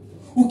down.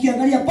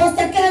 Ukiangalia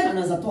Pastor Ken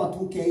anaweza toa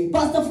 2K,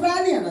 Pastor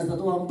fulani anaweza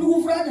toa,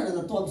 ndugu fulani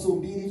anaweza toa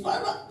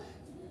 $2,000.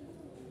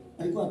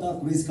 Alikuwa anataka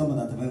kuraise kama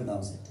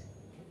 35,000.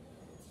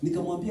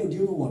 Nikamwambia, do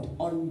you know what?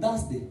 On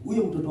Thursday,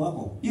 huyo mtoto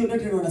wako, hiyo ndio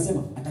ndio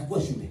anasema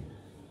atakuwa shule.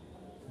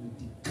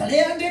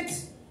 Cleared it.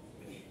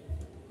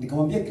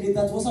 Nikamwambia create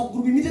that WhatsApp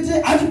group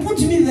immediately and put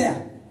me there.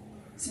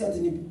 Si ati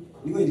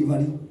niwe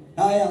delivery.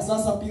 Haya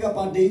sasa piga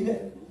pande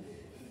ile.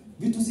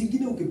 Vitu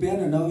zingine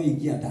ukipeana nawe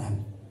ingia ndani.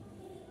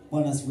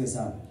 Bwana asifiwe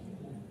sana.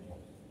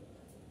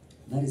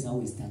 That is how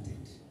we started.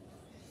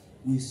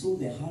 We saw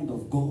the hand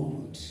of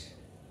God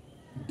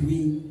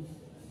doing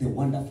the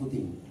wonderful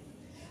thing.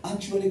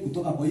 Actually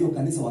kutoka kwa hiyo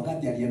kanisa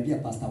wakati aliambia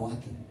pastor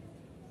wake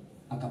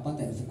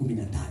akapata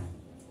 15,000.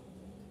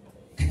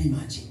 Can you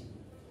imagine?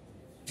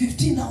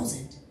 15,000.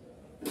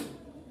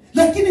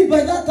 Lakini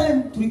by that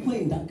time tulikuwa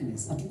in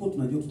darkness. Hatukuwa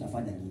tunajua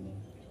tutafanya nini.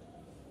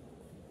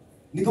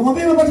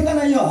 Nikamwambia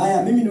imepatikana hiyo.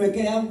 Haya mimi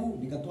niwekee yangu,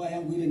 nikatoa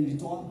yangu ile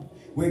nilitoa.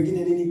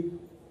 Wengine nini?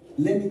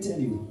 Let me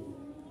tell you.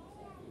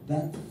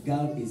 That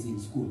girl is in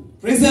school.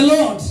 Praise the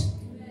Lord.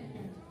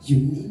 You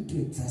need to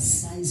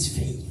exercise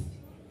faith.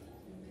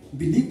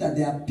 Believe that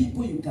there are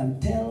people you can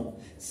tell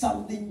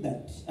something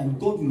that, and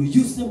God will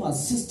use them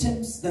as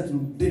systems that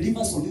will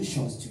deliver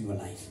solutions to your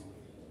life.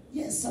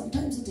 Yes,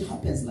 sometimes it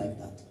happens like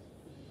that.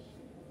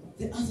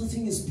 The other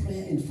thing is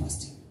prayer and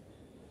fasting.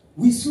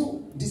 We saw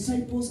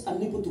disciples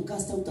unable to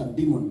cast out a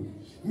demon,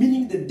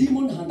 meaning the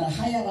demon had a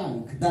higher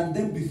rank than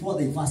them before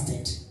they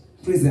fasted.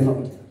 Praise the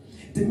Lord.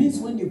 That means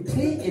when you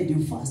pray and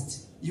you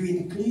fast, you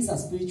increase a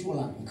spiritual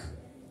rank.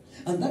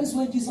 And that is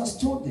why Jesus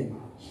told them,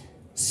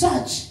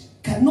 such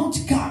cannot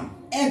come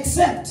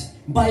except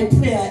by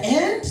prayer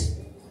and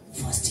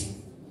fasting.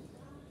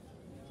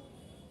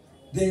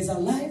 There is a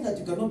life that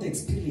you cannot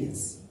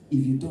experience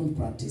if you don't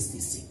practice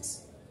these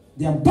things.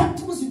 There are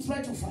battles you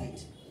try to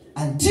fight.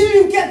 Until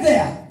you get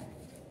there,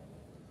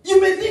 you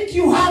may think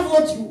you have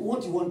what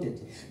you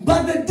wanted.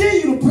 But the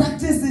day you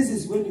practice this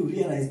is when you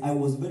realize I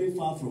was very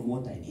far from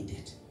what I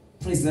needed.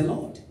 Praise the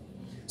Lord.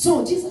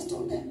 So Jesus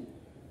told them,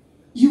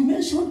 you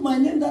mentioned my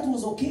name, that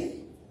was okay.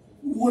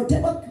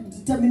 Whatever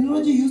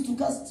terminology you used to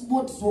cast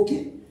what's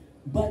okay.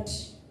 But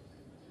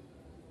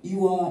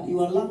your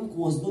rank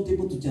was not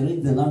able to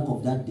generate the rank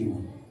of that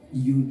demon.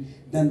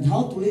 Then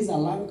how to raise a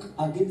rank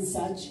against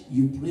such?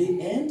 You pray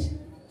and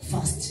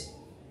fast.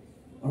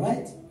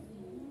 Alright?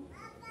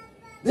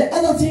 The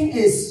other thing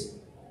is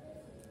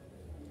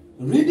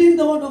reading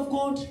the word of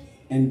God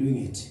and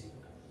doing it.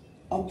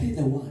 Obey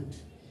the word.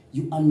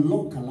 You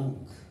unlock a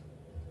rank.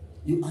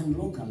 You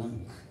unlock a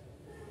rank.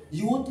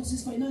 You want to see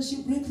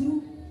financial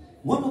breakthrough?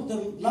 One of the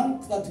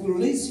ranks that will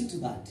raise you to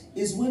that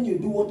is when you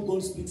do what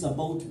God speaks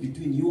about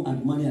between you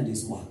and money and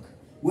his work.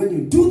 When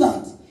you do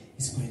that,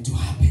 it's going to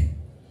happen.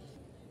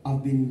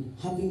 I've been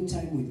having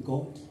time with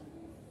God,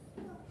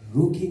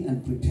 looking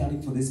and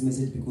preparing for this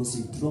message because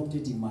he dropped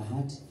it in my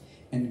heart.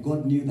 And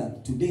God knew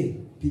that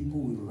today, people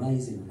will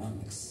rise in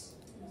ranks.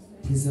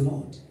 Praise the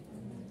Lord.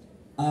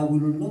 I will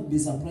not be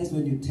surprised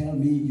when you tell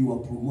me you are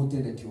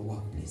promoted at your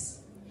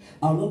workplace.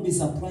 I will not be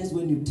surprised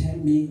when you tell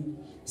me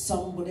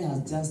somebody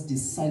has just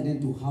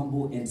decided to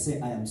humble and say,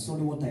 I am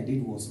sorry, what I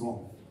did was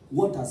wrong.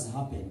 What has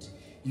happened?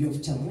 You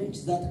have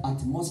challenged that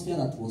atmosphere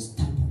that was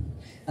stubborn.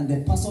 And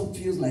the person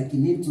feels like he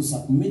needs to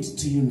submit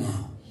to you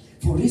now.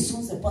 For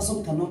reasons the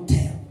person cannot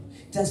tell.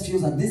 Just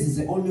feels that this is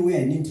the only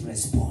way I need to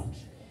respond.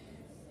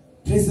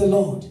 Praise the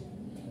Lord.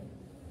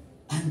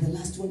 And the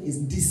last one is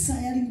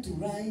desiring to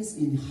rise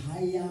in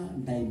higher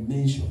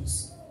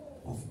dimensions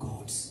of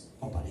God's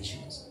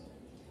operations.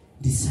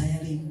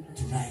 Desiring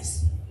to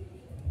rise.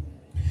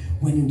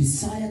 When you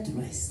desire to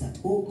rise, that,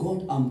 oh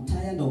God, I'm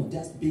tired of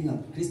just being a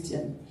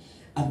Christian,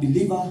 a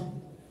believer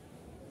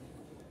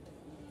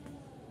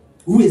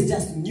who is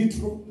just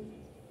neutral,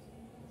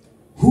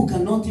 who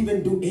cannot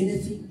even do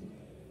anything.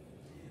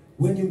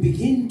 When you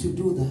begin to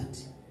do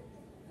that,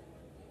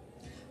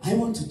 I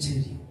want to tell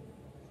you,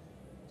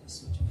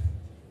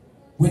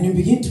 when you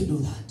begin to do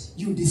that,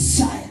 you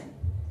desire.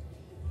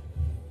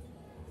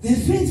 The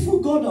faithful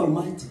God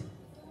Almighty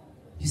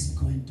is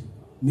going to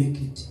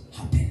make it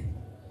happen.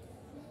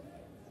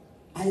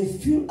 I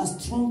feel a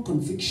strong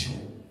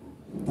conviction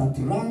that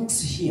ranks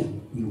here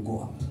will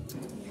go up.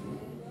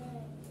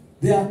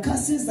 There are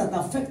curses that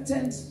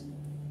affected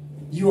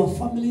your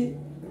family.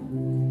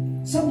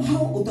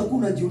 Somehow utakuwa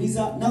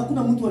unajiuliza, na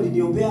hakuna mtu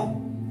aliniombea,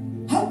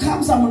 how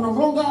comes I'm no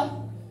longer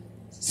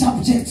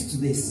subject to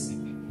this?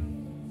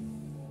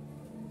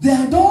 There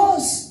are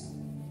doors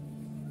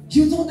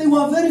you thought they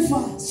were very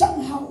far.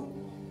 Somehow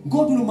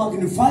God will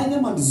magnify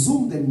them and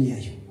zoom them near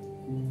you.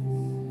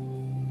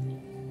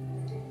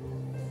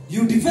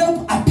 You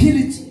develop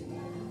ability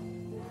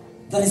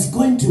that is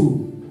going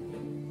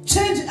to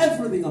change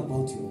everything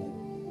about you.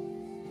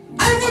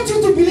 I want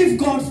you to believe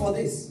God for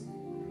this.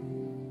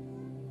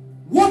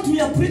 What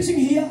we are preaching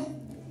here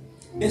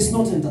is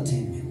not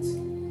entertainment.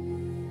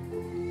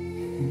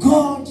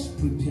 God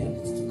prepared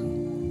it to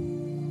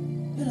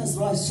come. Let us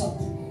rise up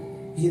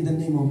in the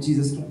name of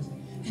Jesus Christ.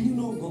 And you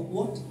know God,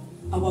 what?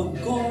 Our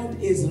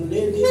God is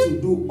ready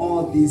to do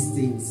all these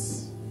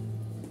things.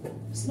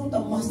 It's not a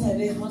master I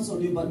lay hands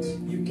on you, but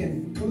you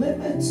can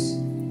claim it.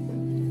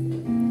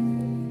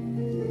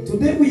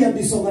 Today we are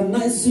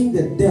disorganizing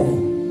the devil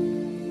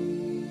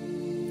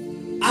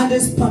and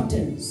his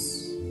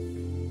patterns.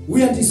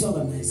 We are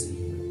disorganizing.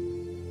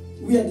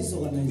 We are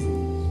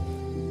disorganizing.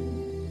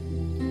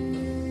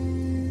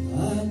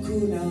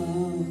 Hakuna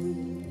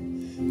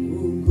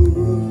Mungu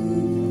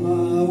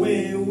kama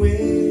wewe.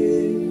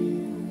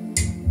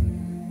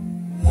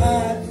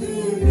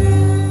 Hakuna.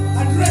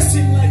 Address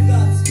him like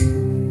that.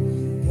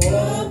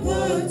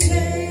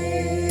 Popote.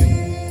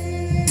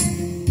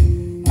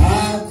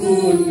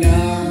 Hakuna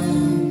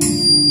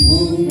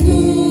Mungu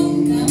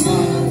kama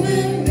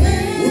wewe.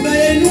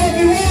 Unainua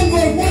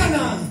viwango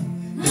Bwana.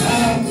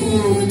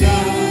 Hakuna.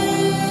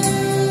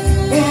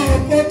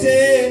 Popote.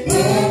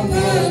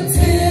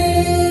 Popote.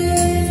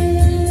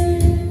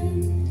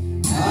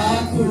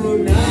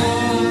 Hakuna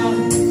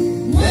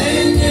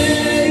mwenye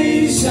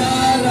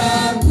ishara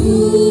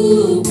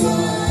kubwa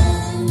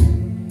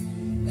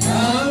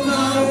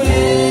kama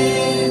wewe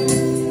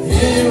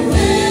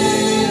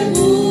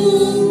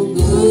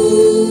Mungu.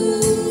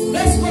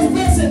 Let's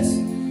confess it.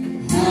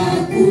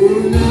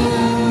 Hakuna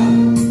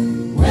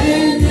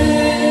mwenye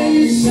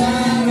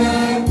ishara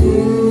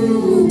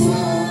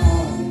kubwa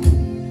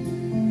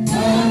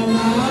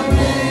kama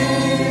wewe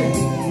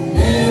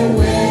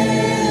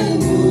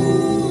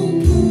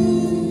Mungu.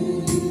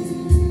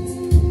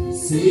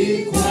 Si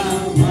kwa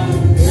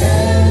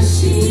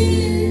majeshi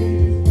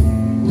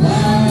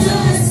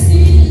wala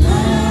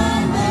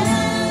silaha,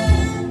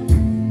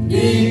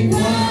 ni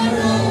kwa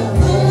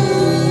Roho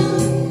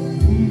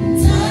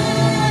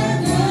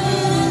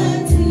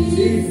Mtakatifu.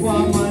 Si kwa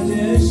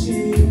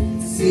majeshi,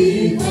 si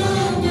kwa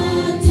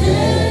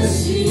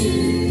majeshi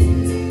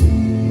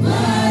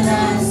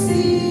wala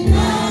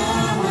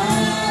silaha,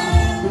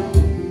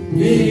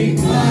 ni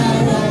kwa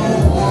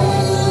Roho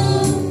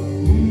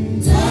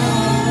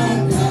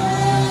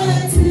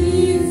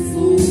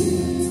Mtakatifu.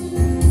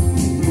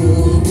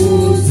 Nguvu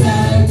za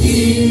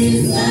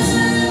giza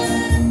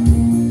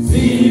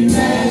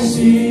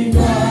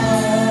zimeshindwa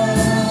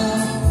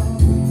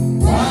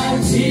kwa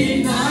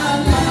jina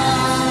la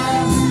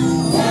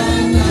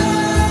Bwana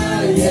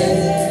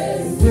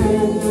Yesu.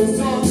 Nguvu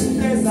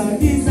zote za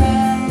giza,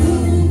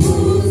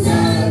 nguvu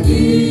za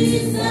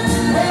giza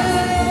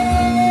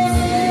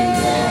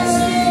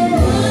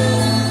zimeshindwa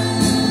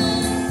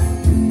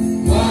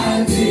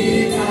kwa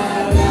jina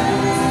la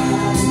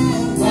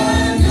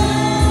Bwana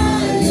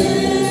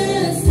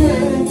Yesu.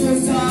 Nguvu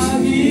za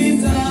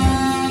giza,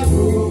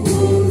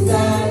 nguvu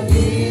za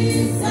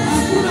giza.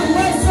 Hakuna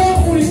uwezo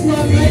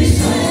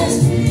ulikuangaisha,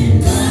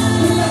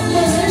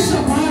 utakuangaisha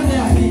baada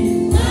ya hii.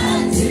 Kwa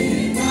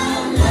jina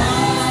la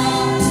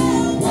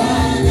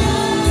Bwana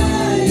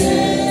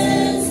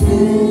Yesu.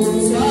 Nguvu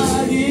za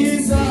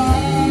giza,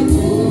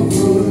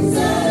 nguvu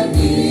za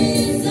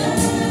giza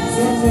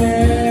zote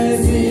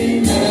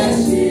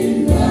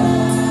zimeshindwa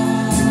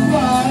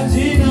kwa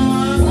jina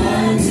la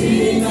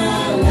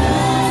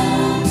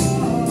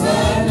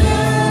Bwana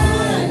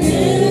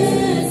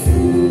Yesu.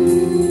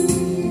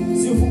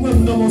 Si ufungue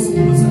mdomo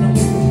uzungumze na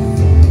Mungu.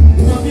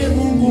 Mwambie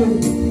Mungu,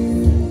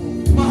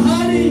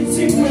 mahali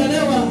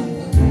sikuelewa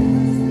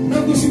na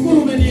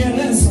kushukuru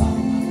umenieleza.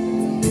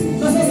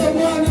 Na sasa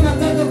Bwana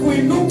nataka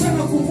kuinuka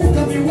na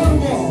kuvuka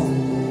viwango.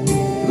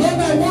 Lord,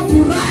 I want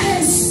to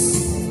rise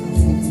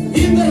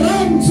in the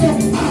realms of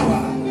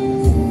power.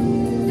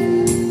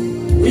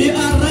 We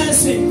are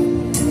rising.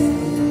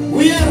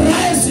 We are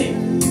rising.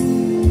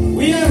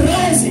 We are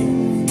rising.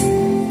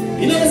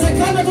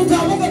 Inawezekana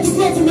tutaamka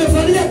tukiwa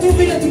tumevalia tu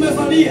vile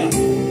tumevalia,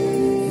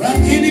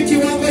 lakini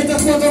kiwango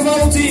itakuwa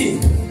tofauti.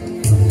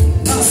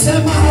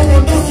 Nasema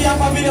hauondoki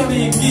hapa vile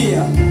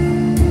uliingia.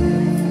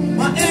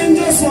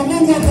 Maangels wa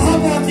Mungu wako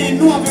hapa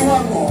wakiinua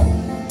viwango.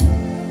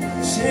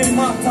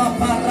 Shemata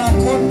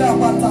parakonda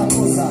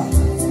batakoza.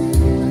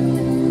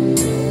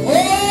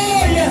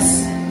 Oh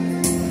yes.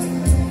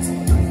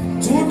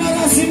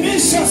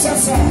 Tunalazimisha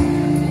sasa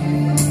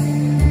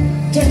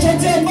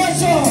chochote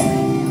ambacho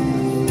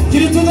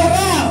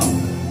kilitudharau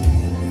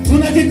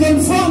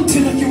tunakiconfront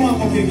na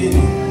kiwango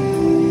kingine.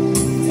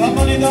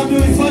 Kama ni dhambi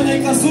ulifanya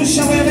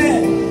ikazusha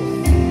wewe,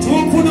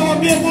 tubu na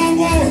waambie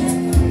Mungu,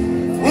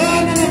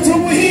 Bwana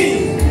natubu hii,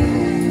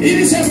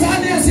 ili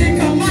shetani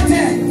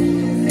asikamate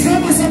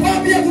kama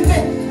sababu ya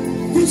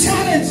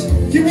kuchallenge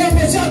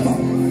kiwango chako.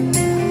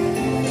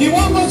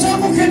 Kiwango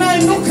chako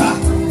kinainuka.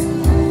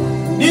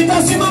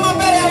 Nitasimama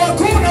mbele ya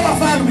wakuu na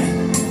wafalme.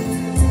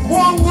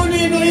 Mungu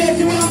niinulie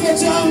kiwango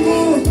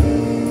changu.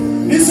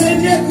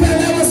 Nisaidie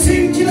kuelewa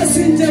kila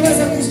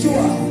singeweza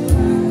kujua.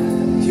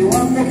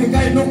 Kiwango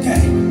kikainuke.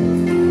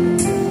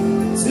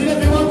 Zile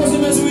viwango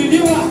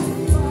zimezuiliwa.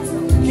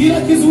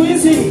 Kila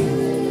kizuizi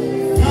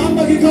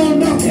naomba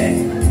kikaondoke.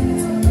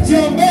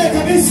 Jiombee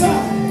kabisa,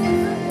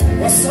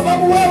 kwa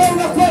sababu wewe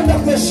unakwenda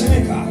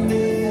kuheshimika.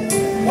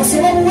 Kwa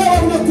sababu wewe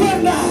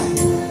unakwenda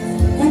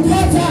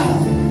kupata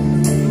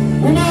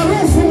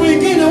umaarufu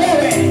mwingine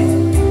wewe.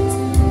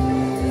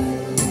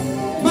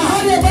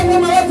 Mahali ambapo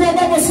umewekwa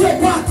ambapo sio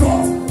kwako,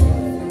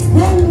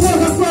 Mungu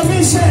akakuamini.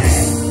 akuhamishe.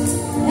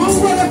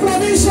 Mungu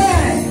anakuhamishe.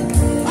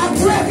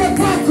 Akuweke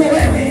kwako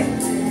wewe.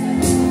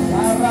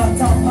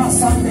 Karata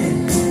pasande.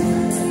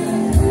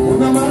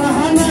 Kuna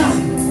marahana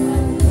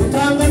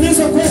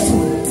utaangamizwa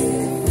kwetu.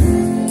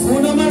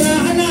 Kuna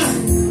marahana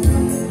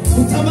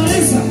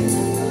tutamaliza.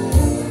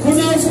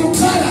 Kuna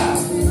ufukara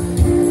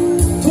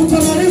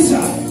tutamaliza.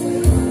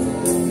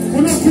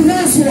 Kuna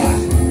kunaswa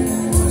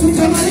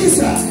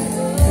tutamaliza.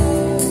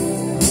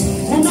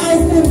 Kuna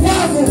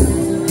upumbavu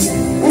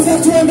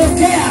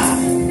utatuondokea.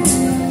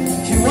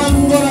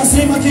 Kiwango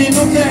lazima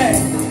kiinuke.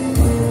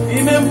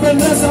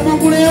 Imempendeza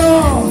Mungu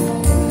leo.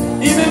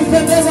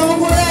 Imempendeza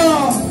Mungu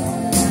leo.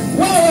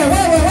 Wewe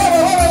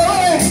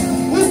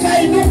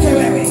ukainuke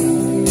wewe.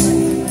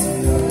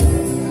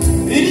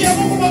 Ili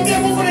Mungu mwambie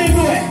Mungu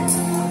niinue.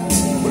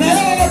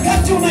 Unaelewa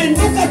wakati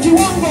unainuka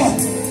kiwango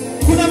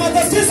kuna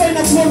matatizo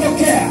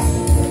inakuondokea.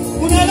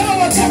 Unaelewa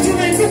wakati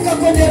unainuka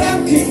kwenye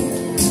ranki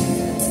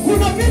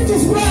kuna vitu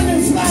fulani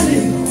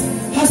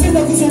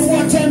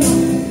hazitakusumbua tena.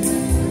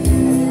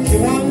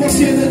 Kiwango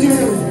kiende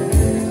juu.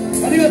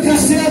 Katika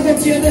kasi yako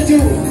kiende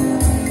juu.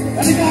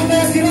 Katika anga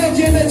ya kiroho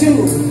kiende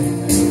juu.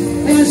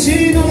 Kwa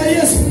jina la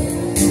Yesu.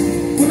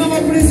 Kuna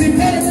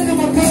maprinsipali na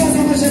mapawa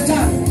za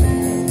mashetani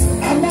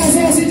ambazo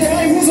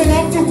hazijawahi guzwa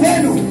na mtu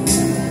kwenu,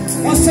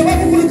 kwa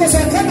sababu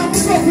kulikosekana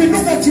mtu wa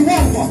kuinuka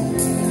kiwango.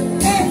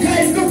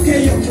 Ukainuke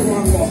hiyo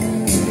kiwango.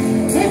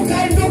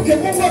 Ukainuke,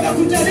 Mungu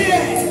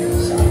akakujalie.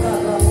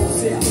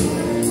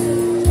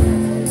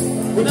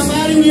 Kuna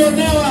mahali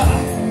ulionewa.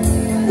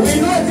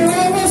 Uinuke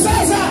kiwango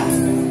sasa.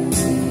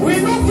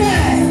 Uinuke.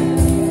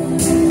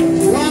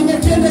 Kiwango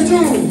kiende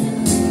juu.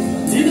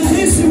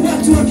 Ninahisi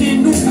watu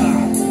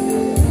wakiinuka.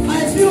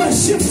 I feel a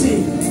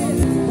shifting.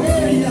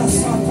 Oh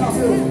yes,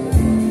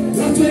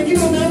 watu wengine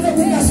wanaanza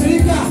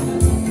kukasirika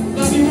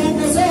na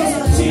viwango zao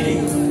za chini.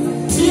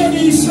 Hiyo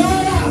ni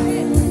ishara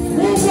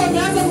Mungu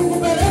ameanza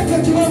kukupeleka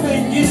kiwango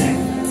ingine.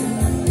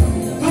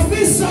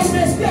 Kabisa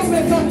umesikia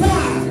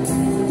umekataa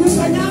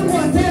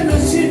kukanyangwa tena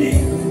chini.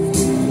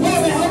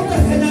 Wewe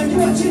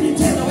hautakanyagiwa chini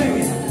tena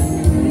wewe.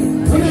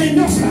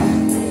 Unainuka.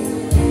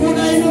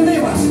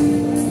 Unainuliwa.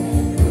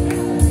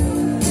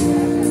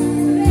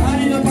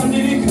 Hali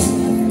inabadilika.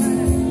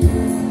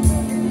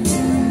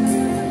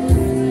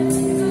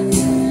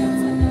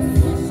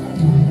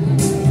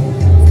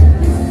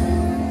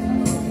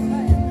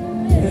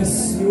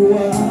 Yes, you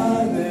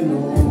are the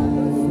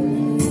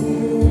Lord.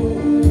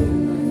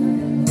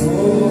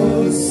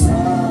 Oh,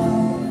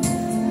 son.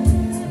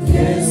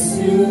 Yes,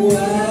 you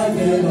are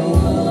the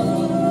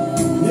Lord.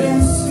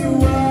 Yes, you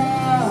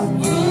are.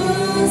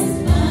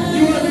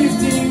 You are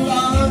lifting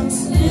lungs.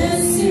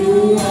 Yes, you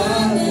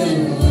are the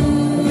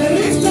Lord. The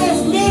lifter of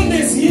men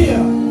is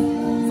here.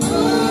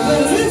 The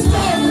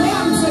lifter of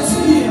lungs is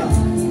here.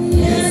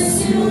 Yes,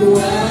 you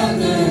are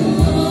the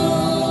Lord.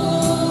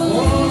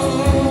 Oh,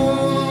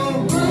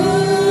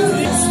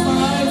 yes,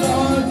 my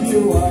Lord,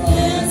 you are.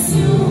 Yes,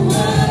 you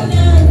are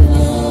the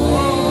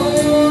Lord.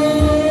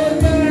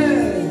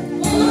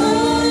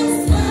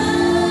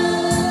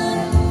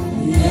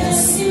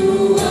 Yes,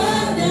 you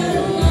are the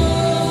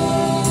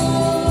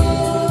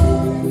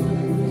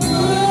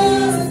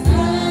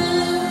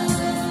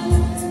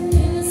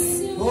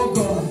Oh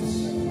God.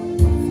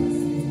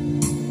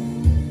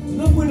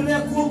 Tunapoendelea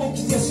kuomba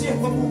ukijashia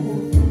kwa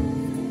Mungu.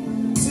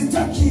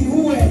 Sitaki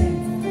uwe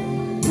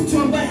mtu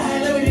ambaye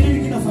haelewi ni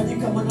nini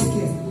kinafanyika,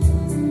 manake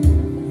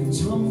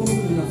jambo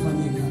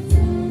linafanyika.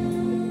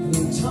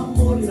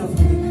 Jambo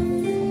linafanyika.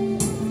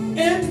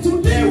 And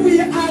today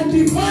we are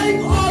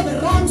dividing all the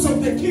ranks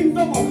of the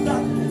kingdom of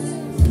darkness.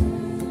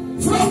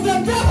 From the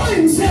devil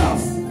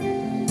himself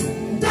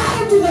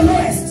down to the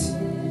lowest.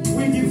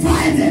 We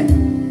divide them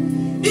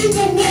in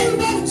the name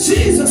of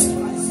Jesus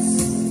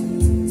Christ.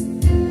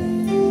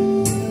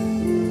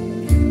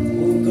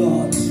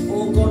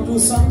 Oh God, do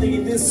something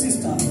in this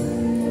sister.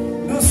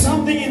 Do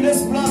something in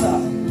this brother.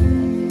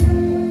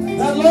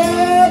 The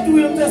Lord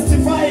will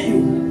testify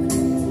you.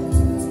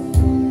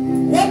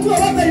 Watu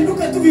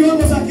hawatainuka tu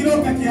viwango za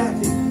kiroho peke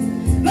yake,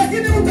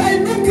 lakini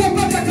utainuka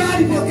mpaka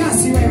kahali kwa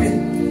kasi wewe.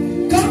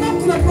 Kama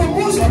kuna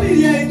promotion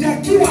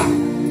iliyoitakiwa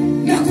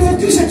na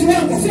kurudisha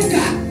kiwango,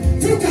 fuka.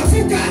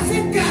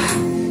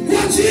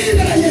 Kwa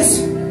jina la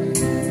Yesu.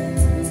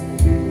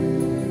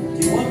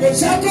 Kiwango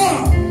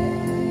chako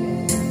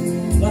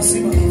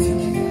lazima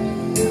kifike.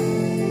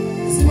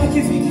 Lazima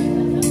kifike.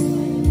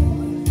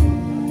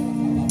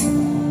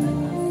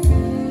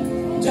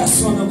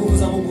 Jaswa na nguvu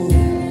za Mungu.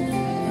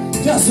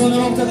 Jaswa na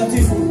Roho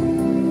Mtakatifu.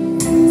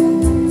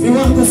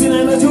 Viwango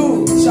zinaenda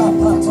juu.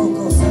 Chapa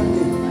toko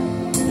sande.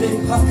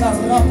 Lepaka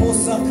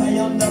raposa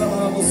kayanda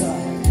rabosa.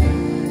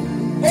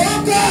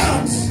 Oh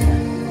God,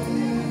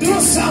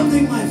 do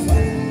something, my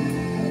Father.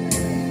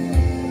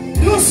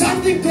 Do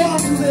something, God,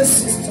 to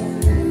this sister,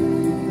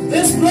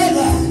 this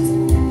brother.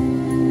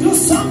 Do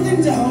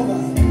something,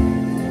 Jehovah.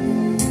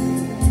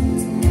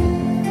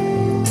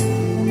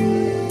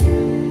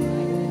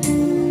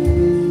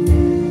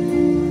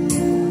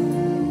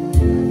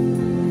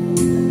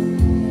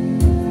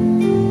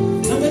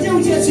 Ngoja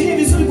ujiachilie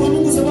vizuri kwa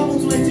Mungu, sababu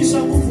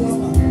tunaitisha nguvu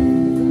hapa.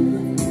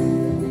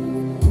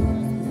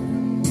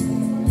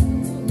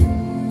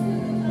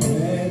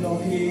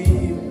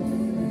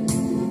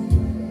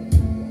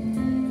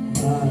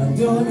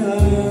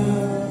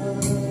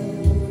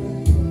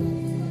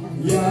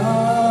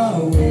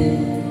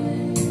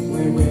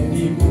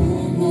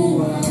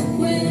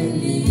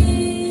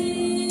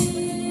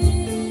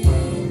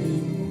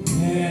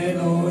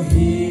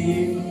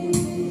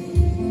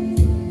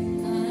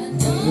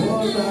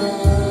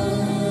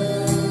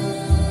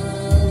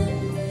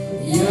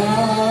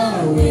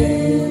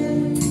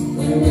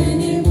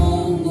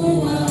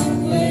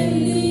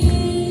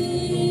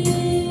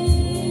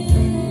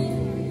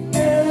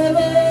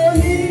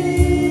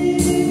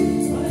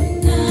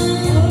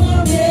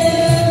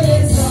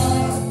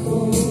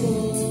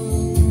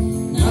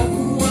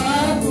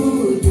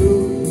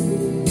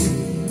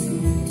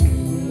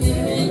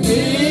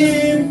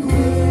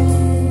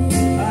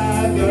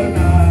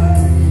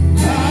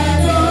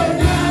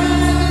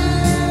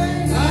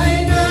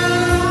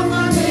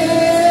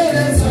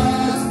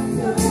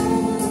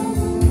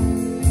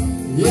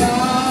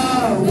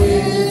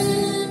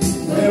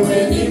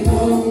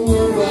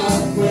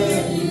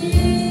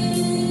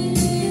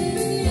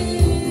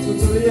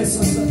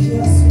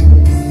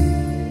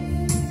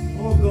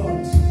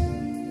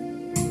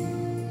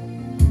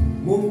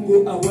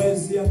 Mungu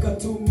hawezi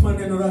akatuma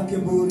neno lake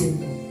bure.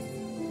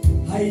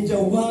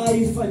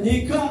 Haijawahi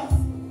fanyika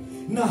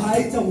na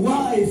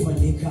haitawahi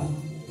fanyika.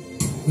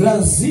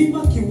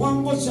 Lazima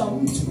kiwango cha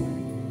mtu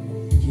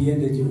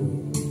kiende juu.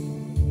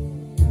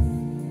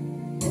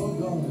 Oh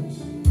God.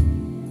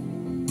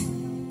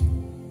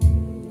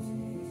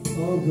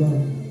 Oh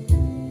God.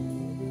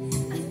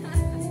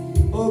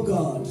 Oh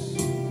God.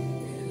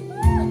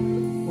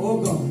 Oh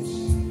God.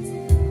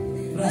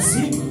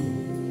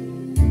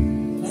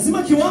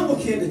 Lazima kiwango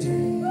kiende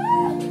juu.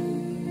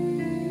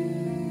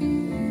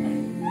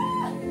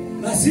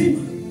 Lazima.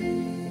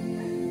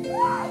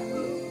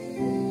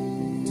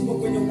 Tuko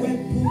kwenye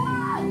uwepo.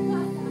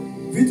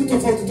 Vitu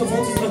tofauti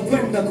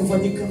zinakwenda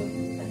kufanyika.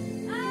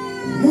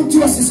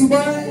 Mtu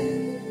asisubae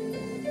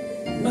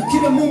na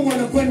kila Mungu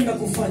anakwenda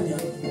kufanya.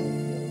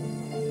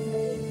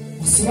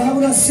 Kwa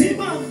sababu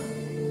lazima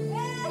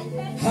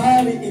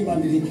hali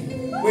ibadilike.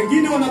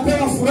 Wengine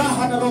wanapewa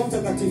furaha na Roho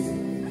Mtakatifu.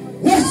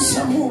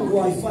 Wacha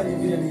Mungu aifanye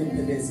vile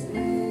anampendeza.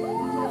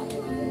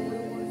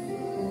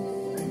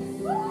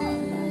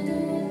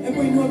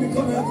 Hebu inua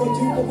mikono yako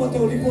juu popote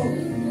ulipo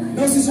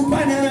na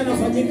usisumbane haya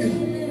yanafanyika.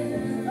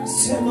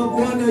 Sema,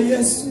 Bwana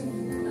Yesu,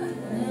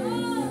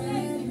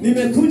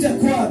 nimekuja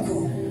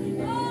kwako.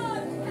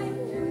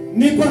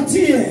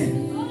 Nipatie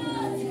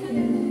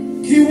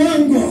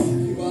kiwango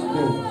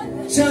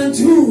cha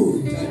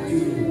juu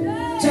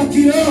cha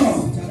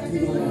kiroho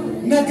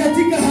na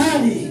katika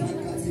hali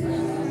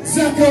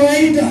za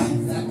kawaida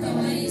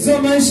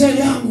za maisha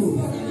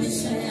yangu.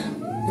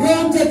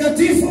 Roho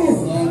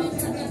Mtakatifu,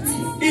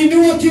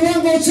 inua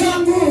kiwango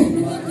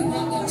changu.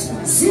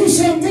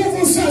 Susha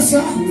nguvu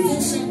sasa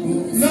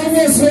na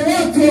uwezo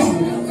wako.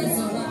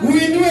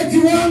 Uinue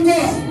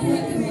kiwango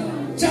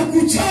cha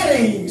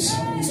kuchallenge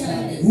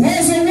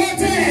uwezo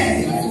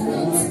wote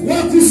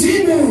wa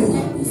kuzimu,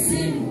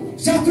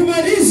 cha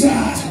kumaliza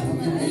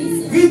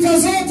vita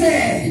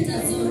zote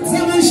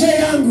za maisha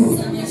yangu.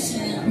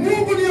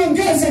 Mungu,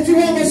 niongeze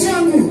kiwango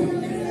changu.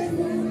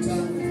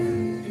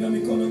 Ina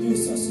mikono juu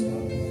sasa.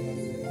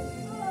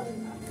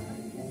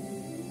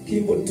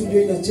 Keyboard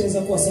studio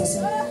inacheza kwa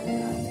sasa.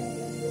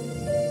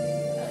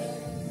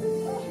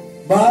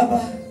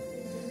 Baba,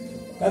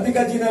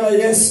 katika jina la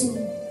Yesu,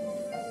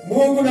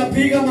 Mungu,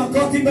 napiga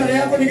makoti mbele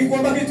yako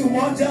nikikuomba kitu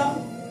moja.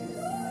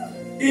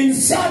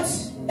 Insert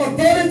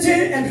authority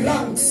and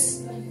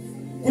ranks.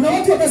 Kuna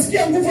watu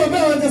watasikia nguvu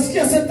ambayo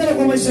watasikia sentana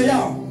kwa maisha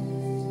yao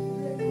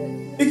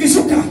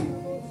ikishuka.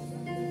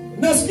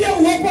 Nasikia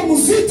uwepo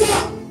mzito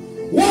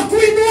wa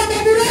kuinua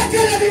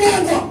mamlaka na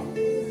viwango.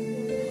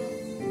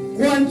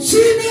 Kwa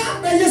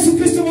jina la Yesu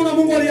Kristo mwana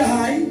Mungu aliye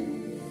hai,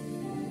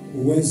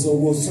 uwezo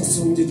huo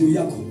sasa uje juu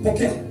yako.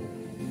 Pokea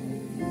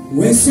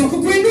uwezo wa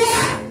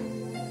kukuinua,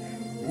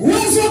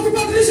 uwezo wa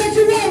kubadilisha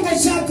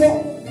kiwango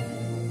chako.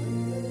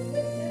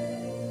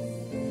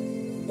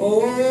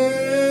 Oh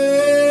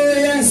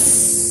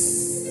yes.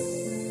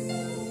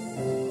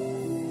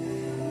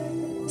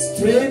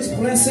 Strange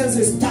presence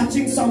is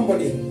touching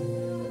somebody.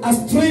 A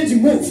strange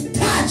move.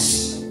 Touch.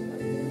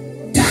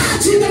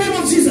 Touch in the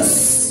name of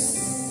Jesus.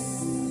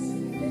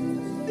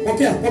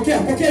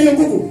 Pokea hiyo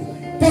nguvu.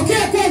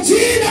 Pokea kwa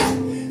jina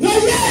la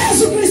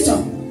Yesu Kristo.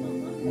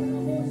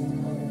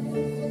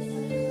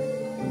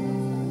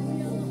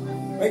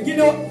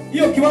 Wengine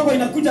hiyo kiwango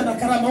inakuja na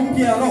karama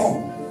mpya ya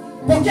roho.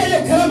 Pokea hiyo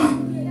karama.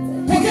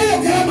 Pokea hiyo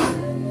karama.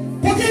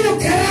 Pokea hiyo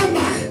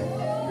karama.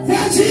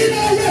 Kwa jina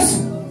la Yesu.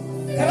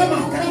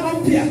 Karama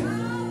mpya.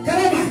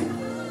 Karama.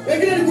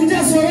 Wengine ni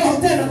kujazwa roho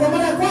tena kwa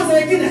mara ya kwanza.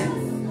 Wengine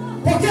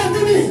pokea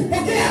ndimi.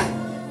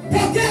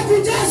 Pokea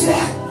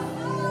kujazwa.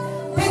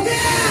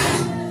 Pokea.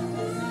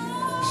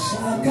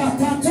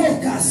 Shakata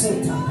toka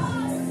sota.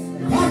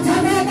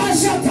 Patanaba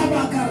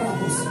shataba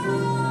karabus.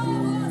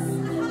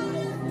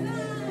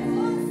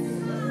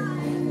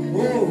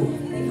 Oh.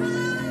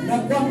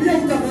 Nakwambia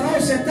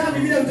utadharau shetani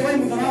vile utawahi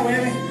mdharau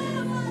wewe.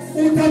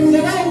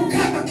 Utamdharau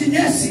kama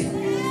kinyesi.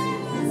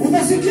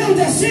 Utasikia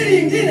ujasiri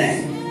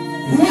ingine,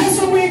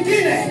 uwezo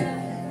mwingine.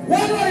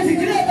 Wale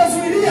walifikiria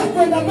utazuilia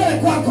kwenda mbele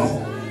kwako.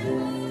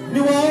 Ni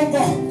waongo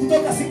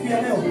kutoka siku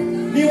ya leo.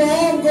 Ni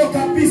waongo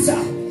kabisa.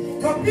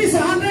 Kabisa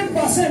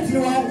 100% ni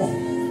waongo.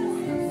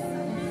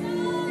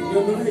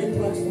 Ndio ndio hii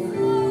platform.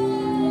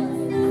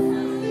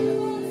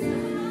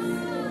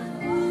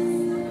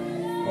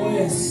 Oh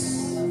yes.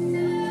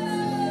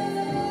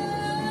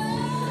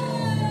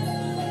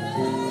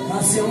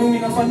 Kazi ya Mungu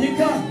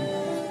inafanyika.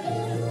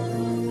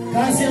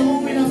 Kazi ya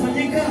Mungu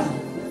inafanyika.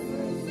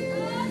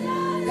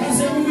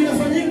 Kazi ya Mungu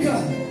inafanyika.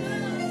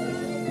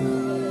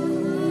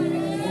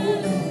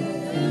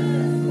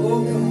 Oh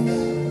God.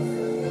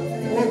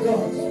 Oh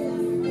God.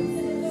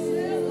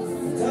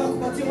 Nataka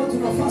kupatia watu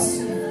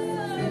nafasi.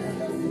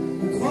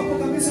 Uko hapo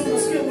kabisa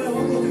unasikia moyo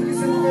wako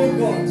ukisema oh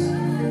God,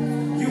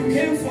 you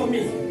came for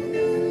me.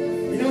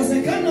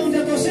 Inawezekana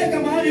hujatosheka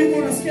mahali huko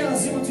unasikia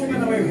lazima tuombe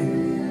na wewe.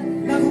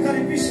 Na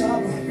kukaribisha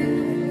hapa.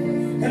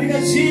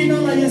 Katika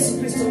jina la Yesu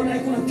Kristo, maana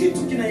kuna kitu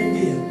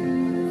kinaingia.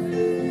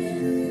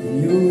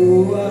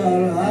 You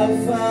are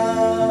Alpha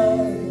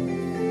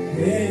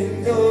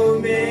and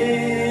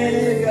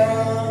Omega.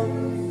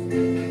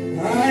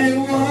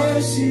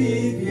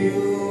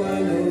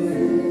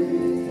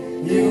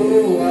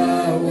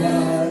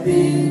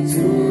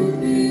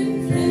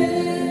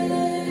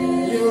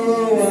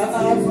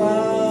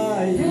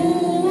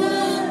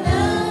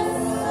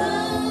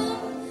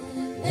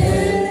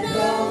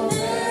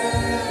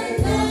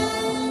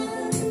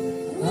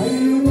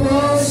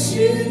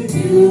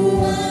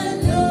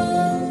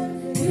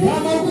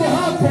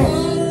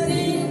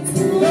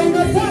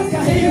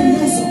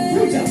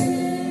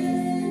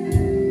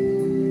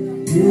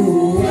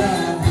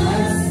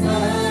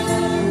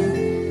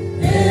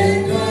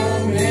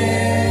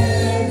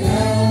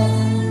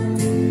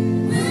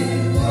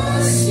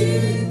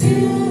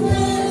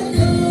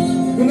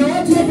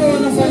 watu hapa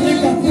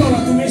wanafanyika kuwa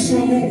watumishi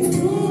wa Mungu.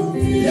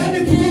 Yaani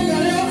kutoka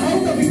leo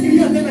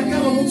hautafikiria tena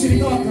kama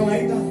mshirika wa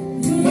kawaida.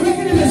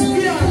 Maana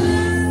nimesikia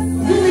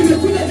Mungu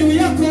imekuja juu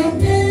yako,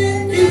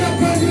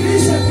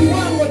 inabadilisha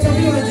kiwango cha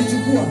vile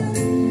unajichukua.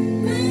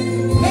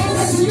 Na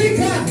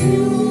utatumika.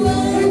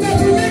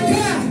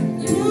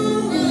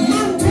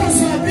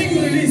 Mantras are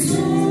being released.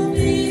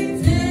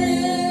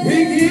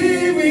 We give.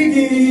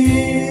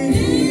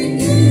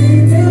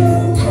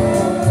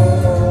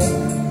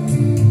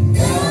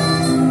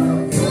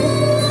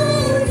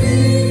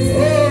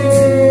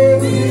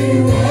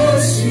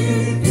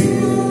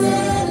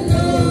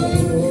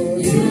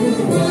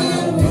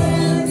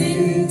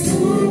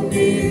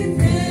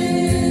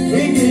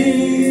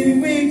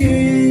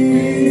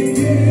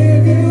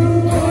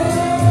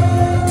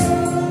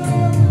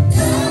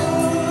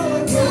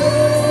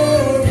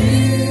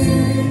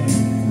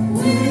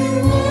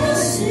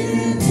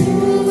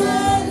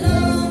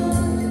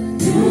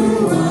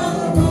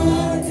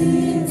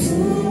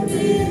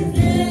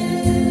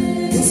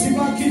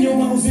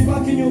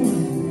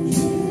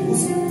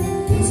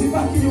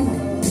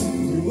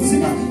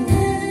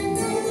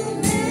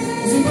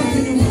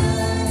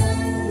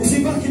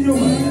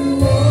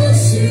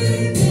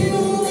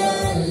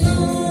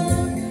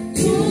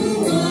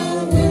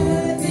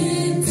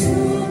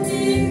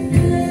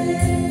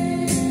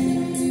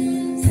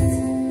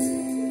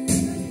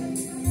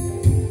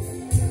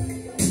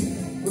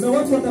 Kuna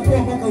watu watapewa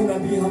mpaka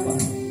unabii hapa.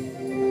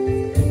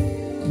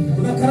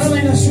 Kuna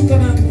karama inashuka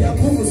na ya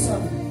nguvu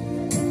sana.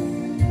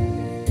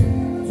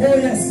 Oh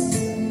yes.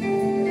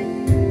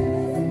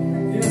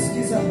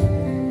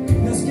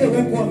 Nasikia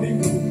uwepo wa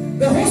Mungu.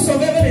 The host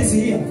of heaven is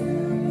here.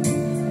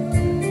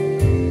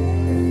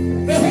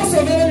 The host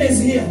of heaven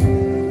is here.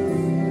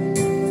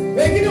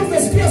 Wengine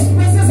utasikia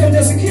presence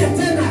hujasikia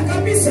tena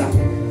kabisa.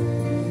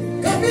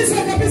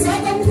 Kabisa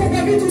hata mko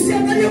kwa vitu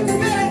usiangalie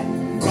kumele.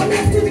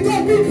 Connect with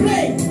God, we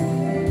pray.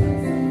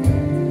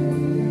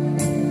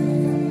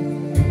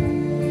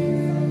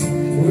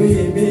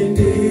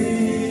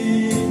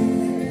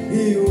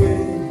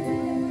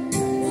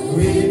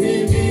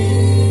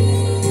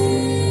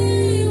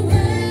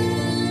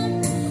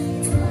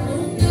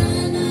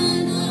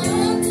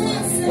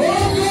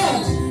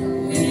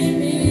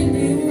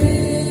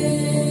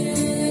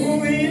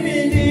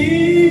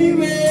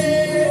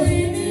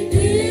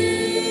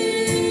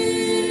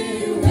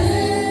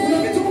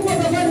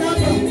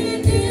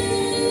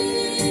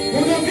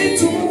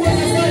 Mungu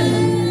anafanya.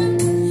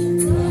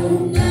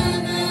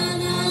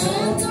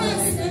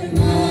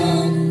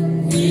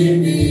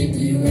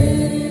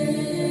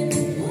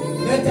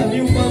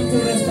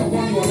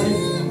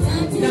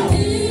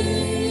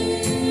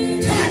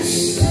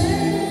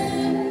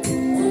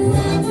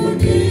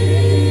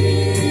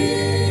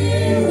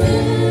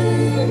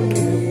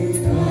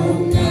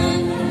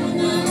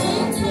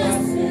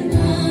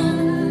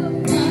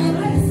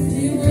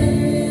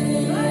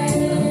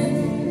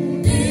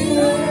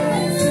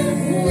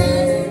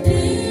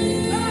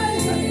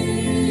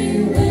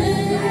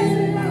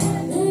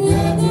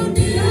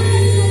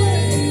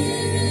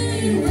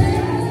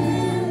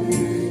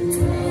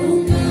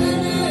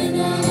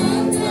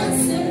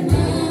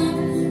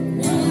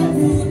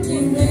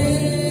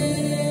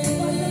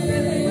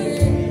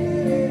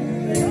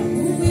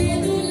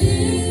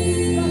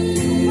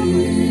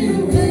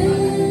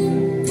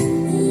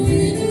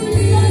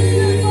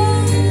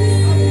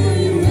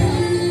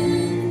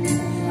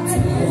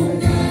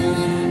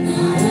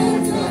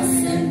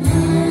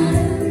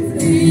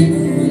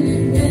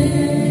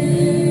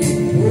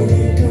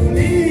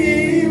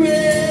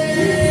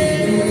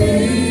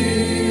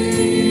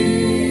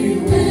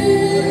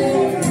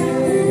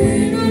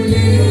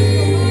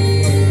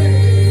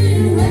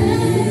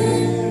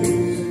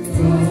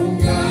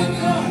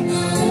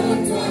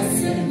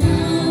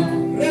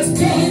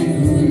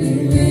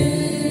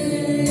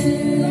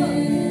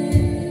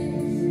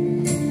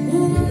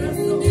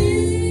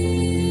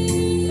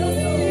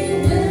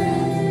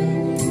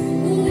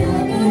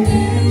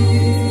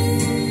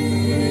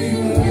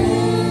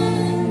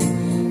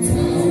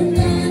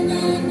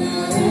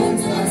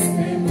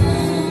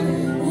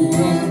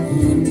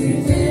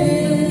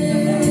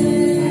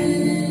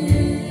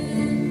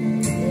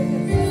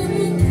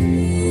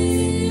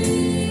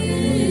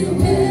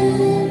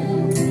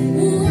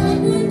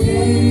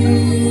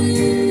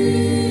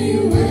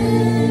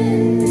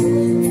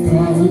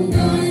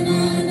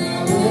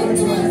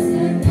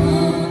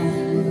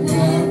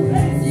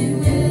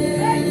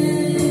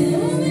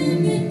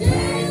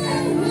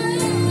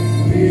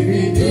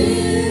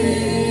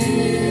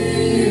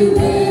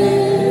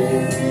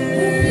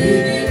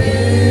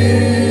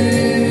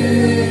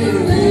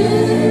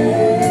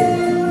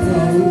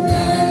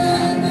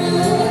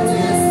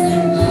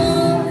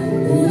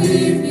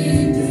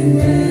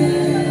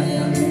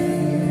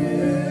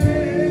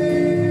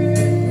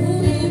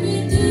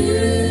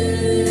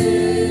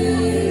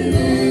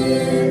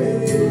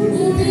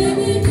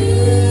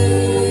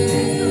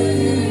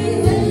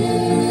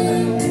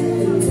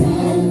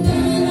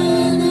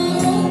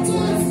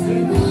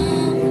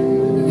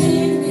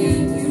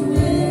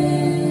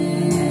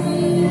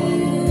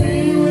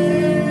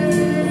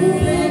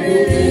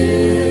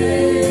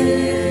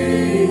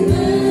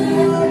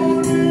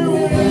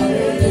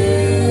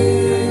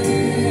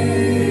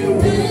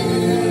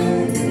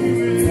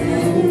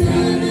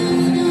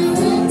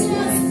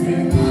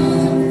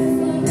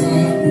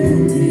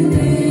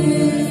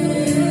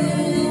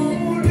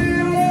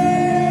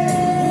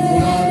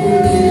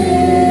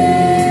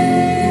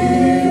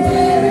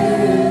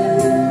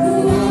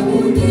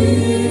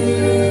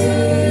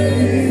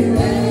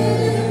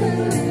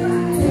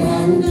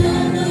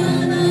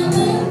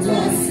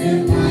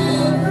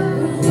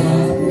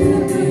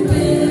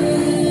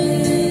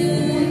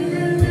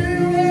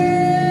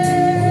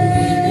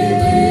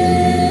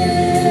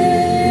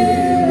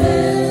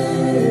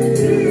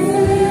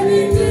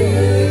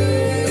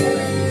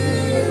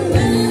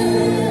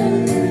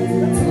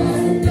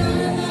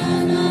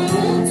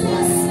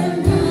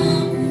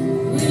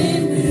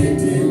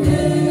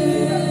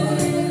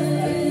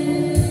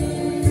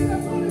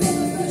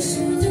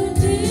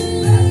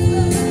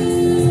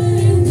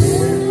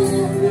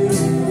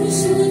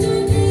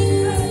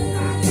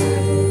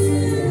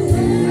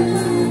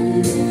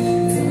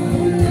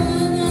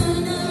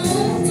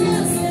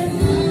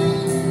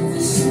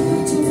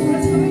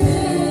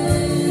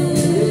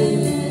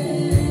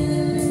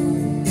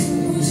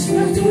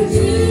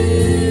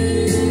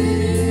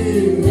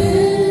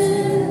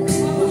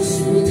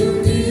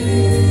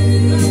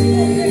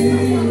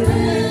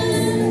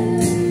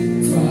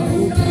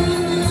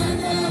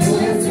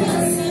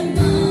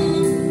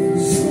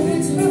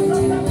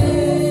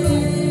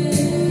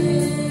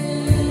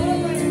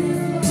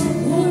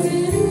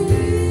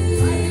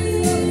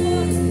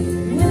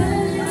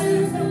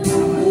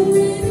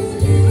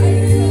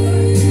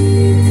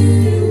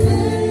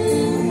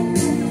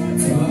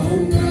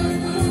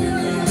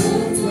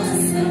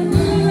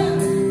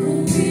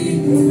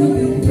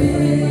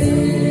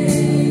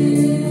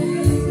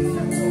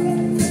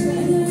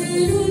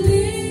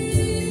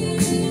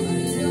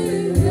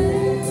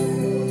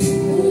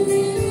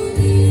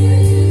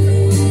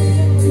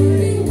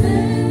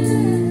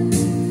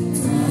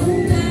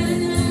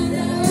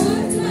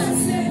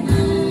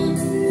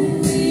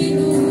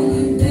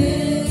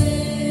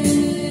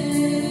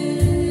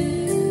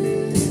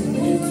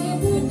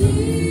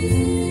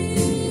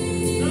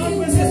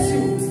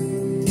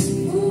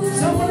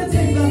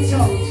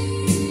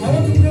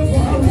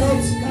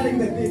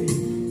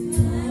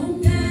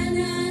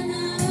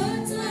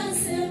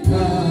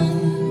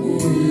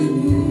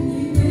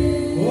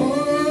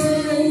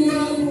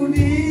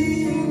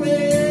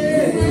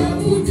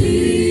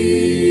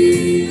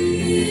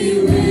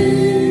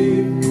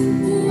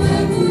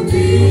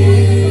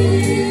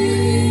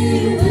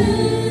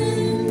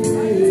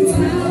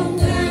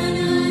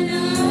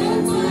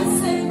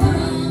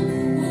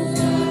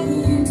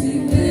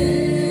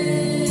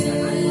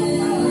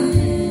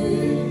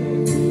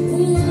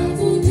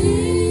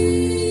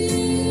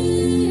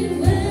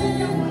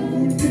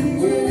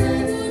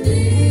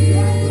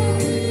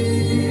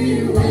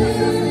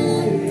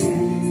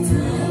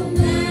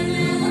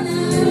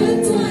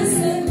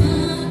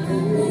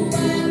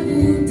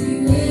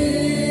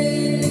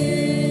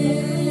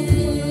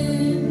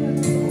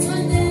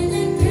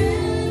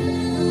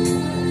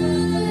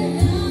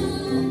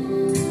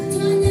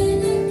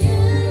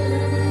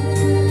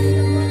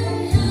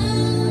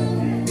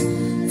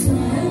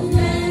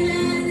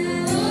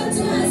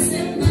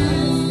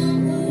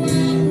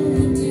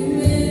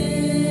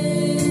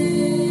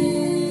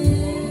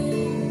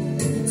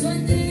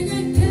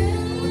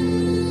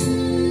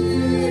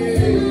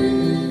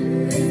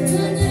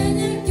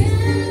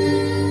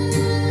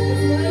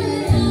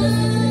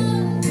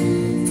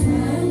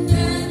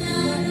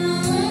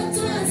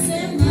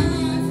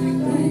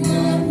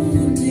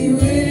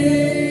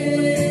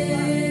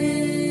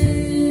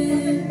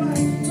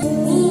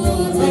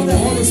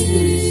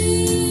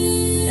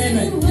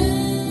 Amen.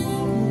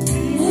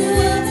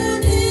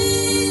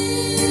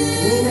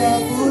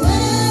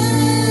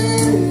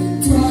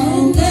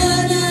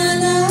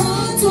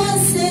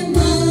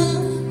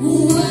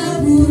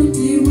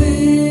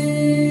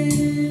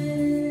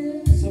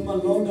 So my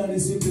Lord, I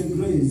receive the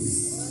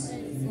grace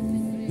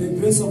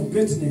of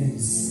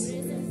greatness,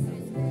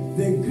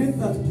 the grace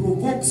that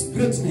provokes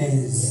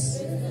greatness,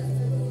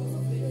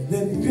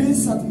 the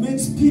grace that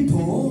makes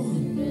people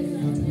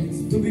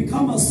to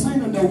become a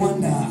sign and a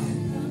wonder.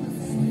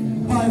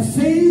 By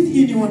faith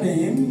in your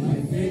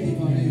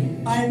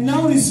name, I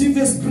now receive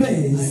this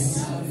grace.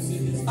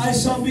 I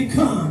shall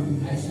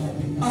become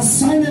a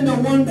sign and a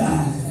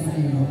wonder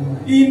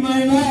in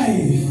my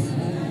life,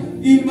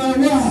 in my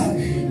work,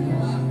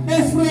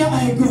 everywhere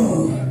I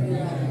go.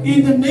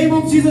 In the name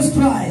of Jesus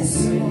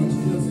Christ,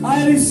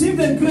 I receive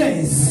the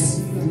grace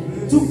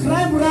to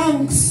climb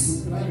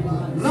ranks,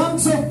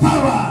 ranks of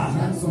power,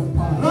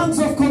 ranks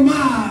of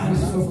command,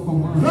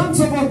 ranks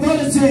of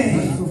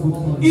authority.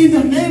 In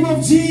the name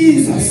of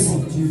Jesus.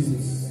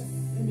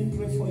 Let me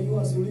pray for you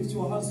as you lift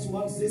your hands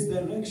towards this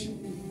direction.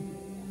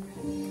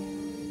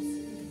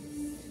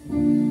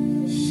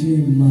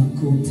 Shema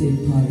kote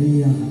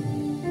paria,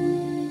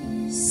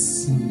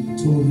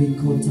 santori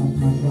kota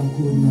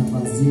parako na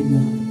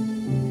bazina.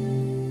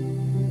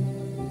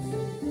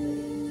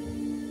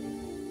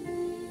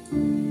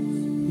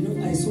 You know,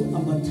 I saw a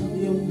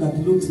battalion that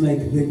looks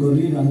like the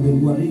gorilla. The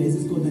gorilla,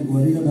 is it called the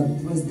gorilla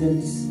that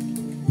president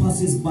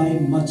passes by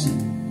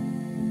marching?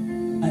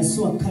 I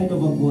saw a kind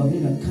of a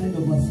gorilla, kind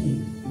of a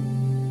thing.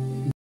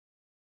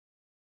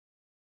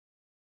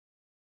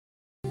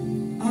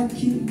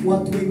 Aki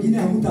watu wengine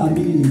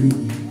hamtaamini ni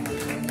nini.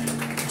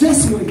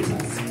 Just wait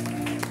us.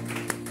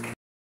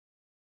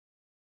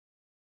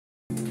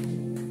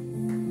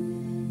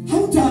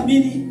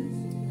 Hamtaamini.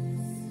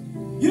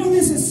 You know,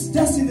 this is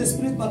just in the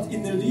spirit, but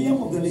in the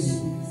realm of the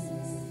living.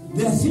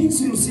 There are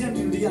things you'll see and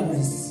you'll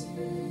realize.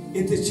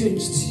 It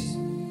changed.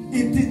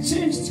 It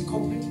changed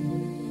completely.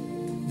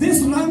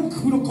 This rank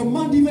will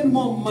command even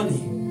more money,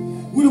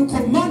 will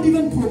command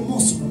even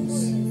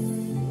promotions,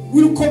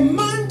 will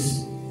command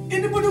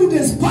anybody who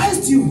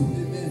despised you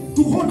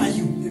to honor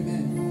you.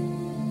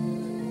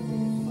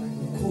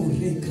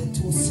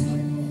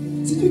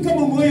 Sijui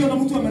kama mweyo na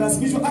mtu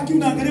amerasimishwa, aki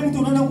unaangalia mtu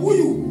unaona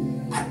huyu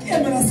aki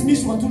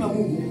amerasimishwa tu na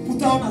Mungu.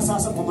 Utaona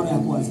sasa kwa mara ya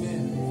kwanza.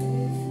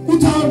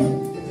 Utaona.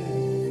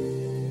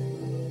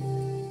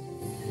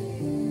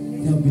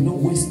 There will be no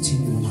waste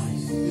in your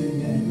life.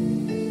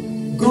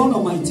 God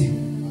Almighty,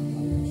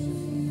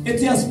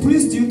 it has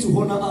pleased you to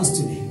honor us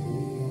today.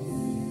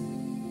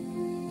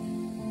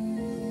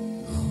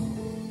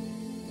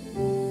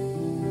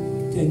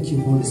 Thank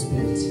you, Holy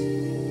Spirit.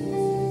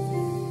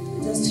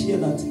 Just hear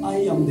that I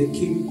am the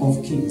King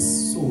of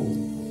Kings. So,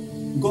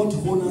 God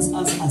honors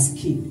us as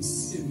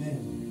kings.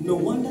 Amen. No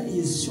wonder He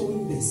is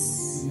showing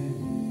this.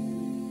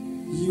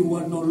 Amen. You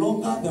are no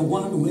longer the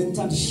one who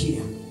entered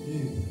here.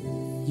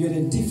 You are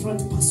a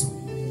different person.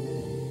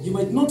 You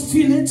might not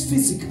feel it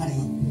physically,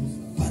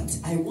 but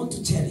I want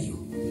to tell you,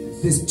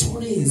 the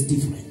story is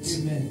different.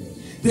 Amen.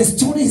 The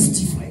story is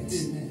different.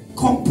 Amen.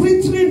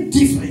 Completely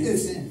different.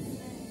 Amen.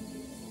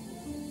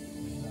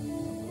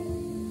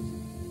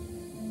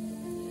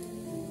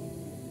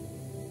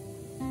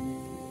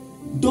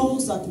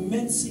 Those that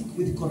men seek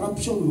with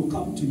corruption will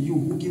come to you.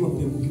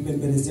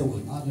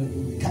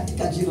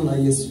 Katika jina la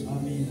Yesu.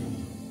 Amen.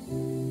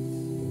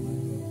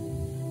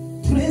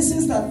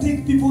 Places that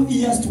take people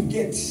years to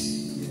get,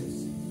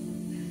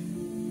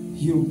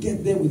 you'll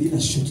get there within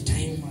a short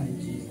time.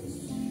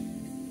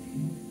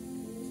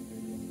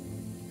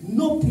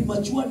 No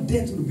premature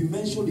death will be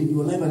mentioned in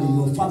your life and in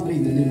your family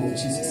in the name of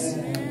Jesus.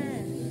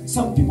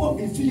 Some people have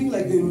been feeling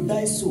like they will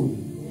die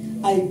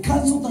soon. I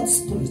cancel that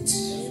spirit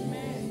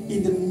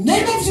in the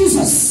name of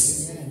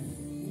Jesus.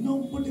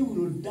 Nobody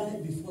will die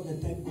before the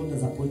time God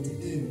has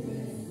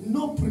appointed.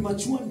 No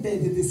premature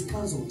death, it is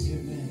cancelled.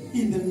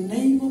 In the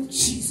name of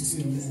Jesus.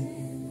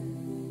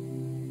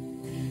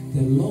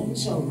 The Lord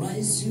shall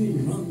rise you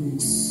in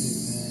ranks.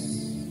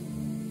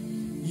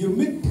 You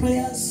make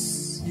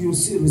prayers, you will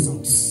see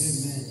results.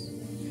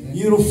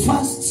 You will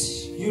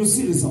fast, you will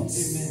see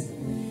results.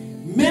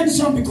 Men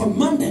shall be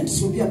commanded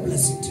to be a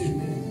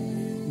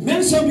blessing.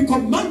 Men shall be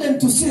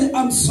commanded to say,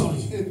 I'm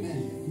sorry.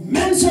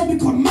 Men shall be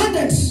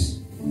commanded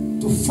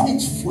to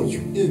fight for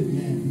you.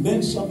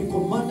 Men shall be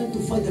commanded to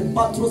fight the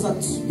battles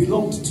that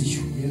belong to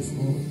you. Yes,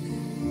 Lord.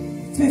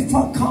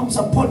 Favor comes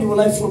upon your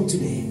life from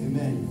today.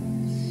 Amen.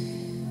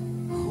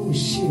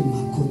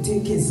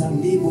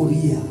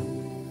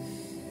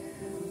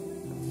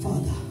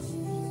 Father,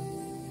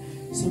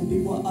 some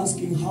people are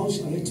asking, how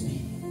shall it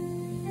be?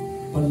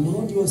 But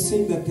Lord, you are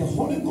saying that the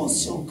Holy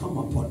Ghost shall come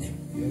upon them.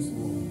 Yes,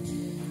 Lord.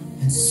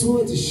 And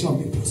so it shall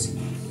be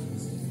possible.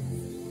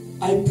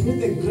 I pray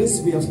the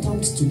grace we have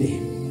tapped today,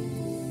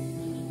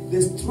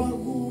 the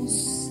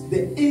struggles,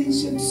 the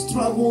ancient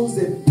struggles,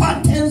 the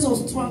patterns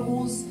of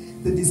struggles,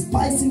 the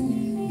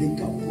despising, they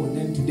come to an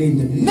end today in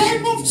the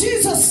name of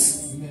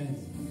Jesus. Amen.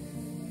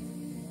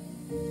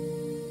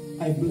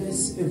 I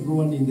bless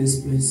everyone in this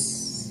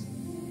place.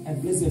 I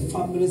bless the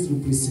families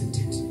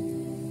represented.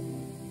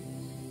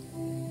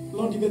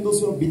 Lord, even those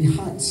who have been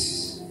hurt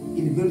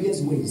in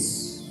various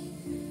ways,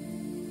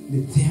 may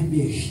there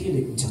be a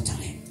healing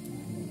totally.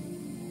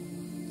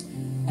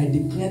 I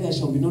declare there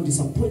shall be no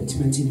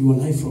disappointment in your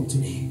life from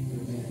today.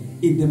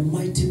 In the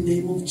mighty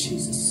name of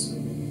Jesus.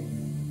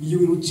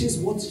 You will chase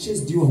what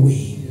chased you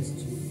away.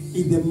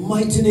 In the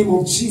mighty name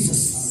of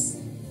Jesus.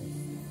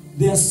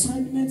 The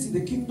assignments in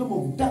the kingdom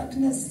of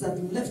darkness that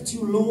left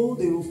you low,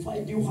 they will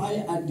find you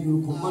high and you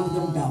will command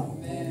them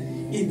down.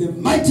 In the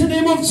mighty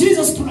name of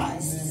Jesus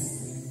Christ.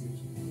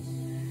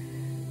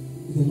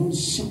 The Lord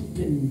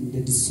sharpen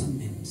the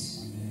discernment.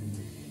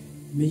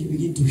 May you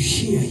begin to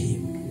hear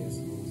Him.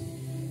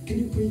 Can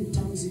you pray in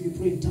tongues? If you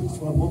pray in tongues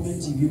for a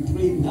moment, if you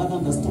pray in other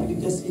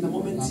understanding, just in a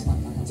moment,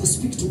 just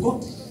speak to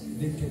God.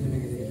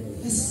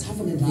 Let's have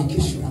an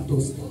education.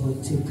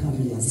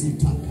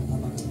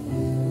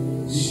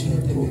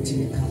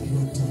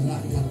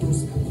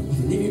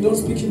 If you don't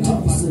speak in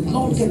tongues, the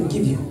Lord can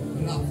give you.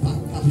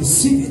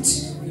 Receive it.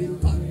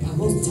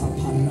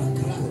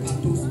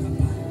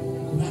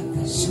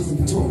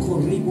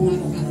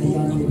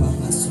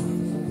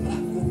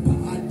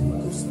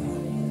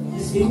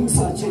 Things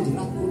are changing.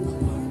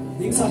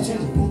 Things are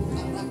changing.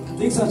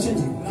 Things are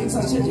changing. Things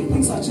are changing.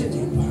 Things are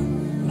changing.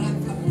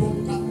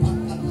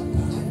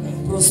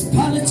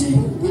 Prosperity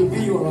will be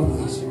your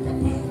average.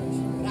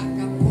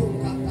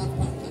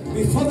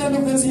 Before the end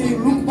of this year, you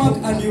look back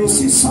and you will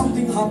see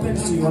something happen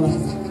to your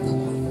life.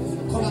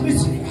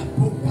 Completely.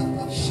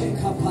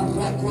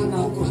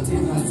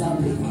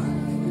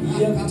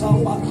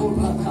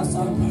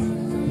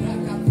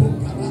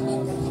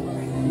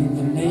 In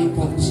the name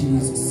of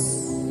Jesus.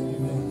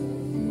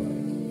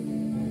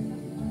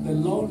 The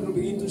Lord will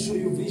begin to show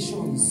you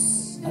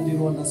visions and you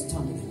will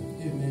understand them.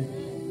 Amen.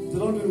 The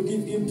Lord will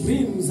give you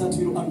dreams that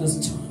you will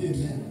understand.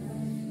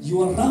 Amen.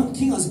 Your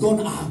ranking has gone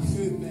up.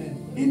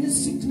 Amen. Any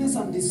sickness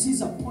and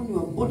disease upon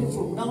your body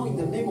from now in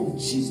the name of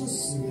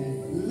Jesus,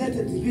 amen, let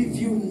it leave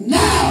you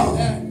now.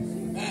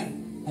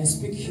 Amen. I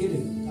speak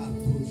healing.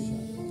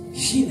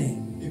 Healing.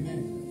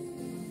 Amen.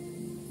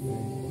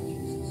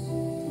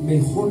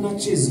 May honor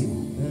chase you.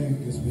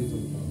 Thank you, Spirit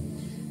of God.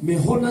 May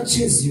honor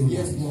chase you.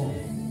 Yes, Lord.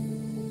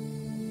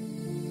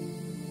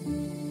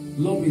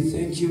 Lord, we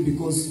thank you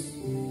because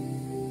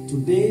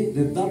today,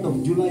 the 3rd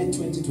of July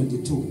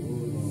 2022,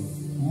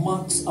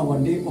 marks our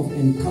day of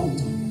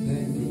encounter.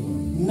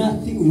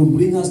 Nothing will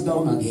bring us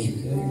down again.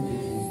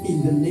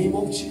 In the name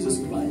of Jesus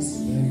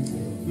Christ.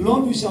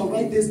 Lord, we shall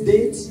write this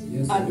date,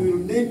 yes, and we will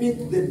name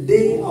it the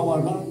day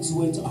our ranks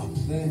went up.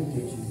 Thank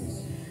you,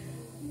 Jesus.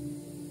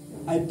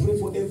 I pray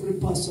for every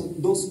person,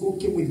 those who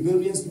came with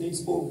various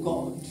names, oh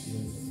God. Yes.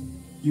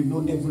 You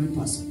know every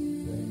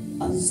person.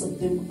 Answer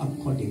them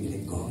accordingly,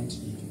 God.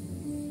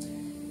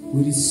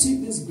 We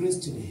receive this grace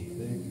today.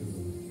 Thank you,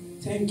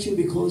 Lord. Thank you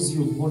because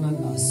you've honored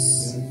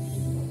us.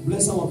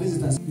 Bless our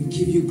visitors. We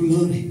give you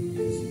glory.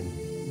 Yes,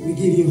 we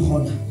give you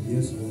honor.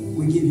 Yes, Lord.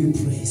 We give you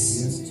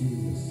praise. Yes,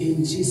 Jesus.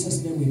 In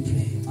Jesus' name we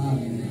pray.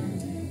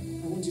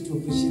 Amen. I want you to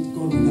appreciate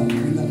God with a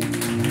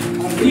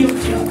real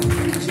clap in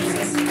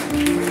Jesus.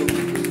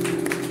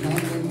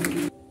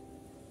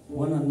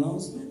 One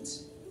announcement.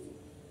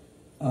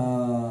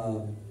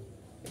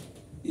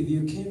 If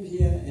you came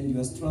here and you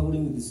are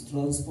struggling with this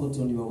transport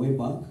on your way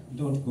back,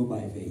 don't go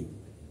by vein.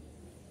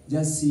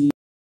 Just see